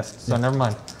 it missed, so never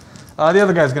mind. The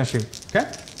other guy's gonna shoot. Okay.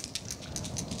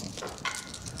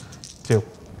 2.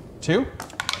 2.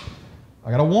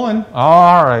 I got a 1.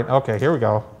 All right, okay, here we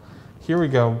go. Here we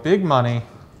go, big money.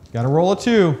 Got to roll a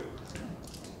 2.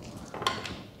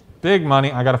 Big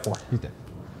money, I got a 4. He's dead.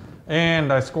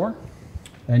 And I score.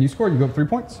 And you scored. You go up 3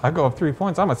 points. I go up 3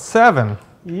 points, I'm at 7.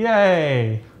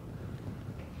 Yay.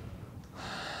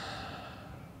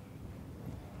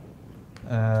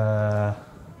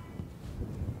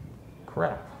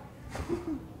 Crap.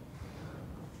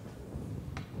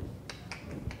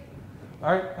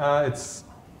 All right, let's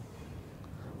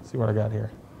see what I got here.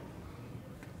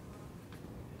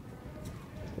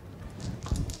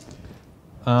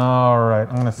 All right,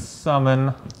 I'm gonna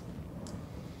summon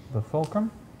the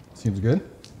fulcrum. Seems good.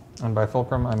 And by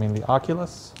fulcrum, I mean the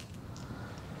oculus.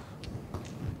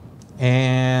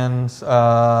 And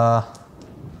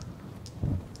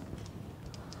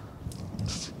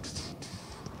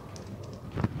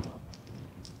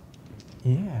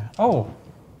yeah. Oh,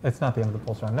 it's not the end of the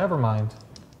pulse round. Never mind.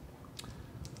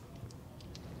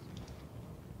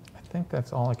 I think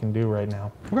that's all I can do right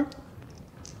now. Okay.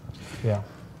 Yeah.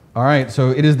 All right, so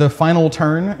it is the final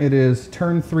turn. It is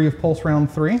turn 3 of Pulse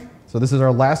Round 3. So this is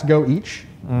our last go each.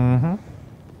 Mm-hmm.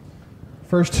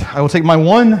 First, I will take my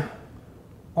 1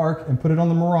 arc and put it on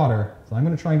the Marauder. So I'm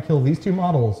going to try and kill these 2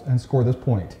 models and score this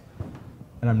point.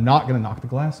 And I'm not going to knock the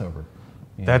glass over.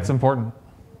 That's important.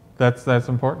 That's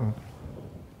important.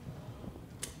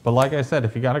 But like I said,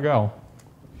 if you got to go,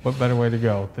 what better way to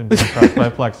go than being crushed by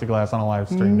plexiglass on a live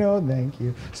stream? No, thank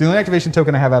you. So the only activation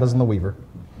token I have out is in the Weaver.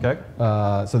 Okay.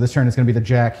 So this turn is going to be the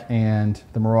Jack and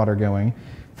the Marauder going.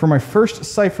 For my first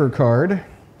Cipher card,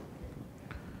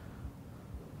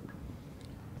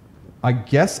 I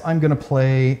guess I'm going to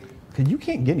play... Because you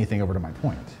can't get anything over to my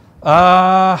point.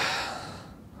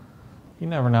 You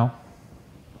never know.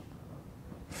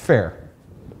 Fair.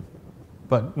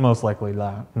 But most likely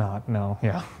not, no,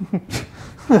 yeah.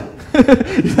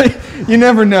 You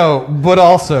never know, but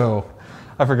also...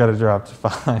 I forgot to drop to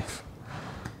 5.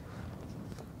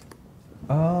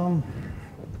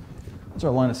 What's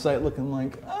our line of sight looking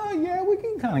like? Oh, yeah, we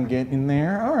can kind of get in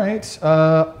there. All right.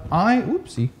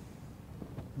 Whoopsie.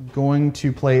 Going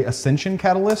to play Ascension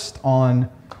Catalyst on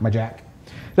my Jack.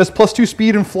 It has +2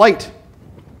 speed and flight.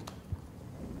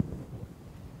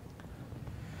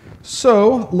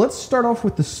 So let's start off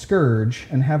with the Scourge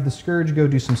and have the Scourge go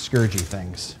do some Scourgy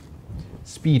things.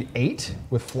 Speed 8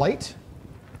 with flight.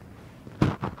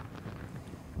 I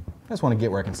just want to get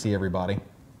where I can see everybody.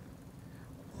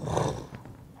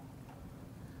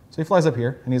 So he flies up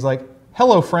here and he's like,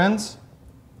 "Hello, friends."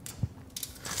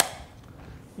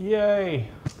 Yay.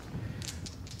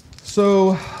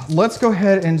 So let's go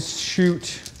ahead and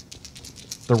shoot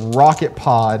the rocket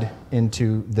pod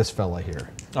into this fella here,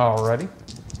 Alrighty.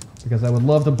 because I would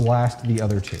love to blast the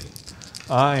other 2.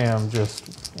 I am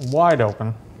just wide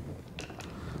open.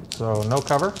 So no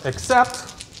cover, except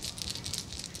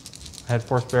I had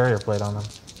forced barrier plate on them.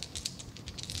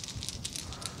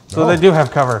 So they do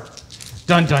have cover.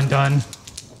 Dun, dun, dun.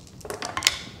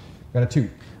 Got a 2.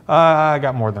 I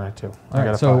got more than a 2. All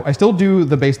right, so I still do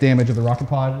the base damage of the rocket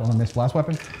pod on a missed blast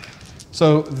weapon.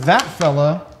 So that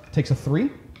fella takes a 3.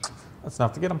 That's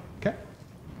enough to get him. Okay.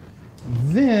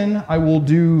 Then I will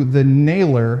do the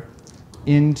nailer I'm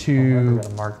into going to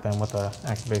mark them with the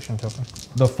activation token.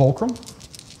 the fulcrum.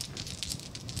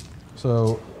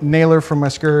 So nailer from my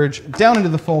Scourge down into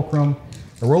the fulcrum.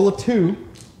 I roll a 2.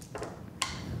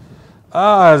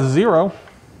 0.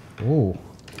 Oh.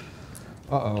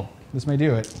 Uh-oh. This may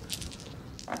do it.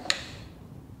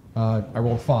 I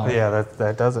rolled 5. Yeah,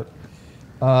 that does it.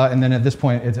 And then at this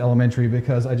point, it's elementary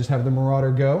because I just have the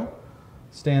Marauder go,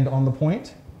 stand on the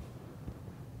point.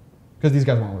 Because these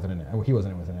guys weren't within an inch. Oh, he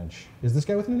wasn't within an inch. Is this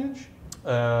guy within an inch?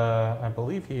 I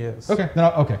believe he is. Okay.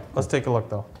 No, okay. Let's take a look,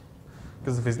 though.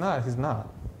 Because if he's not, he's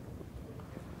not.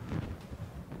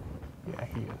 Yeah,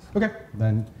 he is. Okay.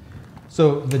 Then,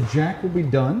 so the Jack will be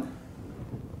done.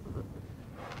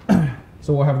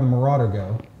 So we'll have the Marauder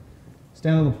go,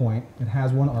 stand on the point. It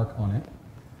has 1 arc on it,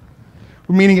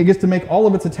 meaning it gets to make all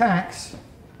of its attacks,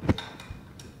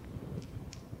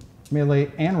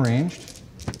 melee and ranged.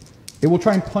 It will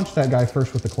try and punch that guy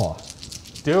first with the claw.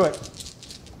 Do it.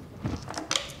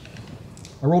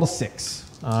 I rolled a 6.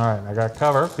 All right, I got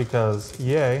cover because,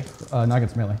 yay. Not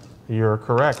against melee. You're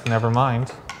correct. Never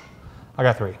mind. I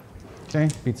got 3. Okay,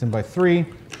 beats him by 3.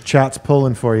 Chat's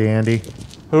pulling for you, Andy.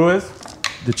 Who is?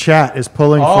 The chat is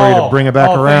pulling for you to bring it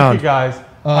back around. Thank you, guys.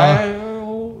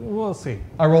 We'll see.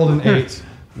 I rolled an 8,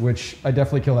 which I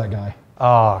definitely kill that guy.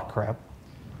 Oh, crap.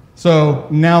 So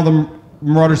now the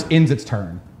Marauders ends its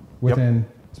turn. Within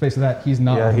space of that, he's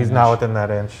not. Yeah, within he's an not inch. within that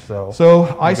inch, so.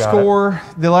 So I got score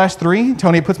the last 3.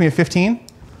 Tony puts me at 15.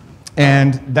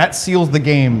 And that seals the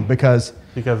game because...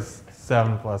 Because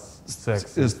 7 plus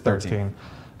 6 is 13.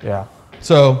 Yeah.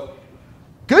 So,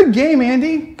 good game,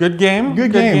 Andy. Good game.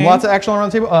 Good game. Lots of action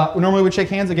around the table. Normally we'd shake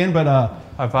hands again, but...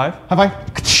 High five. High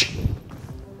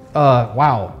five.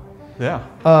 Wow. Yeah.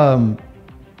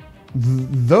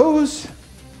 Those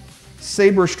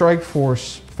Saber Strike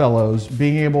Force fellows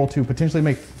being able to potentially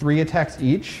make 3 attacks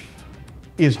each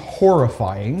is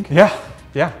horrifying. Yeah.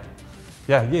 Yeah.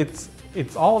 Yeah.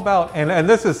 It's all about, and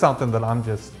this is something that I'm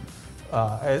just,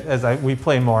 we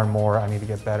play more and more, I need to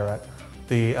get better at.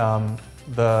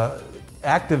 The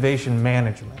activation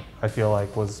management, I feel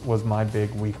like, was my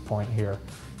big weak point here.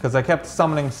 because I kept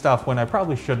summoning stuff when I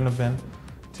probably shouldn't have been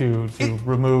to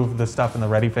remove the stuff in the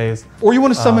ready phase. Or you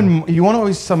want to summon, you want to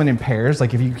always summon in pairs,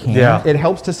 like if you can. Yeah. It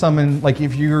helps to summon, like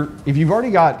if you've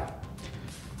already got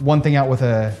one thing out with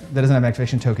that doesn't have an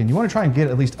activation token, you want to try and get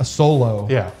at least a solo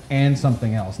and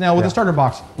something else. Now with the starter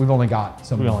box, we've only got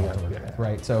some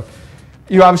right? So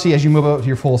you obviously, as you move up to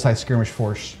your full-size skirmish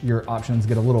force, your options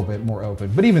get a little bit more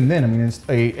open. But even then, I mean, it's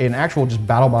an actual just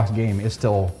battle box game is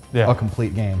still a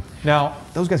complete game. Now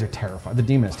those guys are terrified. The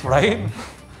demon is terrifying. Right?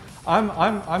 I'm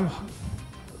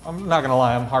not gonna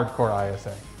lie, I'm hardcore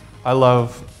ISA.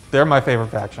 They're my favorite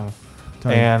faction.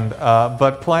 And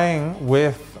but playing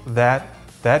with that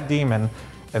demon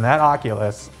and that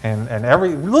Oculus and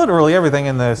literally everything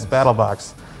in this battle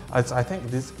box, I think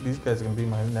these guys are gonna be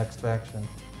my next faction.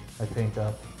 I paint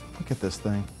up. Look at this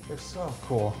thing. They're so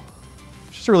cool.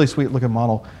 It's just a really sweet looking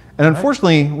model. And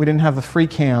unfortunately, we didn't have the free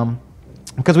cam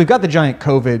because we've got the giant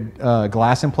COVID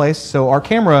glass in place. So our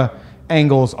camera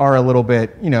angles are a little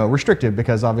bit, restricted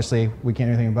because obviously we can't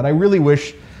do anything. But I really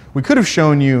wish we could have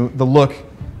shown you the look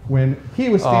when he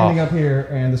was standing up here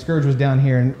and the Scourge was down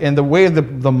here. And the way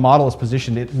the model is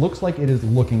positioned, it looks like it is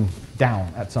looking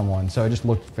down at someone. So it just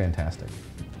looked fantastic.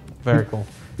 Very cool.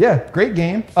 Yeah, great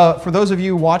game. For those of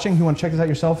you watching who want to check this out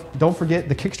yourself, don't forget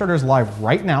the Kickstarter is live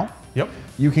right now. Yep.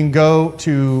 You can go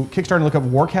to Kickstarter and look up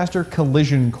Warcaster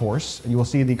Collision Course, and you will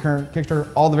see the current Kickstarter,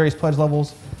 all the various pledge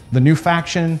levels, the new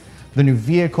faction, the new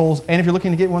vehicles, and if you're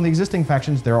looking to get one of the existing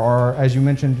factions, there are, as you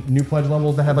mentioned, new pledge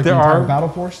levels that have like the entire battle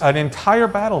force. An entire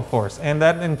battle force, and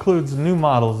that includes new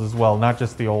models as well, not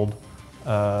just the old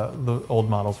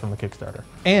models from the Kickstarter.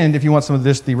 And if you want some of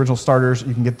the original starters,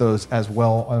 you can get those as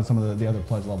well on some of the other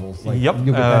pledge levels. Like Yep. You'll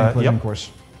get that in Collision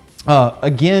Course.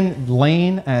 Again,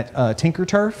 Lane at Tinker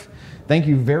Turf, thank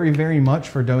you very, very much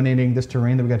for donating this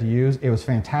terrain that we got to use. It was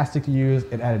fantastic to use.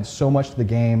 It added so much to the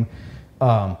game.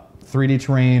 3D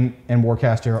terrain and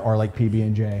Warcaster are like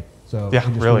PB&J. So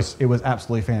it was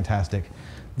absolutely fantastic.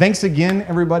 Thanks again,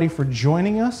 everybody, for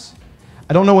joining us.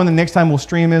 I don't know when the next time we'll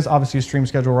stream is. Obviously, the stream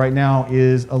schedule right now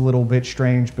is a little bit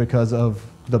strange because of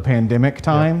the pandemic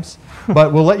times.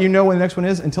 But we'll let you know when the next one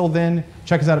is. Until then,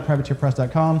 check us out at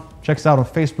privateerpress.com. Check us out on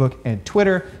Facebook and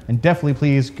Twitter. And definitely,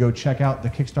 please, go check out the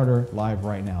Kickstarter live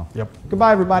right now. Yep.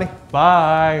 Goodbye, everybody.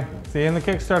 Bye. See you in the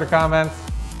Kickstarter comments.